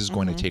myself. This is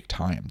going to take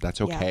time.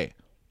 That's okay.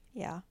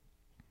 Yeah.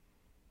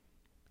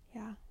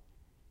 Yeah.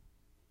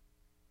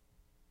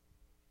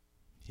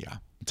 Yeah.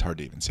 It's hard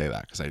to even say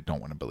that because I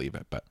don't want to believe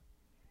it, but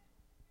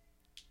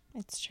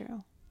it's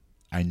true.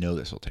 I know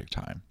this will take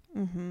time.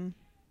 Mm-hmm.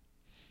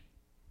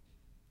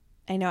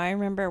 I know. I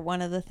remember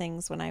one of the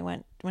things when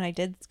I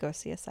did go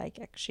see a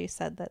psychic, she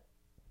said that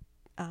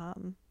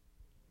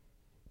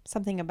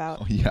something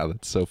about... Oh, yeah,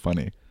 that's so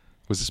funny.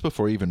 Was this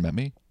before you even met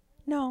me?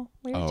 No,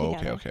 we were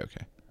together.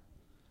 Okay.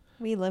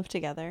 We lived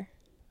together.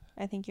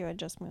 I think you had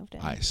just moved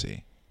in. I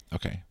see.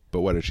 Okay.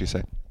 But what did she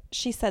say?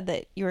 She said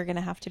that you were going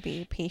to have to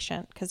be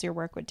patient because your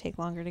work would take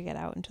longer to get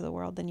out into the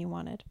world than you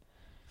wanted.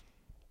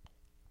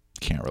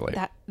 Can't relate.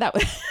 That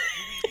was...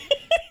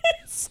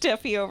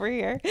 Stiffy over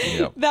here.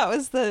 Yep. That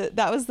was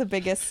the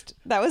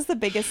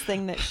biggest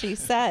thing that she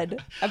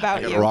said about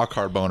I got you. A rock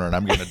hard boner and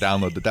I'm going to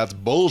download that. That's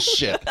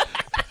bullshit.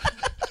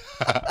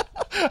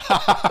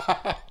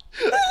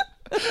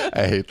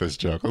 I hate this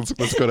joke.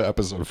 Let's go to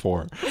episode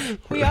 4,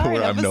 We are where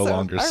in I'm no episode-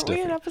 longer Aren't we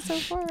stiffy. in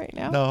episode 4 right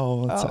now?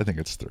 No, Oh. I think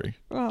it's 3.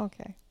 Oh,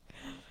 okay.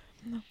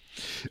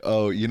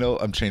 Oh,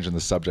 I'm changing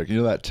the subject. You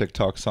know that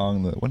TikTok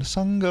song that when the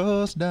sun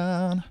goes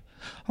down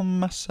on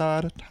my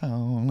side of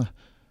town.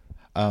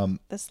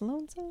 This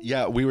lone song?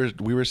 Yeah, we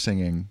were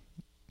singing.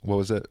 What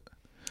was it?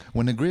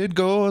 When the grid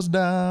goes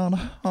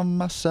down on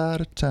my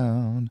side of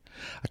town,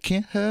 I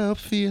can't help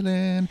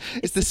feeling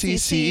it's the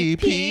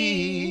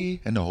CCP,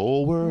 and the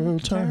whole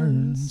world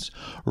turns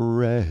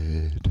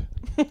red.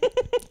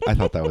 I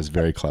thought that was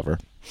very clever.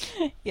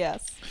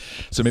 Yes.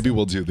 So maybe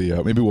we'll do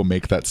maybe we'll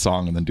make that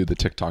song and then do the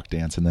TikTok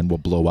dance, and then we'll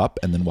blow up,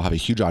 and then we'll have a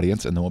huge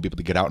audience, and then we'll be able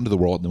to get out into the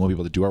world, and then we'll be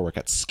able to do our work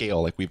at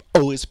scale like we've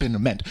always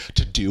been meant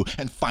to do,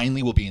 and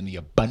finally we'll be in the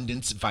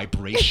abundance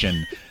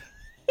vibration.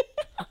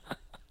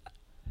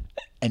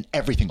 And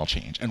everything will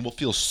change, and we'll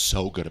feel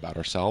so good about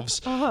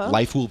ourselves.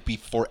 Life will be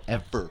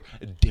forever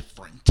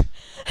different.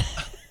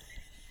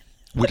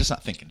 We're just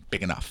not thinking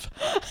big enough.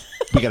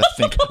 We gotta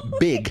think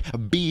big,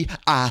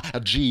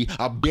 B-I-G,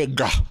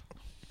 bigger.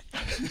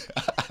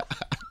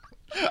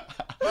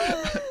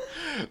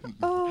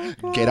 Oh,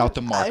 God. Get out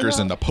the markers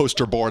and the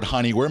poster board,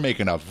 honey. We're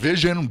making a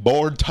vision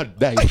board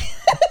today.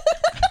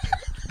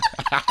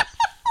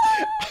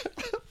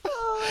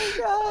 Oh, my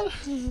God.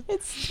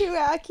 It's too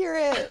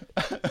accurate.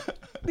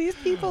 These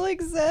people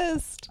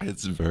exist.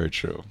 It's very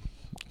true.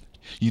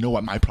 You know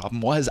what my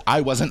problem was?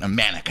 I wasn't a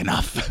manic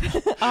enough.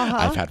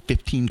 I've had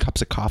 15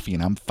 cups of coffee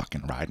and I'm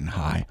fucking riding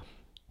high.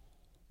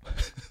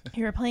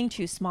 You were playing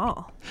too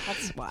small.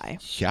 That's why.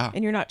 Yeah.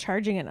 And you're not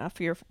charging enough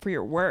for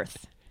your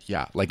worth.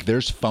 Yeah. Like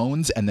there's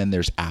phones and then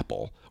there's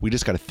Apple. We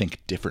just got to think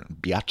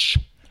different, bitch.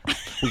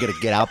 We got to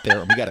get out there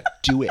and we got to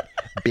do it,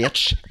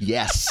 bitch.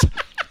 Yes.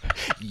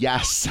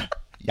 Yes.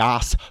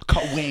 Yas,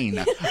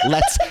 Queen.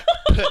 Let's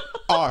put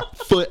our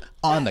foot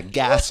on the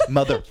gas,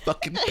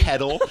 motherfucking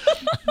pedal.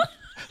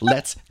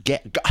 Let's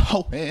get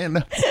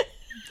going.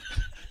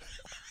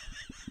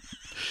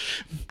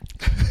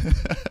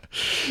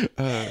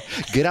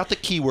 Get out the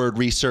keyword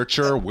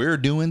researcher. We're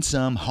doing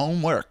some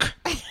homework.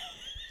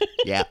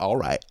 Yeah, all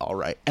right.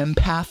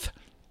 Empath.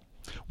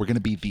 We're going to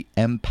be the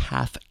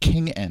empath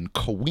king and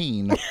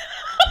queen.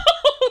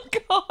 Oh,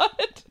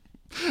 God.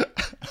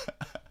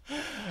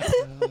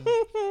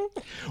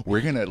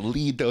 We're going to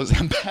lead those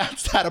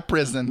empaths out of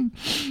prison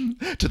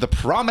to the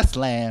promised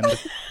land.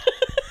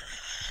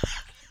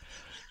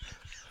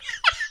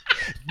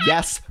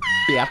 Yes,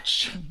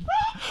 bitch.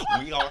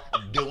 We are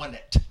doing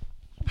it.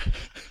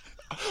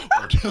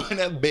 We're doing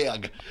it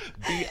big.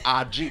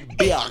 B-I-G,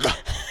 big.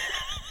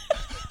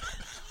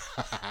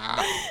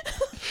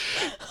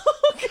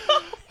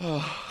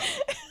 Oh,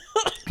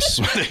 I'm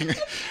sweating.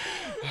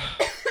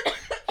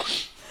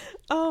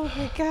 Oh,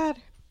 my God.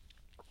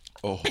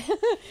 Oh.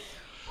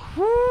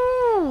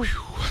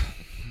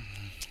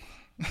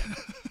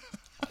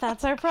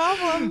 That's our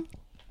problem.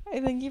 I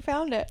think you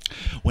found it.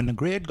 When the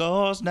grid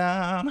goes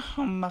down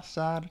on my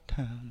side of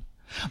town,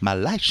 my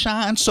light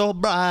shines so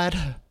bright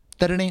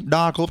that it ain't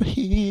dark over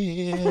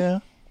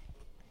here.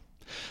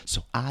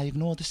 So I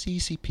ignore the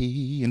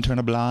CCP and turn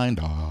a blind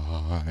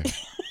eye.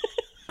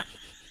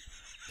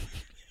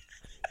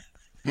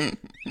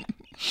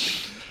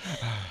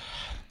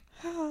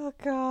 Oh,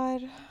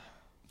 God.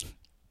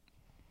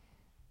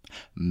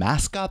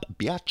 Mask up,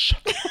 bitch.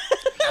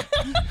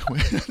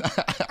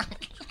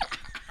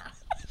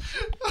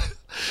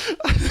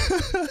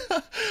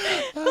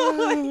 Oh,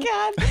 my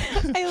God.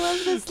 I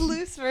love this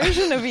loose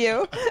version of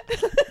you.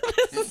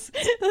 This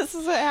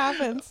is what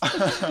happens.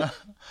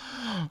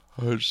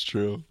 Oh, it's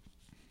true.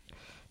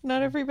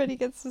 Not everybody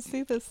gets to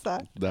see this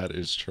stuff. That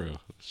is true.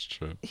 That's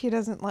true. He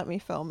doesn't let me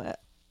film it.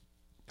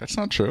 That's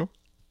not true.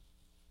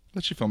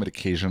 Let you film it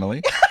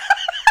occasionally.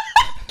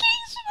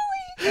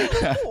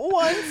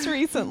 Once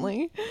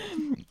recently.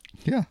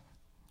 Yeah.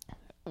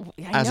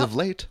 I know, Of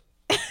late.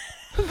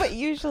 but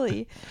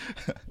usually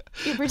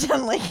you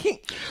pretend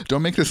like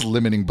Don't make this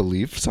limiting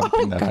belief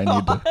something that I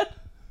need to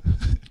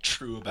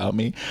true about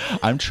me.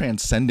 I'm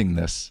transcending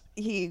this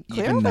he even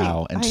clearly,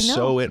 now, and I know.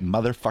 so it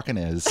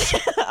motherfucking is.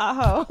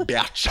 Oh.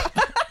 Bitch.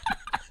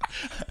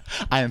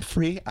 I am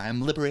free, I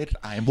am liberated,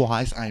 I am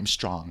wise, I am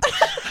strong.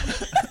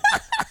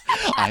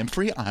 I am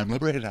free, I am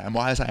liberated, I am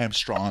wise, I am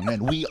strong,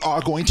 and we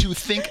are going to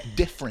think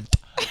different.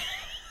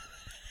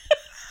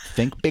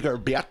 Think bigger,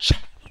 bitch.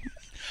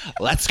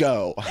 Let's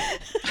go.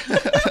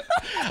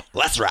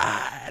 Let's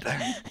ride.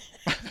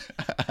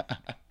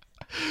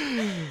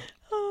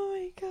 Oh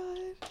my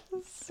God.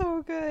 That's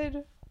so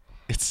good.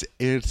 It's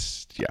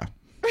yeah.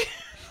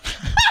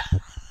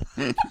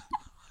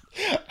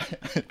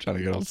 I'm trying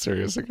to get all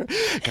serious again.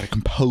 Gotta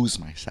compose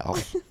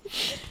myself.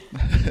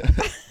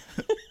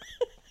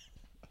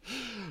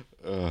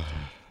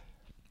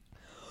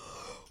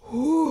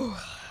 Ooh.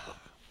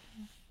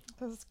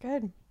 That's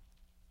good.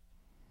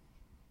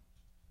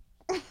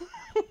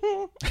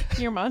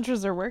 Your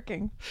mantras are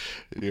working.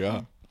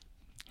 Yeah.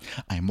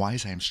 I am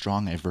wise, I am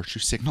strong, I virtue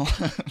signal.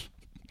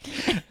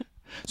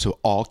 So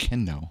all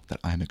can know that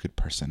I'm a good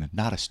person and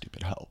not a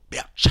stupid hoe.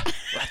 Bitch.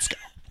 Let's go.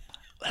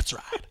 Let's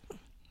ride.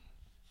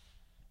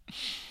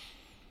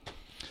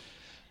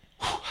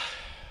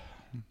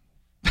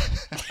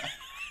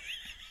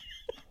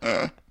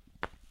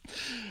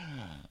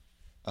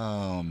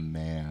 Oh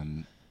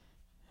man.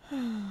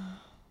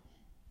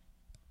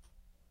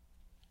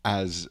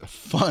 As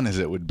fun as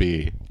it would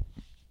be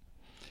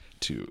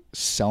to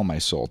sell my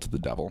soul to the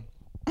devil,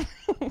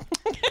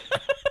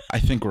 I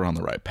think we're on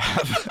the right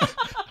path.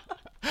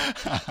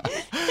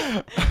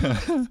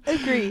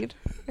 Agreed.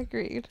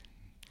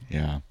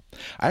 Yeah.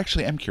 I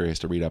actually am curious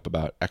to read up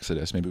about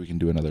Exodus. Maybe we can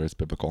do another It's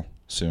Biblical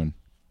soon.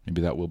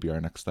 Maybe that will be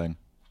our next thing.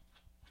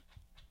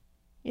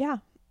 Yeah,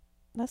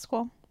 that's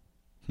cool.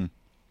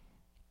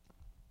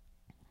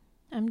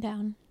 I'm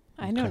down.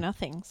 I know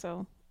nothing,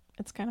 so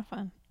it's kind of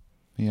fun.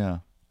 Yeah.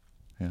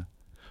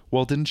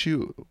 Well,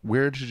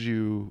 where did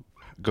you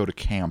go to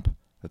camp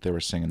that they were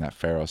singing that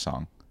Pharaoh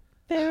song?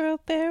 Pharaoh,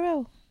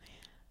 Pharaoh.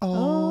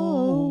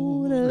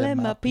 Oh, let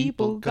my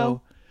people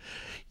go.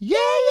 Yeah.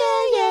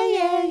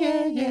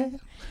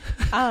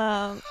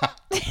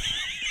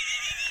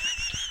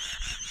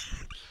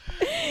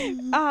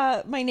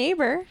 My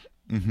neighbor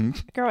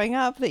growing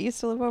up that used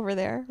to live over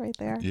there, right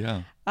there.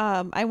 Yeah.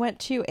 I went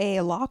to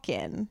a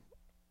lock-in,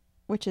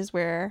 which is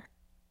where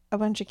a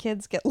bunch of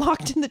kids get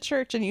locked in the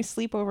church and you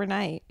sleep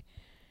overnight.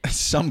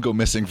 Some go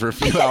missing for a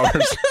few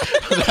hours.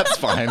 That's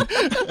fine.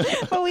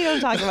 But we don't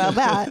talk about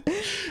that.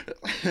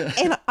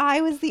 And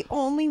I was the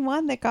only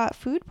one that got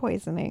food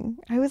poisoning.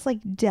 I was like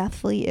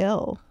deathly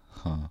ill.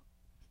 Huh.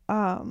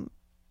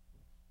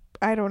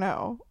 I don't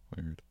know.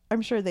 Weird.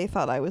 I'm sure they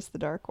thought I was the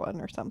dark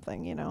one or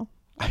something, you know.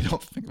 I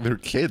don't think they're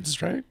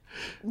kids, right?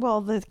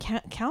 Well, the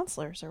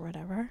counselors or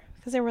whatever,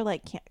 because there were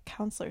like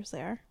counselors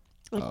there,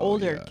 like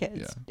older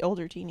kids,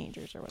 older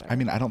teenagers or whatever. I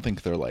mean, I don't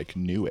think they're like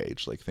new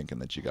age, like thinking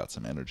that you got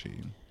some energy.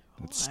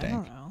 It stank. I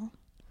don't know.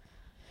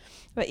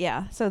 But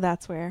yeah, so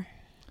that's where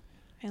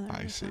I learned.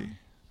 I see.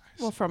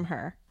 Well, from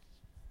her.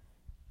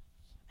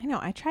 I know.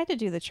 I tried to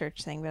do the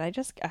church thing, but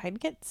I'd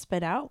get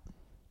spit out.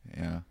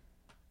 Yeah.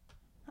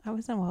 I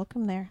wasn't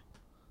welcome there.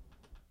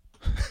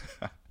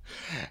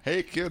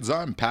 Hey kids,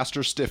 I'm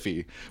Pastor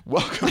Stiffy.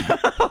 Welcome.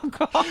 Oh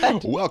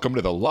God. Welcome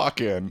to the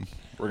lock-in.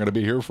 We're gonna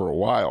be here for a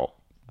while.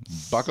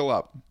 Buckle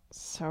up.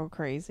 So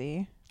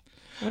crazy.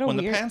 What a When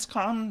weird... the pants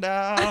come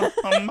down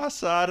on my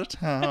side of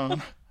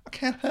town, I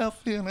can't help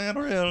feeling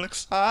real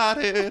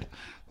excited.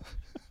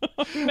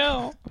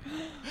 No.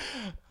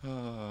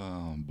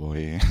 Oh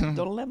boy.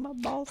 Don't let my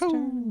balls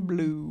turn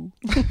blue.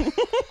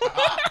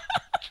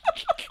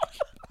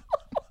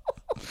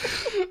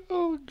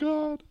 Oh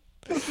God.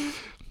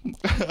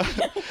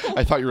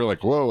 I thought you were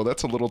like, whoa,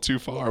 that's a little too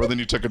far, but then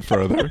you took it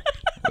further.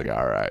 Like,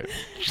 all right,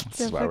 this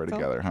is why we're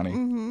together,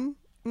 honey.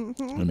 We're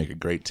gonna make a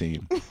great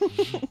team.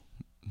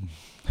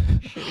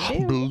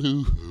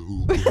 Blue.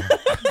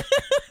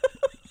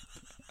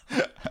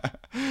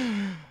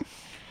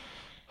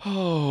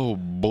 Oh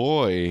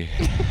boy.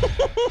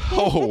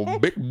 Oh,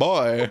 big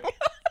boy.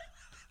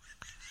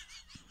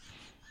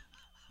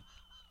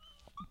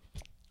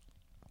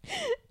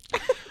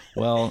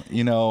 Well,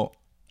 you know,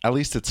 at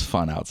least it's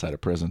fun outside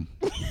of prison.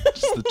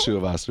 Just the two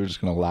of us. We're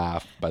just going to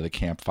laugh by the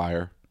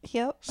campfire.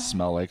 Yep.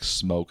 Smell like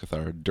smoke with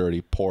our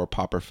dirty, poor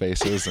popper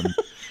faces and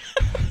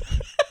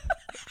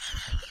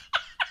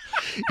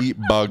eat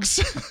bugs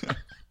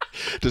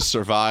to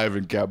survive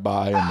and get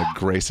by in the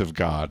grace of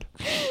God.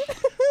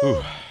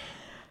 Ooh.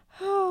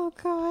 Oh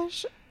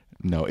gosh.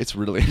 No, it's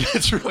really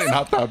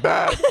not that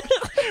bad.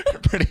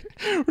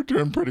 We're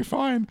doing pretty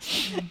fine.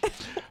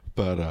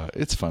 But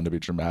it's fun to be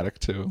dramatic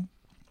too.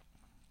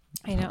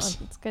 I know.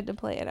 It's good to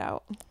play it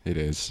out. It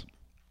is.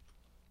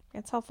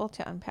 It's helpful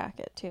to unpack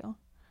it too.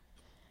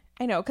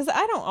 I know, because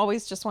I don't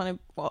always just want to.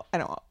 Well, I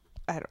don't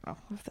know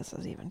if this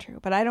is even true,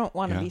 but I don't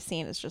want to be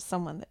seen as just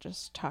someone that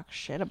just talks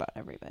shit about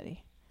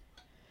everybody.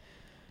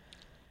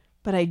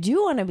 But I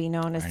do want to be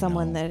known as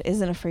someone that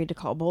isn't afraid to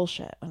call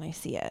bullshit when I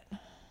see it.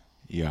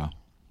 Yeah.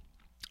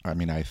 I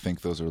mean, I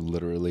think those are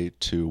literally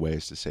two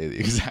ways to say the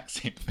exact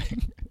same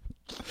thing.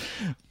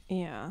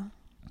 Yeah.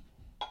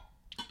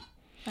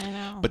 I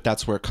know. But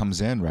that's where it comes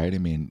in, right? I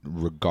mean,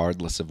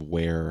 regardless of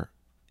where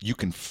you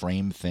can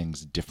frame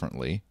things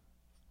differently,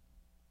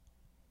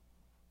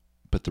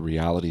 but the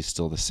reality is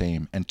still the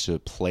same. And to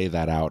play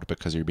that out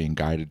because you're being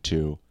guided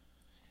to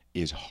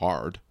is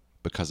hard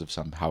because of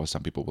how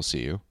some people will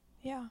see you.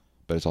 Yeah.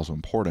 But it's also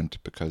important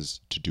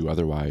because to do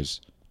otherwise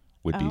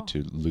would be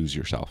to lose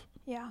yourself.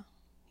 Yeah.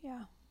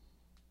 Yeah.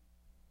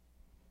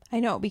 I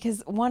know,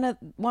 because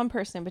one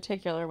person in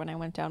particular, when I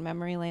went down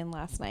memory lane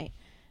last night,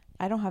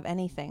 I don't have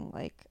anything,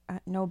 like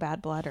no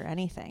bad blood or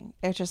anything.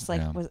 It just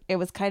like it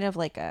was kind of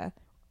like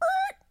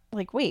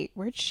like, wait,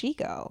 where'd she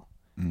go?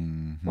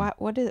 Mm-hmm.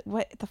 What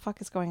the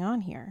fuck is going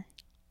on here?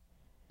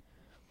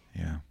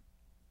 Yeah.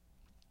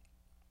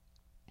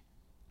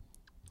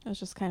 It was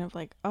just kind of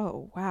like,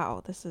 oh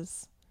wow, this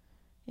is,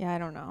 I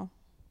don't know.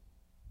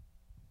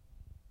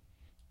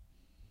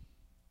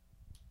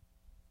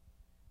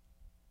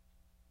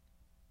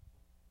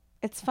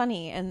 It's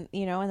funny, and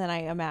and then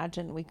I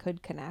imagine we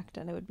could connect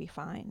and it would be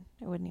fine.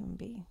 It wouldn't even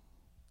be,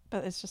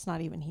 but it's just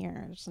not even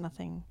here. There's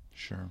nothing.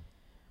 Sure.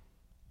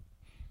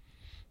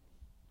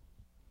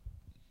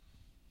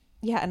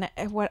 Yeah,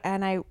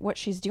 what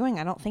she's doing,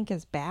 I don't think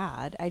is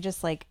bad. I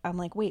just like I'm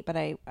like, wait, but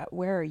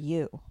where are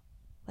you?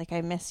 Like I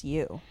miss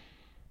you.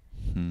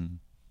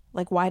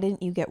 Like why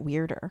didn't you get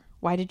weirder?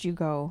 Why did you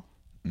go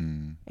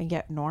and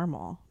get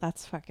normal?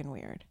 That's fucking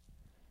weird.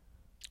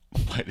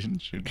 Why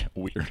didn't you get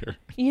weirder?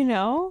 You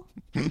know?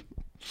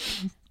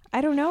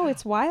 I don't know.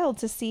 It's wild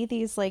to see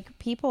these like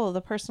people,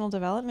 the personal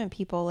development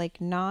people,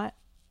 like not.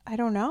 I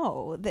don't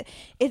know.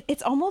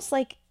 It's almost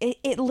like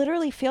it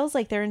literally feels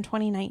like they're in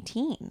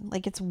 2019.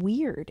 Like it's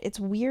weird. It's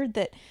weird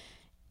that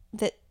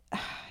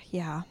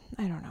yeah,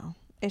 I don't know.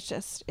 It's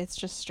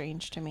just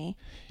strange to me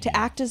to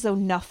act as though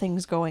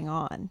nothing's going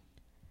on.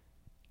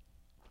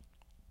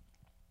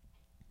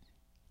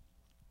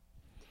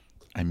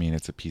 I mean,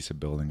 it's a piece of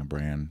building a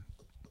brand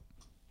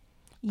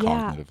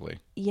Yeah. cognitively.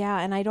 Yeah,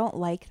 and I don't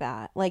like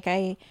that. Like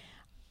I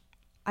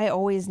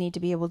always need to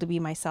be able to be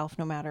myself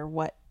no matter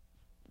what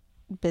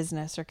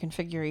business or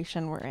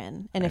configuration we're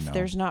in. And if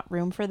there's not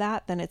room for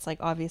that, then it's like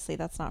obviously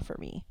that's not for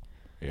me.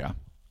 Yeah.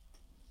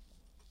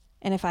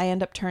 And if I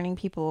end up turning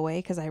people away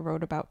because I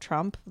wrote about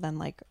Trump, then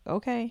like,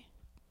 okay,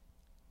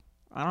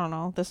 I don't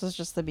know. This is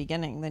just the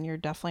beginning. Then you're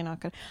definitely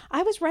not going to.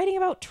 I was writing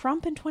about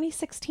Trump in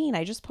 2016.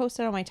 I just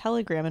posted on my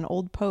Telegram an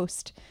old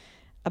post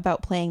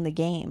about playing the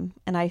game.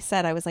 And I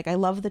said, I was like, I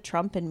love the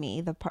Trump in me,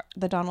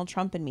 the Donald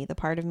Trump in me, the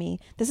part of me.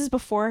 This is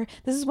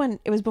when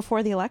it was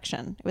before the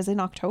election. It was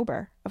in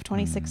October of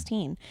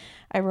 2016.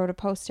 I wrote a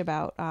post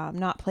about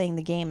not playing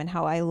the game and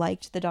how I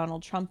liked the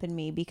Donald Trump in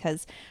me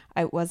because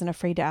I wasn't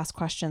afraid to ask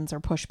questions or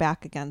push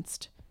back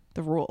against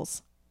the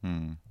rules.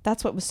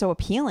 That's what was so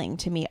appealing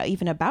to me,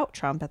 even about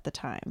Trump at the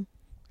time.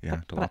 Yeah,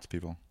 to lots of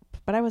people.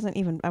 But I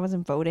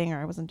wasn't voting or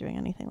I wasn't doing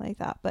anything like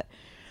that. But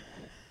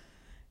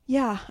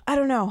yeah, I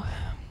don't know.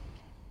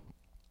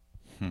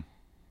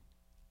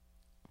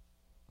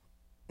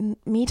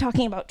 Me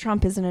talking about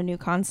Trump isn't a new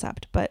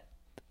concept, but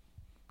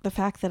the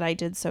fact that I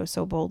did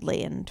so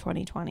boldly in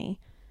 2020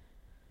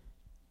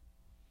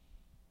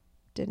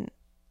 didn't.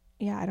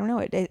 Yeah, I don't know.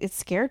 It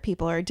scared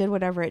people, or it did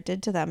whatever it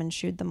did to them and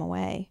shooed them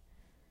away.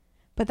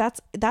 But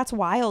that's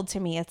wild to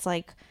me. It's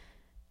like,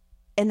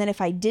 and then if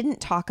I didn't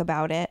talk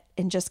about it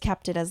and just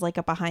kept it as like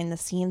a behind the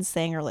scenes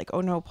thing, or like, oh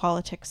no,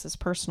 politics is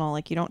personal.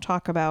 Like you don't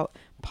talk about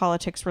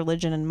politics,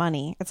 religion, and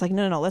money. It's like,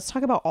 no. Let's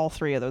talk about all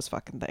three of those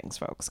fucking things,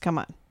 folks. Come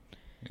on.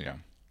 Yeah.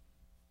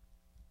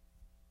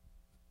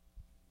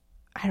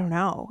 I don't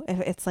know.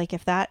 It's like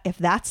if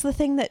that's the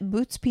thing that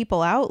boots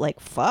people out,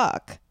 like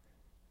fuck,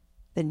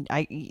 then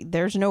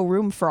there's no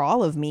room for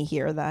all of me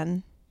here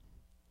then.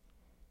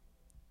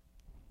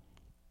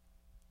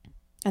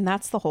 And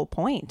that's the whole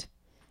point.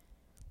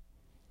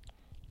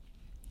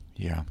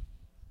 Yeah.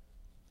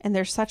 And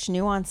there's such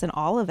nuance in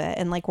all of it.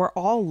 And like we're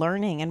all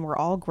learning and we're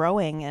all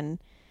growing. And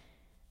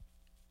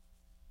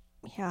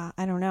yeah,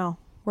 I don't know.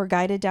 We're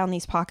guided down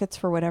these pockets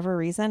for whatever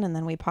reason. And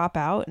then we pop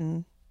out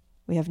and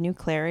we have new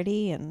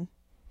clarity. And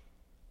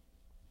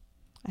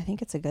I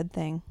think it's a good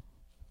thing.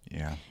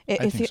 Yeah,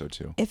 I think so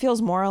too. It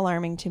feels more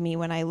alarming to me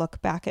when I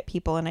look back at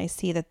people and I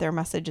see that their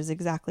message is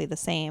exactly the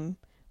same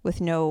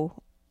with no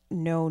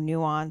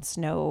nuance,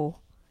 no.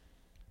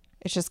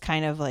 It's just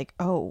kind of like,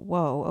 oh,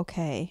 whoa,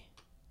 okay.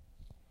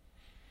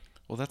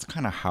 Well, that's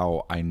kind of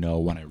how I know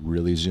when I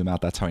really zoom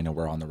out. That's how I know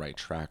we're on the right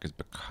track, is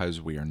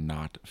because we are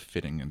not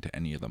fitting into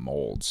any of the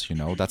molds. You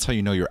know, that's how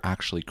you know you're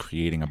actually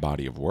creating a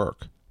body of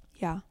work.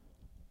 Yeah.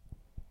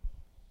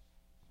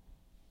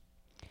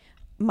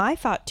 My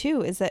thought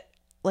too is that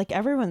like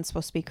everyone's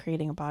supposed to be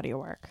creating a body of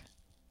work.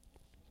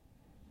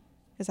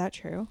 Is that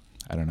true?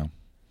 I don't know.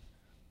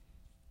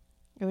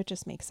 It would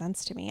just make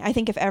sense to me. I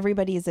think if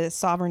everybody is a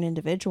sovereign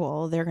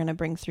individual, they're going to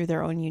bring through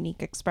their own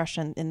unique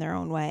expression in their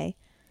own way.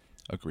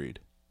 Agreed.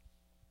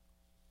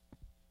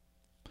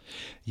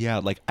 Yeah,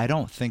 like I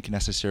don't think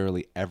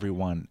necessarily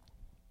everyone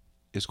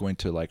is going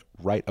to like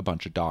write a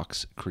bunch of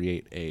docs,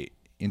 create a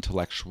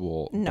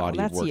intellectual body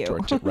of work,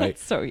 right?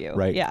 That's so you,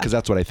 right? Yeah, because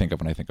that's what I think of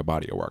when I think of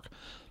body of work.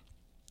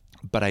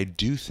 But I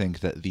do think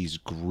that these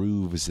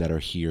grooves that are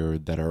here,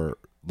 that are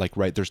like,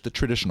 right, there's the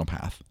traditional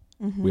path.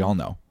 Mm-hmm. We all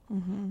know.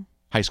 Mm-hmm.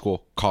 High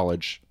school,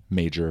 college,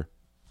 major,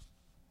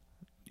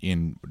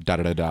 in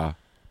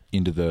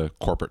into the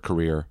corporate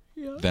career,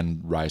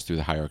 then rise through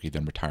the hierarchy,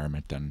 then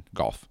retirement, then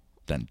golf,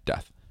 then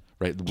death.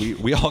 Right?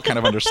 We all kind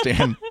of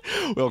understand.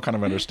 We all kind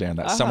of understand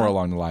that somewhere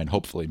along the line,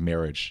 hopefully,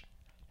 marriage,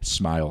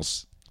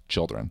 smiles,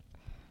 children,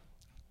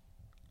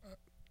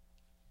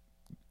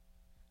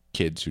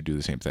 kids who do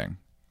the same thing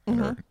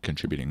and are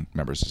contributing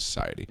members of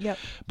society. Yep.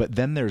 But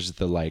then there's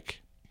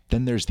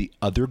the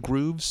other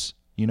grooves,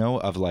 you know,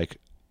 of like,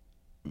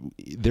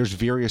 there's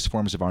various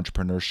forms of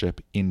entrepreneurship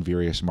in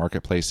various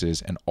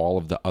marketplaces and all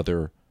of the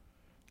other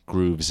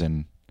grooves.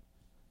 And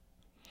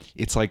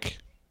it's like,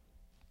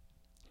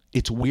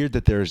 it's weird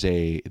that there is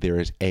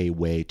a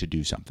way to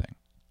do something.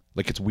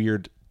 Like it's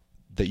weird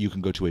that you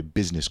can go to a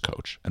business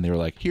coach and they're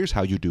like, here's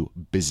how you do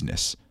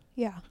business.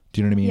 Yeah.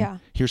 Do you know what I mean? Yeah.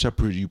 Here's how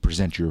you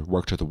present your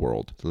work to the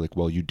world. They're like,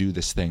 well, you do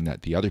this thing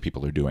that the other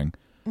people are doing.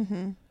 Mm-hmm.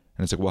 And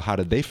it's like, well, how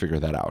did they figure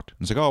that out?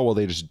 And it's like, oh, well,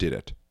 they just did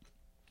it.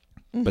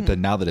 But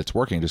then now that it's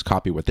working, just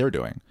copy what they're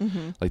doing.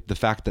 Mm-hmm. Like the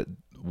fact that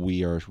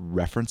we are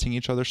referencing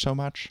each other so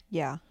much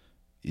Yeah.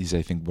 is,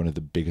 I think, one of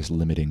the biggest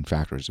limiting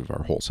factors of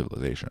our whole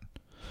civilization.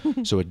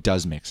 So it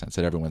does make sense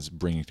that everyone's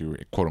bringing through,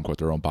 quote unquote,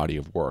 their own body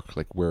of work.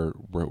 Like we're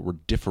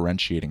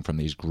differentiating from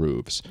these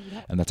grooves.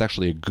 Yep. And that's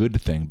actually a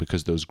good thing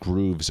because those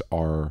grooves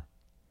are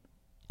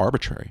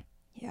arbitrary.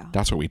 Yeah.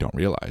 That's what we don't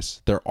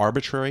realize. They're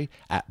arbitrary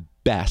at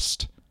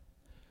best,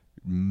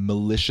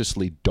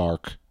 maliciously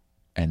dark,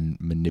 and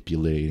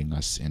manipulating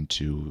us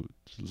into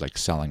like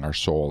selling our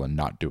soul and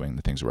not doing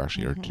the things we're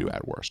actually here to do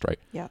at worst, right?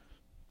 Yeah.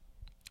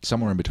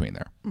 Somewhere in between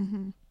there.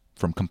 Mm-hmm.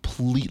 From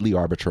completely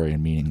arbitrary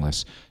and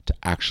meaningless to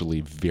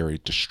actually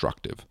very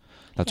destructive.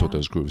 That's what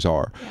those grooves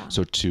are. Yeah.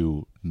 So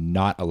to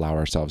not allow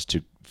ourselves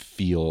to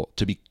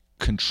be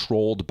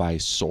controlled by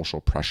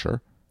social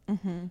pressure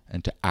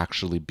and to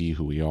actually be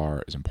who we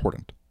are is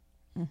important.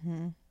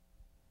 Mm-hmm.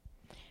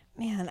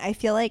 Man, I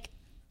feel like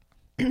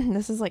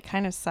this is like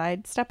kind of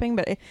sidestepping,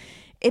 but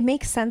it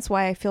makes sense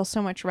why I feel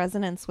so much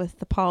resonance with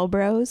the Paul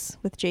Bros,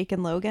 with Jake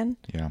and Logan.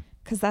 Yeah.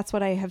 Because that's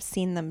what I have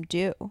seen them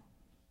do.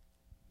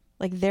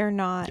 Like they're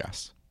not.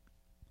 Yes.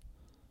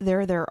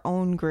 They're their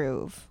own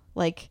groove.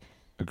 Like.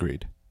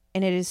 Agreed.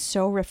 And it is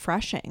so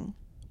refreshing.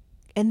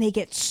 And they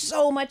get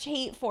so much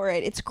hate for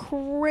it. It's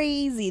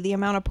crazy the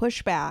amount of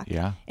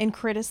pushback and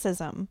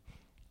criticism.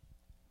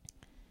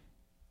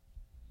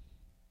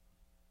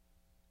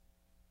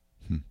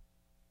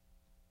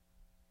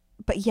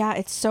 But yeah,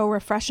 it's so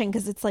refreshing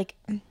because it's like,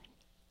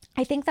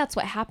 I think that's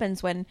what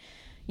happens when,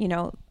 you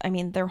know, I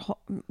mean,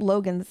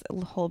 Logan's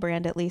whole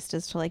brand at least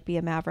is to like be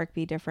a maverick,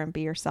 be different,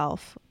 be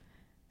yourself.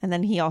 And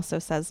then he also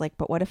says like,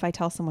 but what if I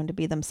tell someone to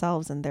be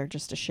themselves and they're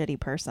just a shitty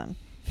person?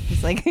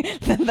 He's like,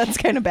 that's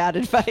kind of bad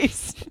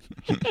advice.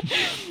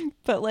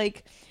 But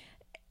like,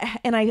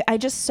 and I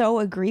just so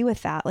agree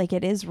with that. Like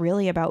it is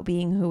really about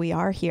being who we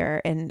are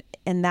here. And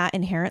that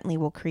inherently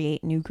will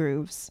create new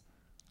grooves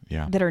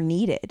that are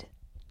needed.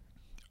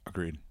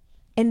 Agreed.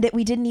 And that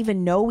we didn't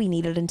even know we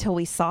needed until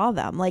we saw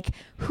them. Like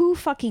who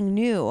fucking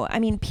knew? I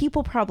mean,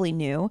 people probably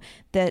knew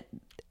that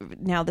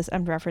now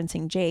I'm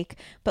referencing Jake,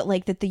 but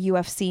like that the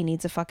UFC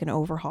needs a fucking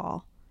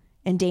overhaul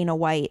and Dana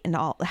White and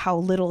all how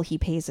little he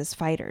pays his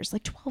fighters,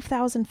 like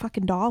 $12,000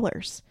 fucking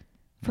dollars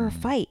for a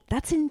fight.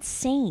 That's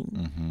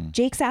insane.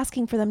 Jake's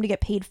asking for them to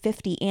get paid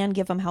 $50 and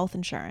give them health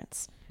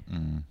insurance.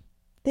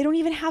 They don't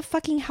even have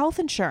fucking health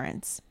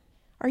insurance.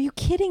 Are you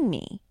kidding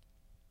me?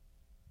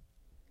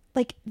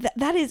 Like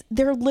that is,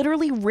 they're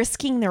literally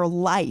risking their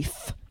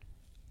life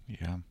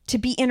to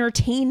be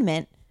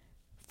entertainment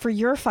for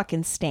your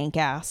fucking stank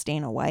ass,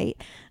 Dana White.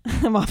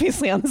 I'm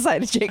obviously on the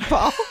side of Jake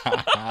Paul.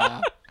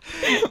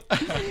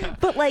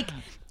 But like,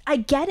 I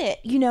get it,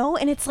 you know?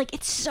 And it's like,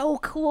 it's so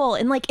cool.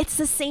 And like, it's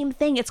the same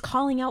thing. It's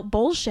calling out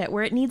bullshit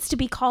where it needs to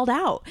be called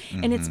out.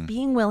 And it's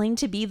being willing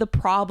to be the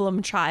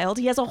problem child.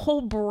 He has a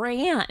whole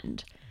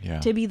brand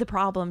to be the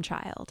problem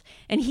child.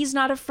 And he's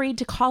not afraid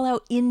to call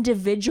out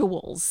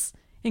individuals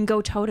and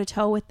go toe to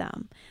toe with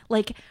them.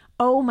 Like,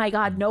 oh my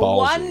God, no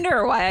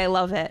wonder why I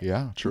love it.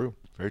 Yeah, true.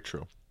 Very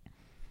true.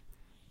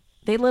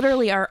 They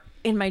literally are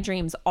in my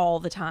dreams all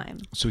the time.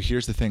 So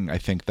here's the thing. I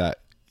think that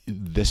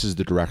this is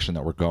the direction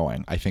that we're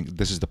going. I think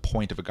this is the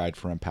point of a guide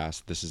for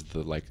empaths. This is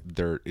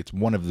it's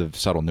one of the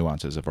subtle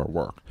nuances of our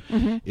work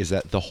is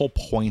that the whole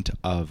point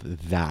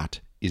of that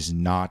is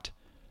not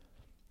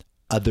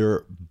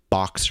other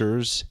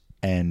boxers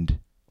and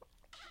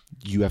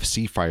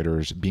UFC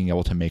fighters being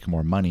able to make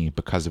more money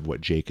because of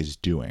what Jake is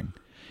doing.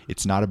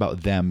 It's not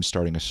about them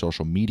starting a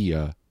social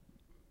media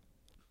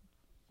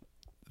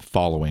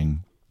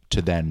following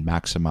to then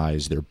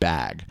maximize their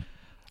bag,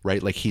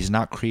 right? Like he's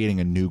not creating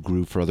a new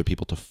groove for other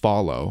people to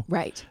follow.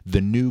 Right. The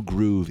new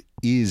groove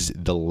is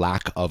the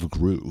lack of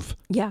groove.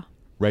 Yeah.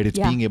 Right? It's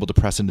being able to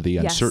press into the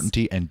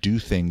uncertainty and do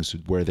things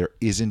where there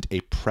isn't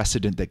a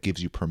precedent that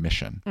gives you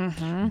permission.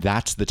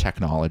 That's the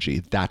technology.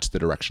 That's the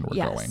direction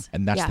we're going.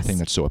 And that's the thing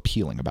that's so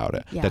appealing about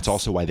it. That's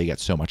also why they get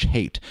so much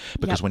hate.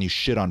 Because when you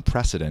shit on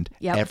precedent,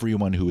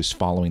 everyone who is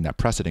following that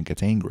precedent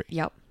gets angry.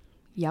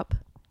 Yep.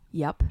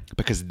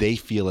 Because they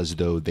feel as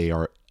though they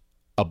are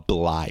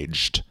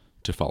obliged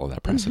to follow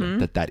that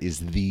precedent, that is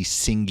the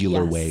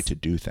singular way to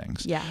do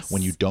things.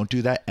 When you don't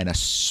do that, and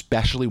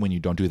especially when you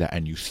don't do that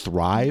and you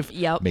thrive,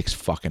 makes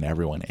fucking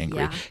everyone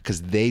angry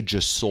because they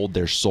just sold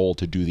their soul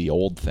to do the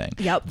old thing.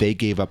 They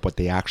gave up what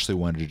they actually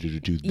wanted to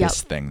do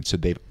this thing. So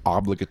they've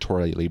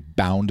obligatorily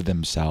bound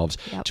themselves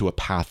to a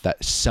path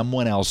that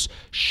someone else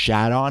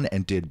shat on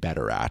and did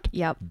better at.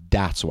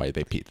 That's why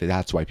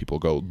people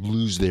go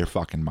lose their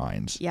fucking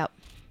minds.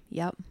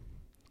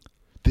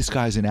 This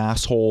guy's an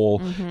asshole.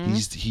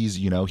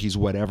 He's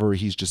whatever.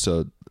 He's just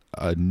a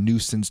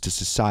nuisance to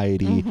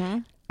society.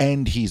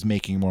 And he's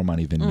making more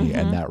money than me.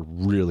 And that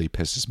really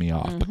pisses me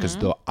off because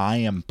though I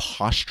am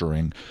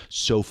posturing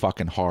so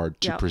fucking hard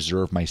to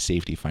preserve my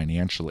safety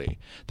financially,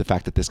 the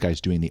fact that this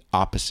guy's doing the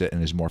opposite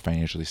and is more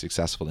financially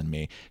successful than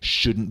me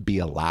shouldn't be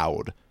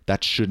allowed.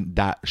 That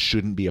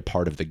shouldn't be a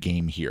part of the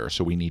game here.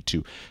 So we need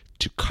to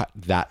cut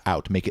that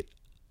out, make it,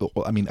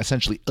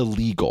 essentially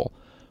illegal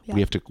Yeah.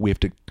 We have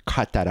to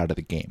cut that out of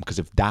the game, because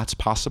if that's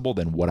possible,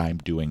 then what I'm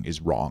doing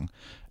is wrong,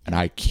 and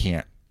I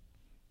can't.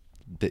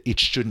 It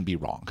shouldn't be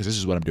wrong, because this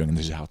is what I'm doing and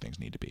this is how things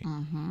need to be.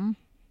 Mm-hmm.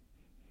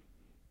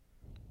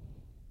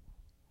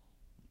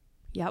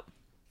 Yep.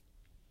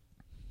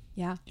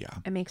 Yeah. Yeah.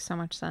 It makes so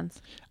much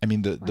sense. I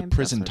mean, the I'm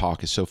prison so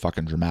talk is so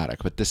fucking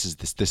dramatic, but this is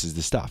the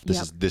stuff.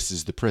 This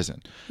is the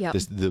prison. Yep.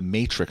 The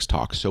Matrix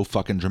talk, so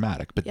fucking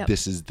dramatic, but Yep.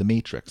 this is the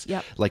Matrix.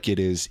 Yep. Like it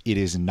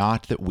is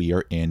not that we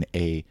are in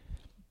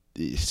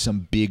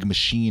some big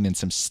machine and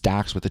some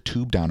stacks with a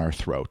tube down our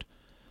throat.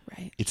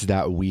 Right. It's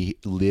that we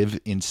live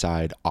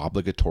inside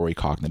obligatory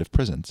cognitive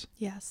prisons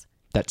Yes.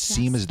 that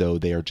seem as though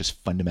they are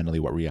just fundamentally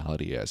what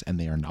reality is, and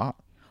they are not.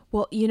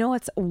 Well, you know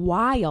what's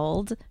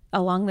wild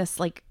along this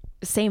like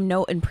same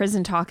note in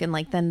prison talk, and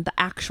like then the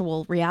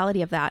actual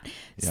reality of that.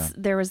 Yeah.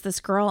 There was this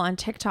girl on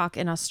TikTok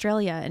in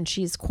Australia, and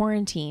she's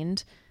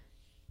quarantined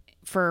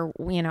for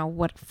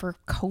for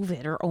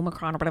COVID or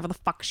Omicron or whatever the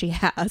fuck she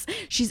has.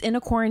 She's in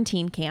a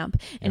quarantine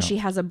camp, and she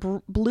has a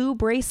blue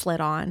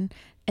bracelet on,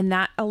 and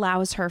that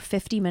allows her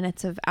 50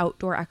 minutes of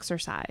outdoor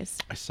exercise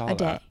a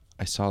day.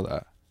 I saw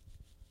that.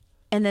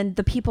 And then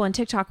the people on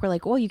TikTok were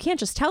like, well, you can't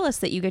just tell us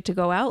that you get to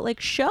go out, like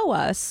show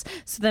us.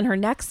 So then her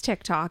next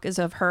TikTok is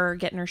of her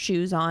getting her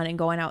shoes on and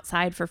going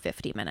outside for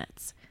 50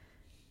 minutes.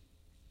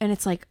 And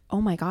it's like, oh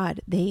my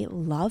God, they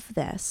love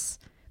this.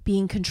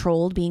 Being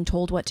controlled, being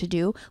told what to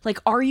do. Like,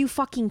 are you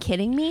fucking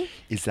kidding me?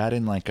 Is that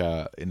in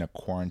a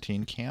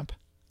quarantine camp?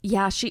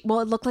 Yeah, it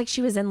looked like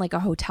she was in like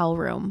a hotel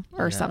room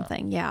or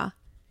something. Yeah.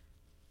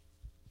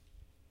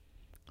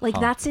 Like,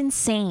 that's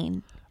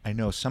insane. I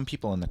know some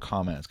people in the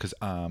comments, because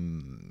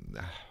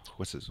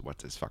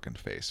what's his fucking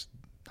face?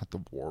 Not the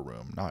War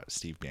Room, not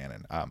Steve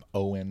Bannon.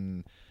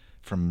 Owen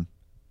from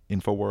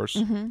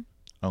Infowars. Mm-hmm.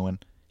 Owen,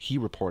 he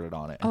reported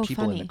on it, and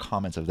people funny. in the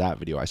comments of that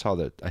video, I saw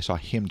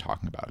him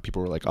talking about it.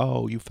 People were like,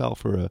 "Oh, you fell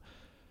for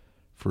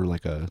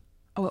like a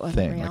it wasn't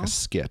thing, real? like a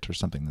skit or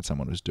something that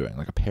someone was doing,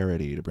 like a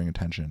parody to bring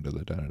attention to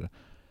the da da da."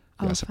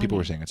 Yeah, so people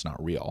were saying it's not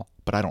real,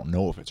 but I don't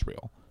know if it's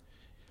real.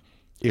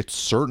 It's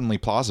certainly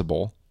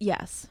plausible.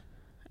 Yes.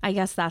 I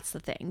guess that's the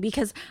thing,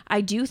 because I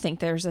do think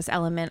there's this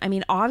element. I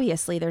mean,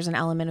 obviously there's an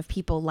element of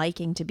people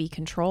liking to be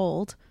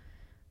controlled.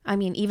 I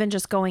mean, even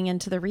just going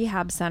into the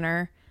rehab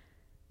center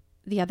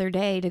the other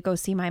day to go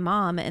see my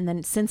mom. And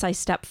then since I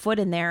stepped foot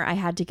in there, I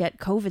had to get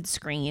COVID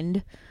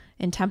screened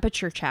and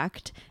temperature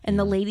checked. And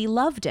the lady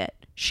loved it.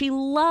 She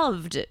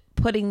loved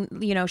putting,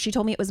 she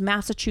told me it was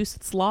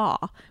Massachusetts law,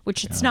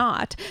 which it's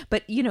not,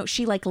 but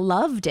she like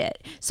loved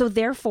it. So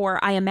therefore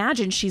I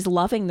imagine she's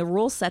loving the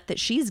rule set that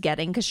she's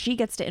getting, because she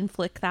gets to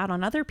inflict that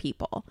on other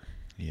people.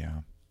 Yeah.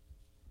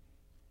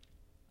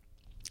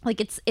 Like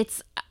it's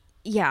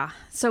yeah.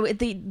 So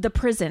the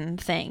prison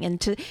thing,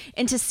 and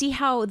to see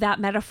how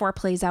that metaphor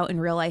plays out in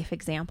real life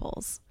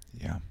examples,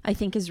 Yeah. I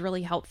think is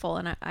really helpful.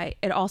 And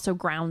it also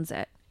grounds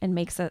it and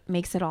makes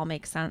it all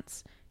make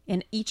sense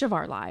in each of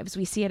our lives.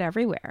 We see it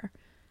everywhere.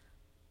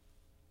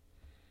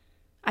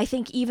 I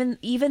think even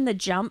the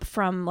jump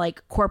from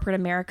like corporate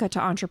America to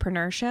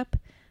entrepreneurship,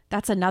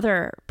 that's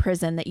another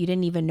prison that you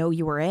didn't even know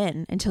you were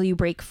in until you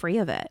break free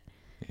of it.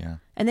 Yeah.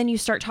 And then you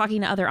start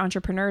talking to other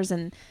entrepreneurs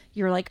and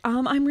you're like,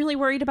 I'm really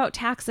worried about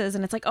taxes.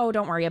 And it's like, oh,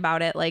 don't worry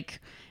about it. Like,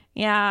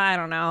 yeah, I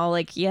don't know.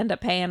 Like you end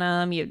up paying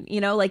them,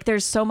 like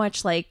there's so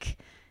much like,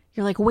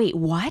 you're like, wait,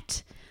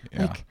 what?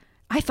 Yeah. Like,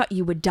 I thought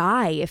you would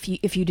die if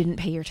you didn't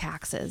pay your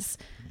taxes.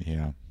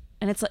 Yeah.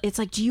 And it's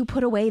like, do you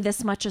put away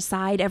this much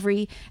aside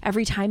every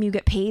time you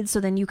get paid so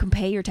then you can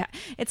pay your tax?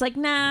 It's like,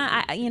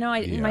 nah,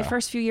 in my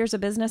first few years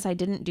of business, I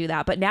didn't do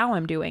that, but now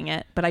I'm doing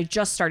it. But I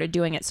just started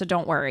doing it, so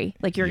don't worry.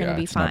 Like you're going to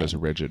be it's fine. not as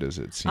rigid as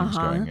it seems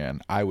going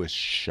in. I was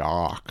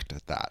shocked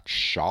at that.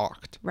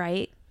 Shocked.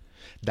 Right?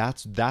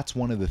 That's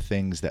one of the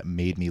things that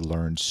made me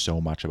learn so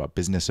much about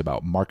business,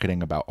 about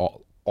marketing, about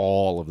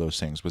all of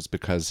those things, was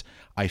because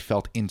I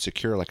felt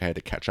insecure, like I had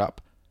to catch up.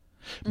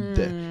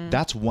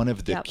 That's one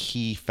of the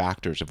key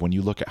factors of when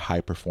you look at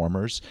high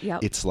performers.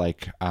 It's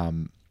like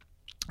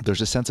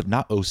there's a sense of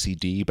not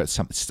OCD, but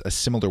a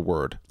similar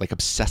word, like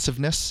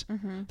obsessiveness.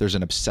 There's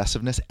an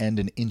obsessiveness and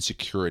an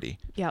insecurity.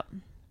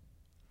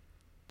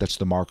 That's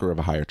the marker of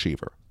a high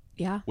achiever.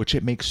 Which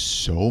it makes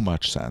so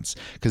much sense,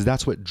 because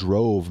that's what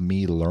drove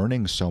me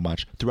learning so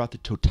much throughout the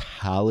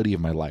totality of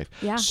my life.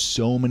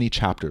 So many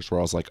chapters where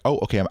I was like, oh,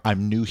 okay,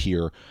 I'm new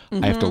here.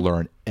 I have to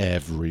learn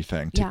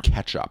everything to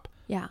catch up.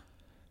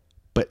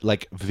 But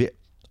like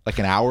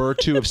an hour or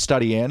two of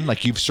study in,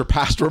 like you've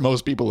surpassed where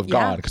most people have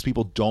gone, because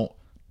people don't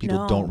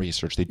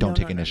research. They don't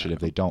take initiative.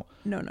 They don't.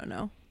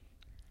 No.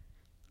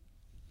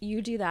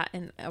 You do that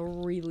in a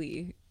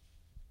really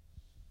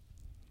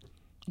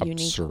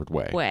absurd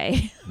unique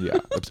way. Yeah.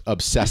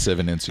 Obsessive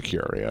and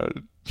insecure. Yeah.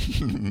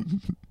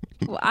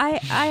 Well,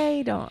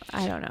 I don't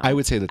know. I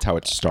would say that's how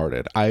it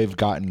started. I've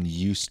gotten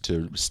used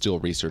to still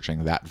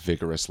researching that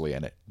vigorously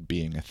and it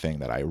being a thing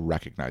that I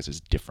recognize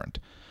as different.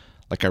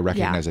 Like I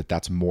recognize that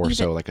that's more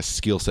so like a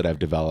skill set I've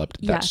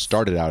developed that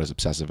started out as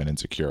obsessive and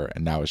insecure,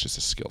 and now it's just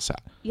a skill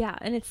set. Yeah,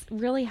 and it's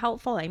really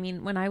helpful. I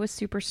mean, when I was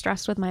super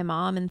stressed with my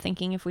mom and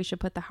thinking if we should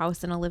put the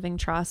house in a living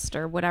trust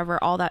or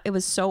whatever, all that, it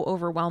was so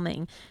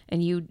overwhelming.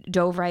 And you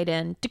dove right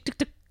in, tick, tick,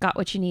 tick, got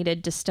what you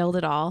needed, distilled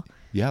it all.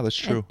 Yeah, that's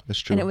true. That's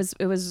true. And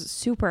it was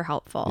super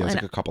helpful. Yeah, it was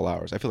and like a couple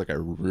hours. I feel like I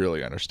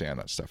really understand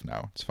that stuff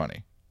now. It's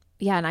funny.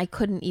 Yeah, and I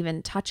couldn't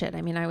even touch it.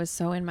 I mean, I was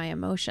so in my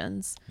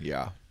emotions.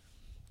 Yeah.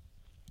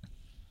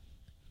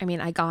 I mean,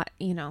 I got,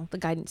 the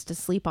guidance to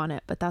sleep on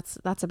it, but that's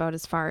about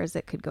as far as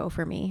it could go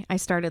for me. I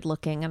started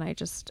looking and I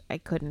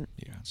couldn't.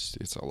 Yeah,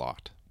 it's a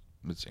lot.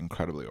 It's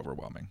incredibly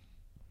overwhelming.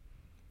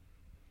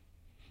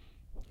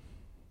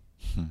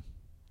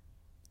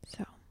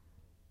 So,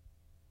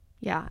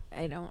 yeah,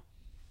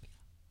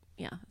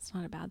 it's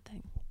not a bad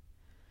thing.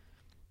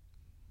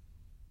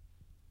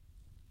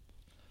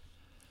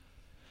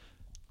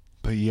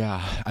 But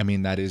yeah, I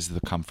mean, that is the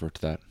comfort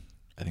that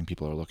I think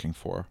people are looking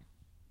for.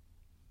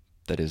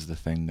 That is the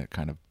thing that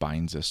kind of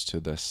binds us to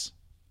this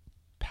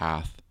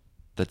path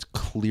that's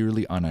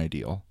clearly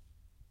unideal,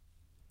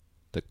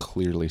 that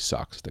clearly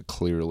sucks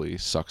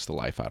the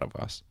life out of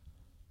us.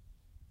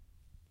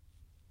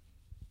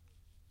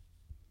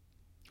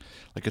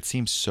 Like it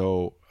seems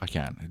so,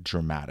 again,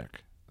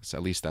 dramatic.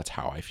 At least that's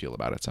how I feel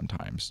about it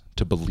sometimes,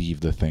 to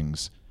believe the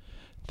things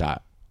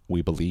that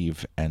we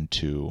believe and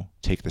to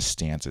take the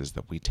stances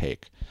that we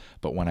take.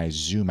 But when I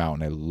zoom out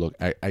and I look,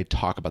 I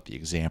talk about the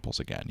examples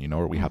again,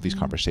 where we have these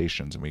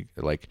conversations and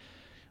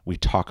we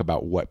talk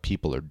about what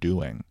people are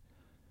doing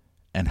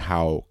and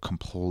how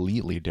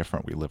completely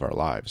different we live our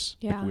lives.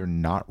 Yeah.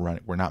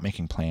 Like we're not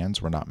making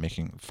plans. We're not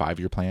making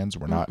 5-year plans.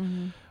 We're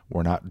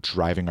not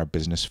driving our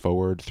business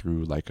forward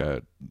through like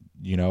we're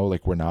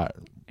not,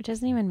 it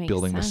doesn't even make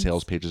building sense. the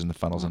sales pages and the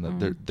funnels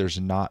and there's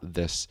not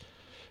this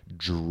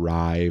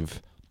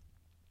drive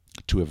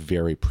to a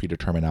very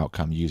predetermined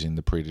outcome using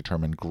the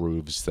predetermined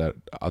grooves that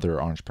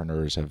other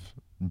entrepreneurs have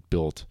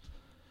built.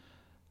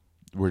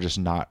 We're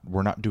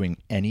not doing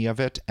any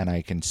of it, and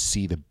I can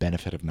see the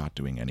benefit of not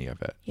doing any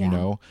of it.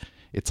 Yeah.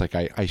 It's like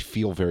I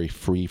feel very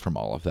free from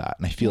all of that,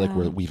 and I feel like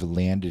we've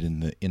landed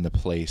in the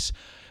place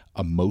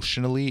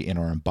emotionally, in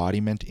our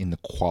embodiment, in the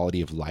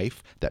quality of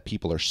life that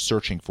people are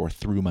searching for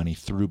through money,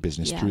 through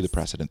business, through the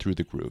precedent, through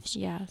the grooves.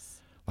 Yes.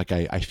 Like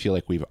I feel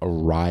like we've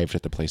arrived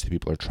at the place that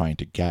people are trying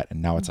to get,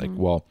 and now it's like,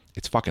 well,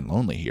 it's fucking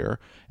lonely here,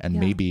 and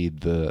maybe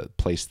the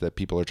place that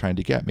people are trying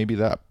to get, maybe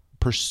that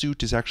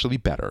pursuit is actually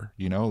better,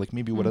 like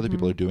maybe what other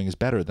people are doing is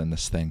better than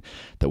this thing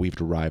that we've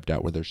derived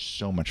at, where there's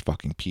so much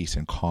fucking peace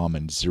and calm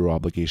and zero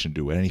obligation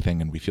to do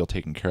anything, and we feel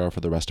taken care of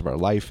for the rest of our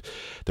life.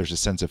 There's a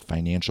sense of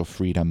financial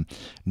freedom,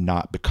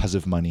 not because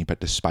of money,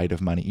 but despite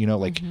of money,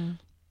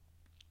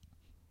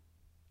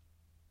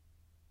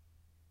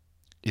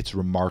 It's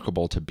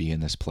remarkable to be in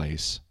this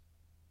place.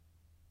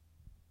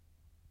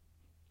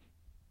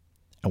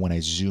 And when I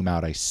zoom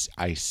out, I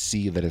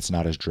see that it's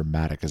not as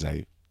dramatic as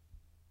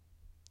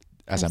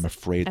I'm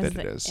afraid that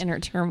it is. Inner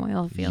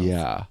turmoil feels.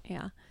 Yeah.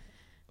 Yeah.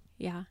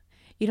 Yeah.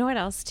 You know what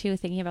else too,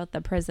 thinking about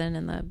the prison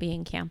and the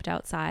being camped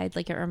outside,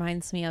 like it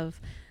reminds me of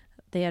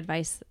the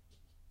advice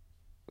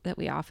that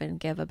we often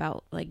give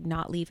about like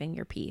not leaving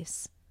your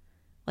peace.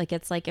 Like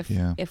it's like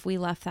if we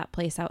left that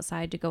place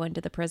outside to go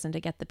into the prison to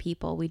get the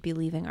people, we'd be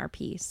leaving our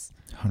peace.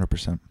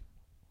 100%.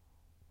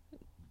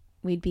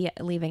 We'd be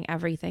leaving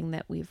everything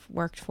that we've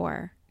worked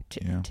for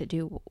to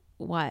do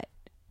what.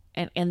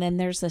 And then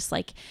there's this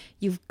like,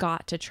 you've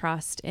got to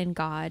trust in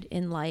God,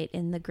 in light,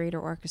 in the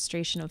greater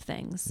orchestration of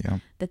things. Yeah.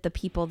 That the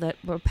people that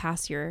will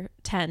pass your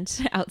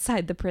tent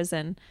outside the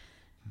prison,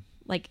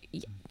 like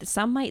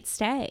some might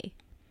stay.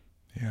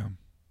 Yeah.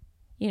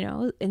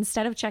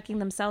 Instead of checking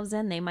themselves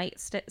in, they might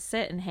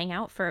sit and hang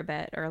out for a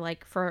bit, or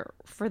like for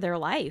their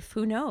life.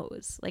 Who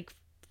knows? Like,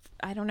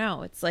 I don't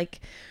know. It's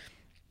like,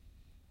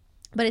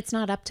 but it's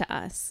not up to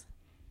us.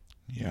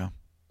 Yeah.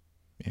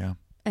 Yeah.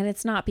 And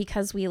it's not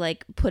because we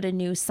like put a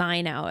new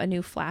sign out, a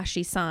new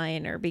flashy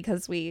sign, or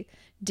because we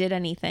did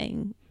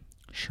anything.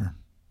 Sure.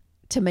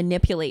 To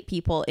manipulate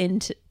people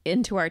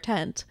into our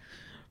tent.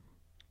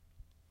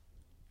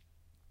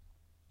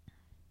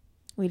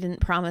 We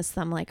didn't promise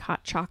them like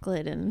hot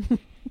chocolate and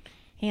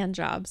hand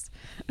jobs.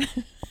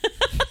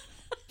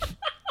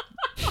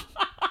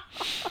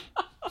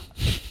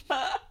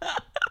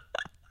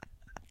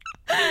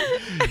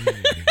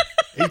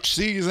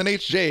 HCs and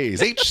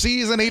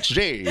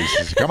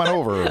HJs. Come on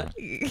over.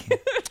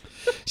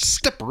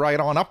 Step right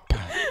on up.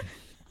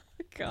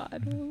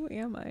 God, who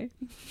am I?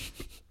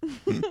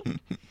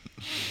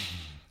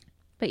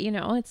 But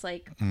it's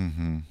like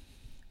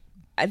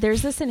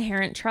there's this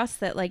inherent trust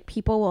that like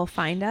people will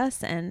find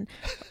us and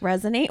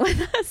resonate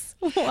with us.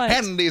 What?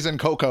 Handies and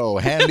cocoa.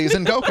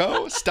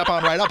 Step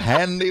on right up.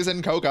 Handies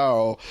and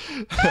cocoa.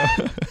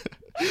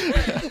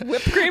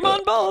 Whipped cream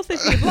on both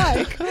if you'd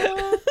like.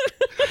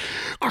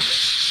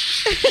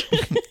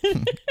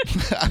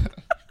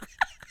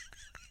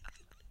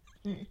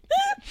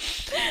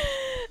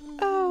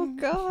 Oh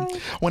God.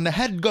 When the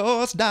head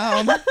goes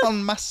down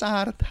on my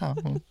side of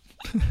town.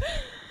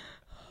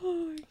 Oh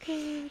my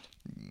God.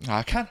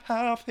 I can't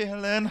help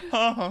feeling.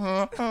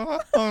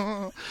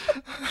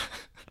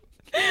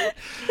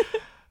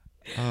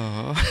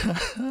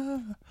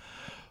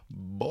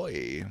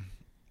 Boy.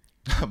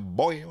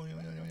 Boy.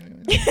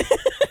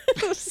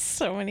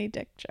 So many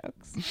dick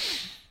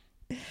jokes.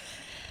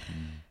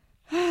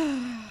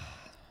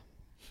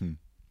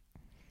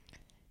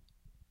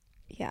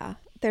 Yeah.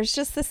 There's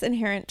just this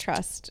inherent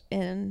trust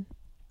in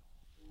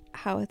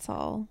how it's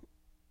all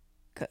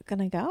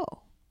gonna go.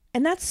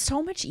 And that's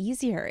so much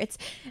easier.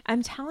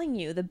 I'm telling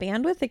you, the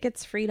bandwidth that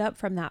gets freed up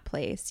from that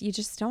place, you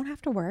just don't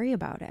have to worry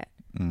about it.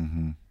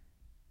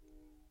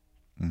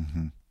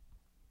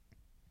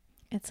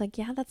 It's like,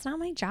 yeah, that's not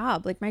my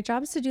job. Like, my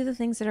job is to do the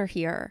things that are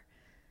here.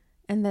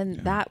 And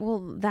then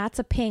that's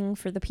a ping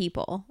for the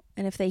people.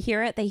 And if they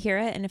hear it, they hear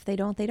it. And if they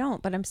don't, they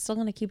don't. But I'm still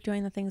going to keep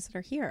doing the things that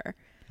are here.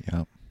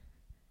 Yep.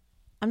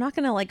 I'm not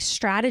going to like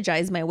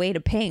strategize my way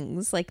to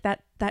pings. Like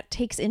that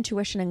takes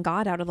intuition and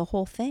God out of the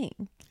whole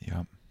thing.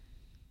 Yep.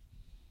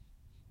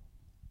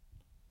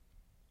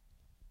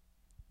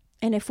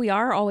 And if we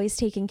are always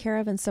taken care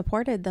of and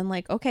supported, then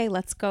like, okay,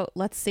 let's go.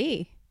 Let's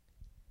see.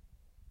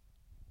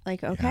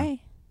 Like,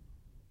 okay.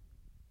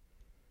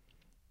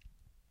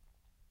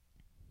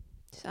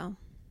 Yeah. So.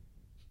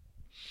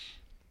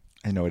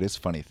 I know it is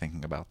funny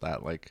thinking about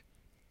that. Like,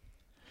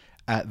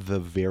 at the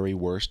very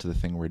worst, the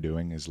thing we're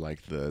doing is like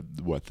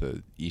what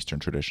the Eastern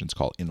traditions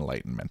call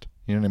enlightenment.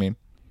 You know what I mean?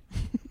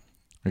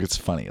 Like, it's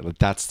funny. Like,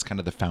 that's kind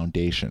of the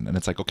foundation. And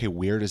it's like, okay,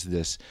 where does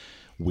this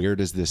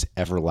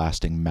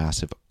everlasting,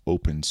 massive,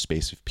 open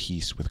space of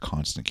peace with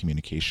constant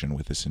communication,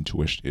 with this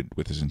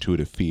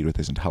intuitive feed, with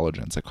this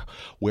intelligence, like,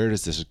 where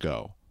does this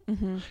go?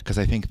 Because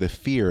I think the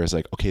fear is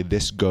like, okay,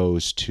 this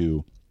goes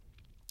to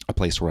a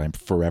place where I'm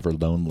forever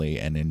lonely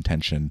and in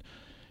tension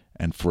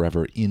and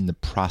forever in the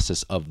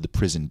process of the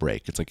prison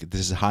break. It's like, this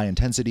is high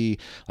intensity.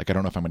 Like, I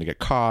don't know if I'm going to get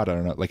caught. I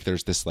don't know. Like,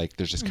 there's this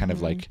kind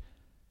of like,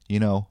 you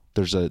know,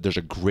 there's a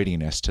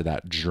grittiness to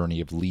that journey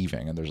of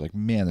leaving. And there's like,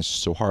 man, this is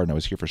so hard. And I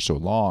was here for so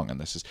long.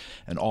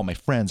 And all my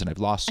friends, and I've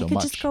lost so much. I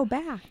could just go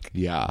back.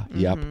 Yeah.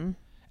 Yep. And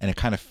it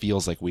kind of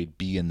feels like we'd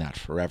be in that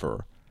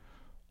forever.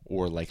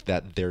 Or like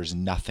that there's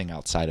nothing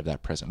outside of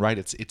that prison, right?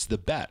 It's the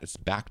bet. It's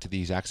back to the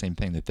exact same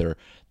thing, that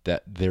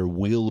there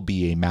will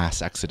be a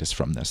mass exodus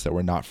from this, that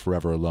we're not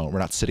forever alone. We're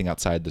not sitting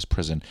outside this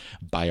prison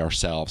by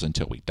ourselves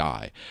until we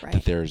die. Right.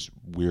 That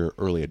we're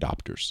early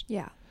adopters.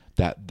 Yeah.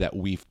 That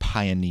we've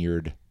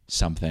pioneered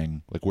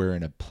something, like we're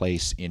in a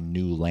place in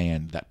new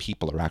land that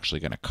people are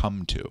actually going to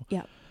come to.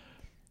 Yeah.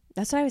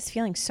 That's what I was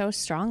feeling so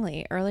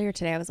strongly earlier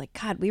today. I was like,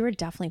 God, we were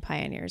definitely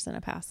pioneers in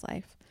a past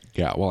life.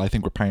 Yeah, well, I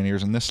think we're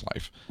pioneers in this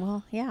life.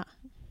 Well, yeah.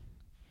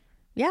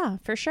 Yeah,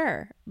 for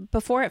sure.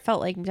 Before it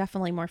felt like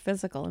definitely more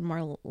physical and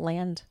more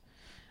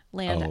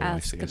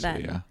land-esque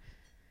then. Yeah.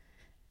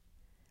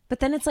 But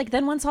then it's like,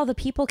 then once all the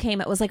people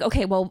came, it was like,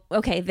 okay,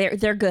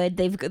 they're good.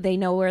 They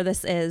know where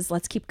this is.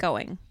 Let's keep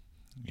going.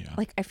 Yeah.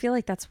 Like, I feel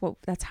like that's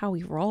how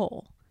we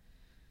roll.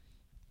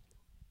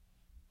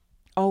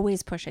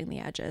 Always pushing the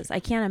edges. I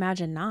can't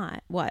imagine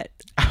not. What?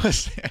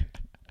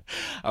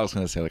 I was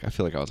going to say, like, I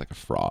feel like I was like a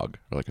frog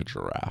or like a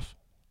giraffe.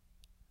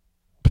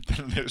 But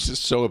then it was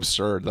just so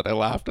absurd that I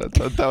laughed at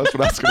that. That was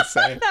what I was going to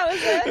say. That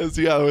was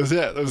it? That was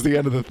it. That was the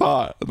end of the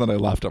thought. And then I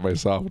laughed at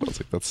myself. And I was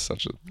like, that's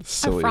such a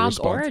silly response.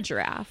 A frog or a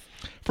giraffe?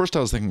 First I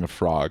was thinking a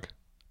frog.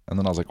 And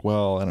then I was like,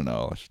 well, I don't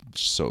know. It's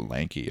just so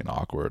lanky and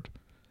awkward.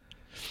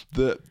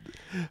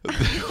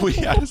 We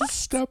had a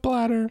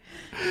stepladder.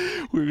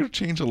 We were going to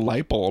change a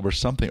light bulb or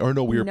something. Or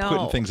no, we were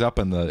putting things up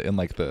in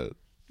the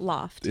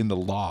loft. In the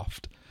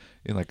loft.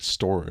 In like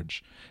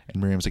storage.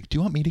 And Miriam was like, do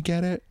you want me to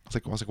get it? I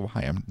was like,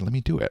 why? Let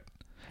me do it.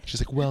 She's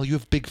like, well, you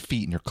have big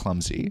feet and you're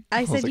clumsy.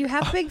 I said, you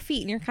have big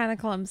feet and you're kind of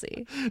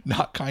clumsy.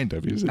 Not kind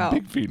of. You said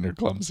big feet and you're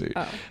clumsy.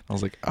 Oh. I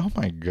was like, oh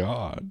my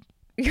God.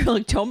 You're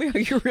like, tell me how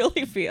you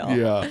really feel.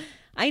 Yeah.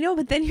 I know,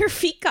 but then your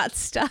feet got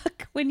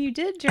stuck when you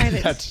did try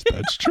to. That's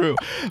true.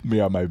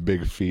 Yeah, my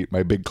big feet,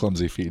 my big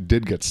clumsy feet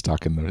did get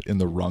stuck in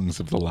the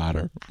rungs of the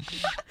ladder.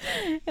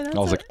 And I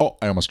was like, oh,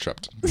 I almost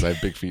tripped because I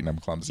have big feet and I'm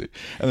clumsy.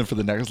 And then for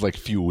the next like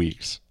few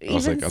weeks, I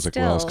was like,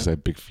 well, it's because I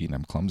have big feet and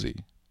I'm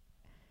clumsy.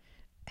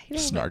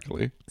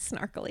 Snarkily.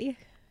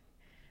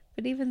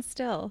 But even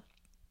still,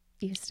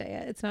 you stay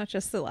it. It's not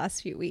just the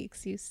last few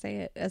weeks. You stay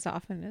it as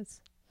often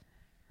as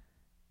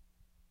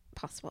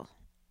possible.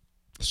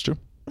 It's true.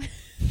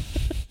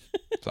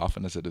 As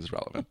often as it is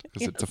relevant.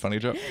 Because it's a funny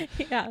joke.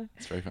 Yeah.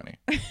 It's very funny.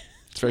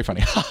 It's very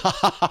funny.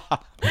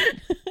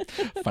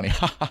 Funny.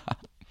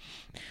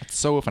 That's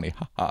so funny.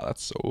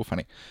 That's so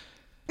funny.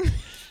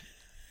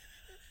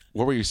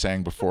 What were you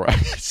saying before I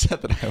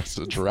said that I was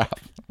a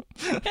giraffe?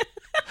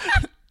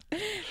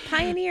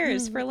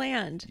 Pioneers for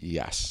land.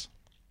 Yes.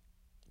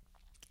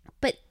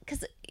 But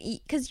because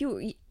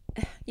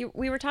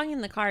we were talking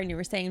in the car and you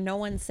were saying no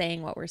one's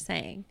saying what we're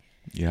saying.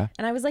 Yeah.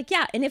 And I was like,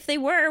 yeah. And if they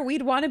were,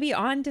 we'd want to be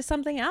on to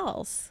something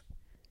else.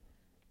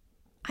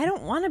 I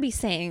don't want to be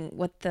saying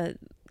what the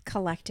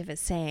collective is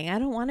saying. I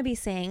don't want to be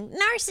saying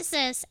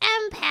narcissists,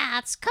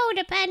 empaths,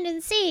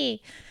 codependency.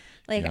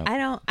 Like,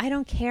 yeah. I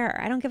don't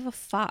care. I don't give a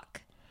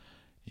fuck.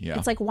 Yeah.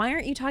 It's like, why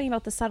aren't you talking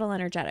about the subtle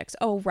energetics?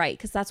 Oh, right,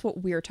 because that's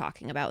what we're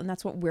talking about, and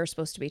that's what we're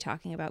supposed to be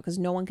talking about, because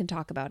no one can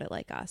talk about it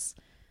like us.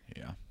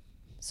 Yeah.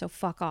 So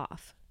fuck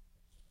off.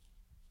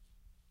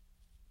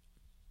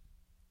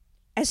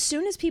 As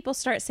soon as people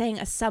start saying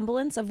a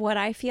semblance of what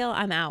I feel,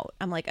 I'm out.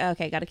 I'm like,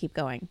 okay, got to keep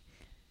going.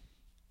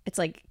 It's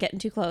like getting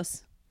too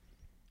close.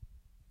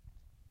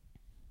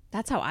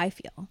 That's how I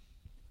feel.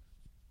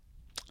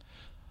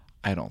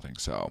 I don't think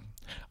so.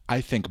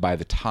 I think by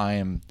the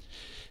time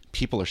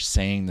people are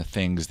saying the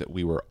things that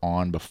we were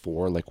on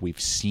before, like we've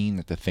seen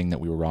that the thing that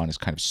we were on is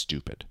kind of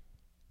stupid.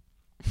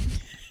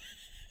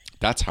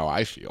 That's how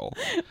I feel.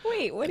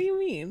 Wait, what do you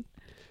mean?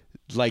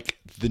 Like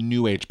the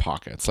new age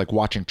pockets, like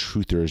watching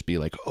truthers be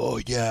like, oh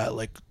yeah,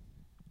 like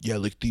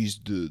these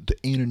the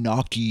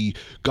Anunnaki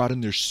got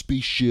in their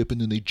spaceship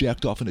and then they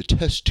jacked off in a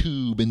test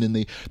tube and then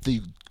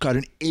they got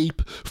an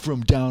ape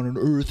from down on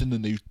Earth and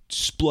then they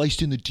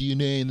spliced in the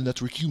DNA and then that's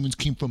where humans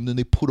came from. And then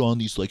they put on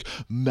these like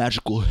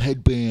magical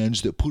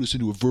headbands that put us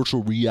into a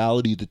virtual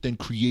reality that then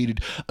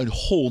created a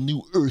whole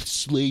new Earth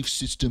slave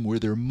system where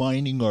they're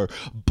mining our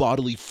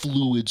bodily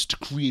fluids to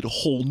create a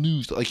whole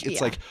new like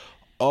it's like,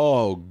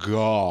 oh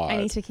God, I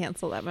need to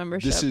cancel that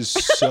membership. this is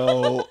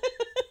so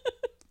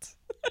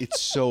it's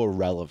so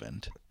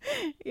irrelevant.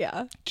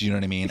 Yeah. Do you know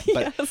what I mean?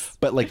 Yes.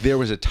 But like there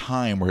was a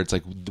time where it's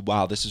like,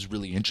 wow, this is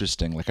really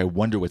interesting. Like I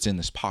wonder what's in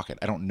this pocket.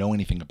 I don't know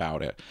anything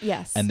about it.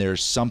 Yes. And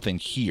there's something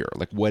here.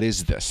 Like what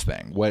is this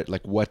thing?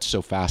 What's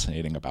so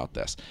fascinating about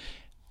this?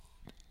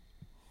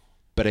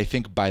 But I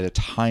think by the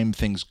time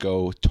things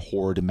go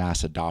toward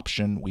mass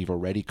adoption, we've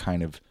already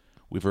kind of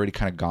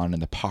gone in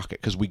the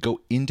pocket because we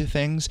go into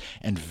things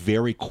and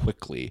very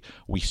quickly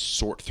we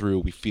sort through,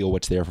 we feel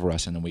what's there for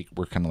us, and then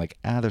we're kind of like,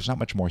 there's not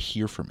much more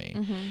here for me.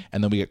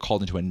 And then we get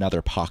called into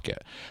another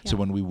pocket. So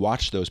when we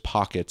watch those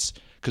pockets,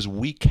 because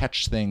we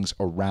catch things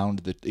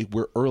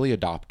we're early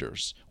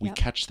adopters. We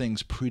catch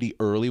things pretty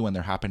early when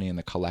they're happening in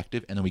the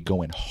collective, and then we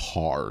go in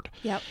hard.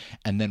 Yep.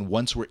 And then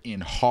once we're in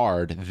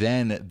hard,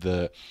 then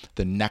the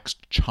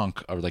next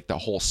chunk, or like the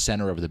whole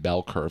center of the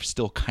bell curve,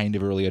 still kind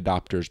of early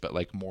adopters, but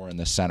like more in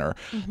the center,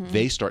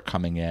 they start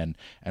coming in,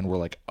 and we're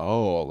like,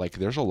 oh, like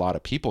there's a lot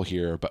of people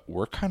here, but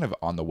we're kind of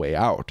on the way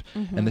out.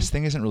 And this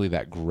thing isn't really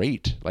that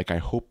great. Like I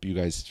hope you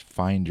guys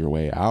find your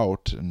way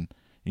out, and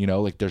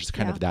like there's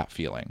kind of that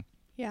feeling.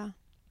 Yeah.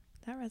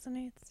 That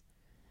resonates.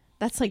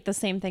 That's like the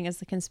same thing as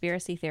the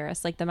conspiracy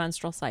theorists, like the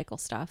menstrual cycle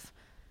stuff.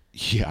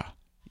 Yeah.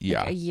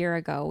 Yeah. Like a year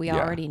ago, we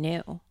already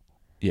knew.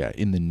 Yeah.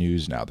 In the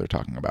news now, they're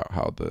talking about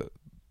how the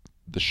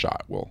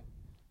shot will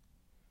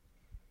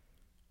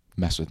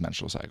mess with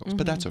menstrual cycles.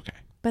 But that's okay.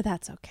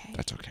 That's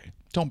okay.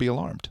 Don't be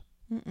alarmed.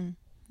 Nope.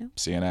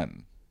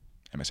 CNN,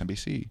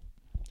 MSNBC,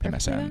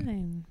 Perfectly MSN.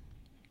 fine.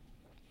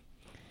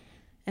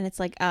 And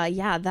it's like,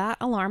 that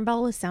alarm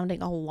bell was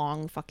sounding a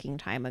long fucking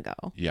time ago.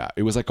 Yeah,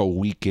 it was like a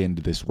week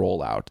into this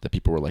rollout that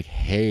people were like,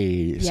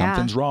 hey,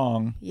 something's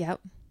wrong.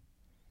 Yep.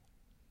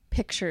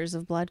 Pictures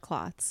of blood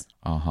clots.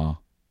 Uh-huh.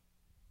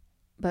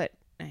 But,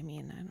 I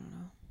mean, I don't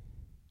know.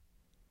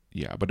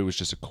 Yeah, but it was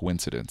just a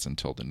coincidence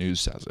until the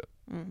news says it.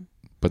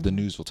 But the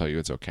news will tell you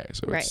it's okay,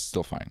 so it's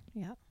still fine.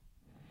 Yeah.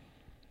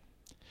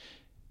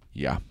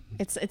 Yeah.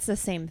 It's the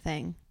same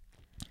thing.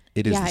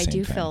 It is the I same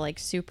do thing. feel like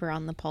super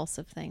on the pulse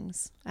of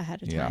things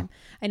ahead of time.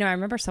 I know. I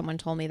remember someone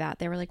told me that.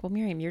 They were like, well,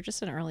 Miriam, you're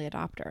just an early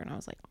adopter. And I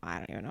was like, I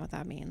don't even know what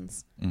that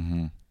means.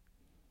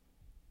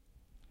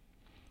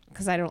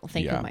 Because I don't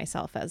think of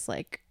myself as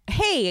like,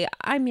 hey,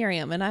 I'm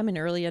Miriam and I'm an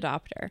early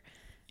adopter.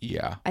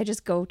 Yeah. I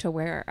just go to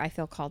where I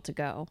feel called to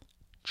go.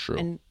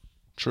 True.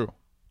 True.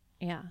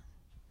 Yeah.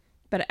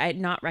 But I'm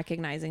not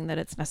recognizing that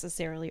it's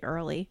necessarily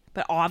early.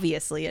 But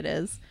obviously it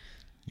is.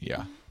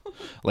 Yeah.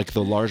 Like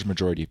the large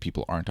majority of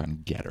people aren't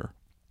on Getter,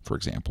 for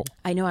example.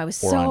 I know. I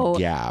was or so on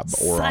Gab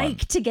or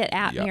psyched to get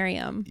at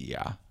Miriam.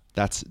 Yeah.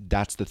 That's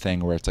the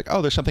thing where it's like,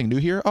 oh, there's something new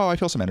here. Oh, I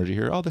feel some energy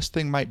here. Oh, this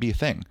thing might be a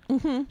thing.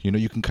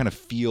 You can kind of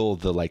feel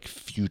the like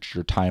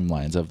future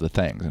timelines of the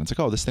things. And it's like,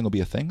 oh, this thing will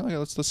be a thing. Okay,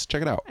 let's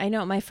check it out. I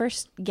know. My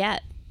first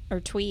get or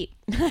tweet.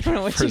 I don't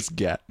know what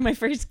get. My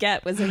first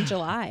get was in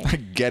July.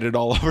 Get it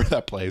all over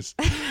that place.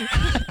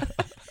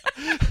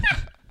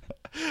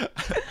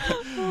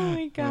 Oh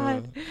my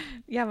God.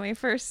 Yeah, my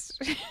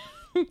first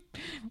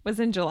was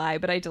in July,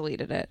 but I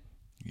deleted it.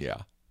 Yeah.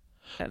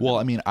 Well,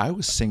 I mean, I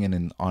was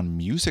singing on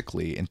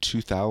Musical.ly in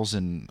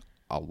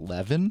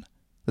 2011.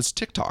 That's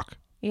TikTok.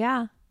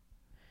 Yeah.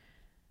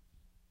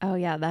 Oh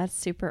yeah, that's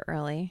super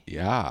early.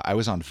 Yeah, I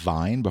was on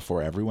Vine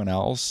before everyone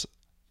else.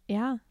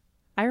 Yeah.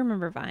 I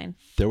remember Vine.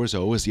 There was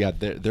always,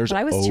 there's but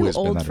I was always too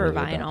old been for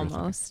that Vine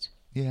almost.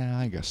 Thing. Yeah,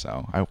 I guess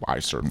so. I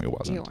certainly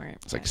wasn't. You weren't.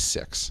 It's like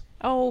 6.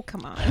 Oh,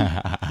 come on.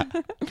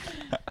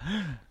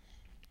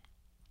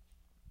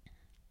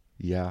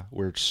 Yeah,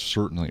 we're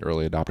certainly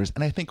early adopters.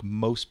 And I think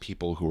most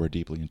people who are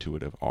deeply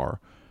intuitive are.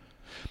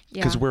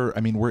 Because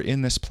we're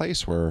in this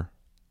place where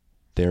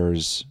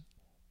there's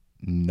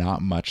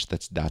not much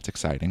that's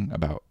exciting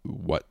about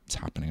what's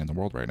happening in the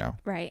world right now.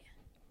 Right.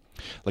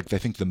 Like, I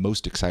think the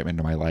most excitement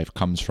in my life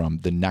comes from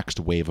the next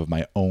wave of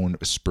my own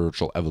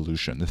spiritual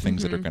evolution. The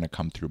things that are going to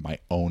come through my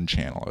own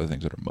channel are the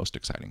things that are most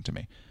exciting to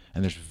me.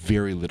 And there's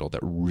very little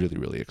that really,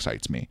 really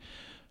excites me.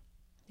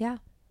 Yeah,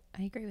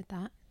 I agree with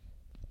that.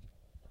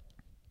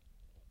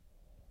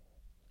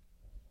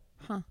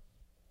 Huh.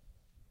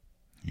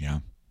 Yeah.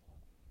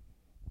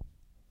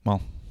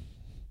 Well.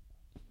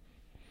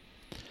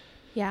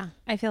 Yeah,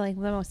 I feel like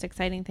the most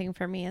exciting thing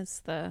for me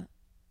is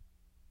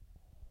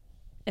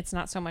it's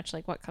not so much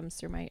like what comes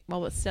through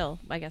it's still,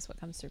 I guess, what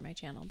comes through my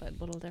channel, but a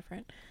little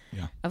different.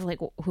 Yeah. Of like,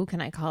 who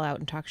can I call out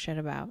and talk shit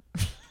about?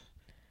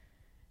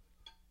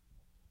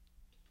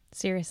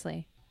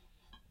 Seriously.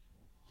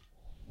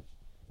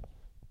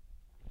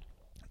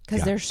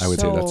 Because I would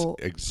say that's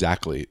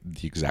exactly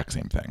the exact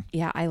same thing.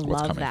 Yeah, I what's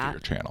love coming that. through your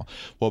channel.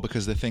 Well,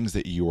 because the things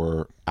that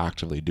you're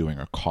actively doing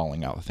are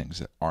calling out things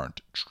that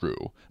aren't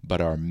true,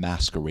 but are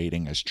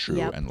masquerading as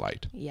true and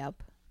light. Yep.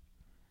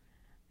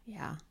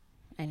 Yeah,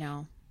 I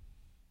know.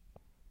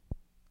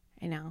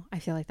 I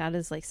feel like that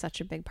is like such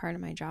a big part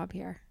of my job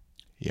here.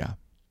 Yeah.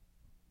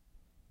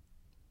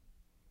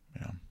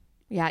 Yeah.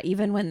 Yeah,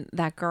 even when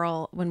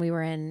we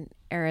were in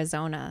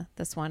Arizona,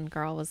 this one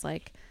girl was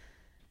like,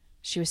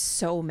 she was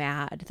so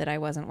mad that I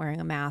wasn't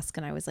wearing a mask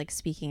and I was like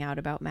speaking out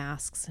about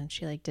masks, and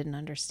she like didn't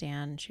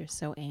understand. She was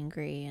so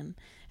angry, and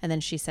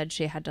then she said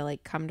she had to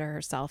like come to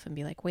herself and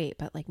be like, wait,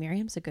 but like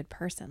Miriam's a good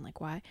person.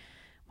 Like why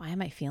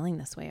am I feeling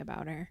this way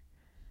about her?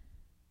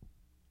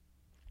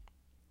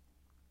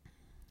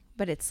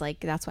 But it's like,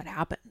 that's what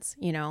happens,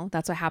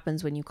 that's what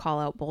happens when you call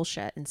out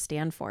bullshit and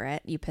stand for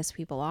it. You piss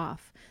people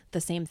off.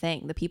 The same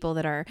thing. The people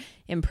that are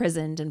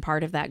imprisoned and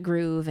part of that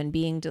groove and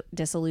being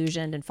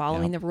disillusioned and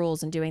following the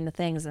rules and doing the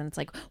things. And it's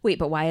like, wait,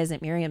 but why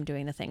isn't Miriam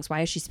doing the things? Why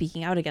is she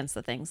speaking out against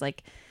the things?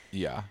 Like,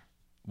 yeah.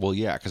 Well,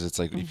 yeah, because it's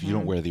like, if you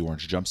don't wear the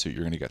orange jumpsuit,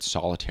 you're going to get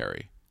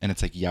solitary. And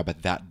it's like, yeah,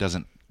 but that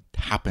doesn't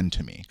happen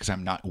to me because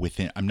I'm not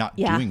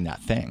doing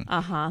that thing.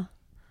 Yeah.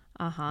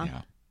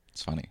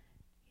 It's funny.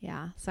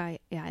 Yeah. So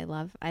I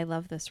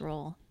love this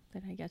role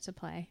that I get to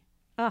play.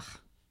 Ugh,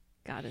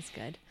 God is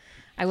good.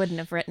 I wouldn't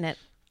have written it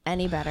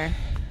any better.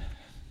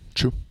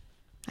 True.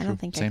 I don't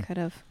think Same. I could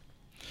have.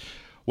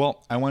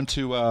 Well, I want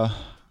to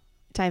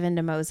dive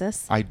into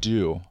Moses. I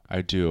do.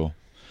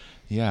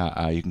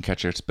 Yeah. You can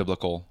catch it. It's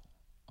biblical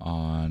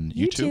on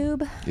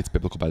YouTube. It's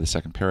Biblical by the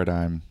Second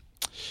Paradigm.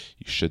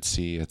 You should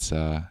see it's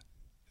the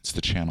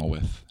channel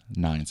with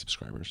 9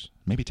 subscribers,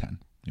 maybe 10,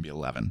 maybe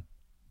 11.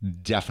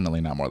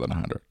 Definitely not more than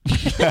 100.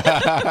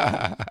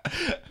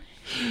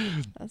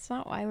 That's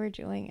not why we're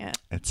doing it.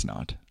 It's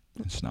not.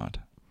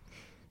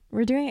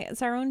 We're doing it.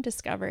 It's our own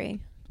discovery.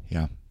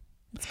 Yeah.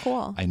 It's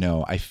cool. I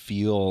know. I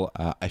feel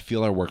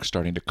our work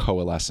starting to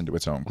coalesce into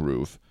its own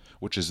groove,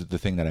 which is the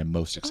thing that I'm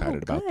most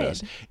excited about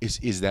this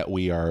is that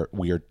we are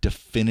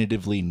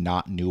definitively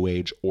not New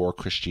Age or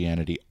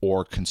Christianity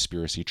or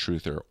conspiracy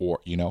truther or,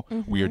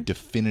 we are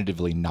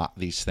definitively not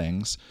these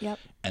things. Yep.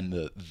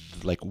 And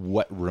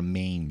what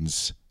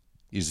remains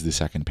is the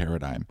second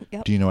paradigm.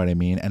 Yep. Do you know what I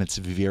mean? And it's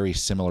very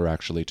similar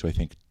actually to, I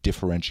think,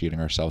 differentiating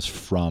ourselves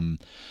from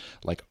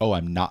like, oh,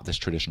 I'm not this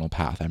traditional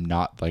path. I'm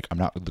not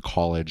the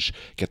college,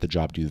 get the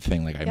job, do the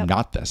thing. Like, I'm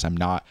not this. I'm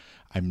not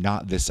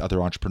this other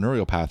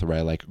entrepreneurial path where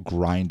I like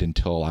grind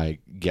until I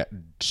get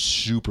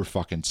super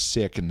fucking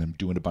sick and I'm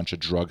doing a bunch of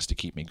drugs to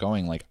keep me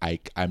going. Like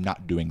I'm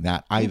not doing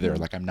that either.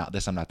 Like I'm not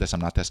this, I'm not this, I'm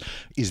not this.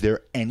 Is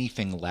there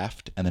anything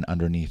left? And then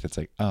underneath it's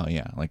like, oh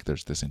yeah, like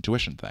there's this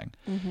intuition thing.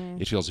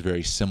 It feels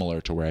very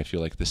similar to where I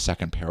feel like the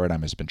second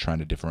paradigm has been trying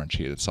to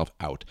differentiate itself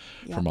out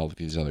from all of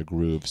these other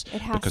grooves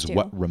because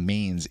what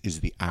remains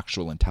is the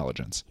actual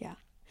intelligence. Yeah.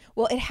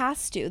 Well, it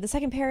has to. The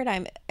second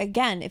paradigm,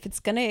 again, if it's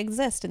going to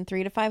exist in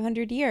 300 to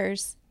 500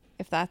 years,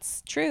 if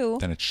that's true,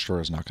 then it sure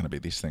is not going to be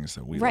these things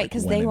that we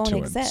because went they won't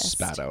into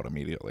exist. And spat out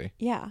immediately.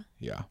 Yeah.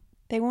 Yeah.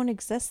 They won't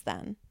exist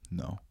then.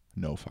 No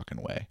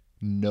fucking way.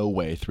 No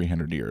way.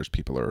 300 years,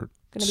 people are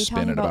going to be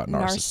spinning talking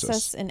about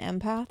narcissists and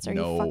empaths. Are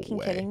you fucking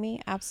kidding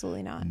me?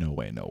 Absolutely not. No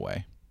way.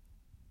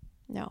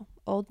 No.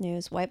 Old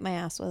news. Wipe my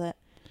ass with it.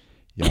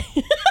 Yep.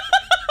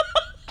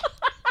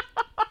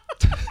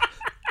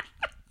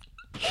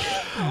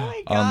 Oh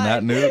my God. On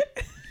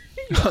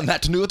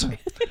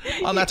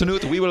that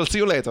note, we will see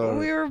you later.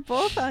 We were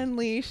both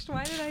unleashed.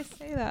 Why did I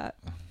say that?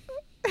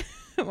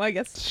 Well, I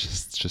guess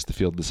it's just the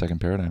field of the second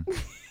paradigm. I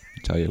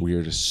tell you, we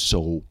are just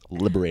so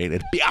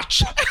liberated,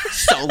 bitch.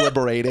 So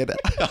liberated.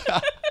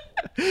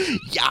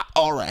 Yeah,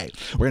 all right.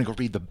 We're gonna go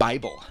read the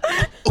Bible.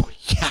 Oh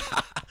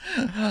yeah.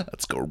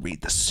 Let's go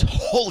read this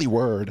holy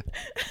word.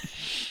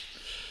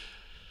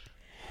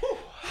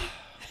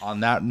 On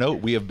that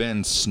note, we have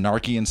been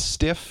snarky and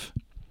stiff.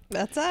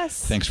 That's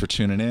us. Thanks for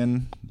tuning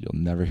in.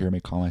 You'll never hear me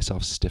call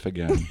myself stiff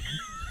again.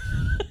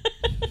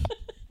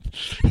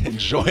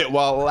 Enjoy it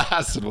while it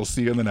lasts, and we'll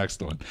see you in the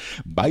next one.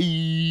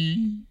 Bye.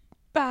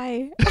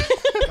 Bye.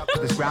 Up to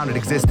this grounded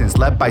existence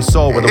led by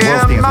soul where the world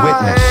stands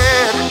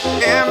witness.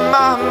 In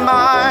my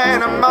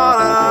mind, I'm all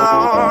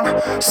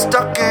alone,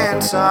 stuck in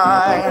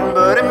time,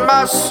 but in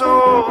my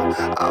soul,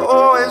 I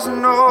always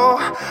know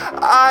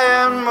I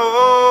am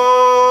more.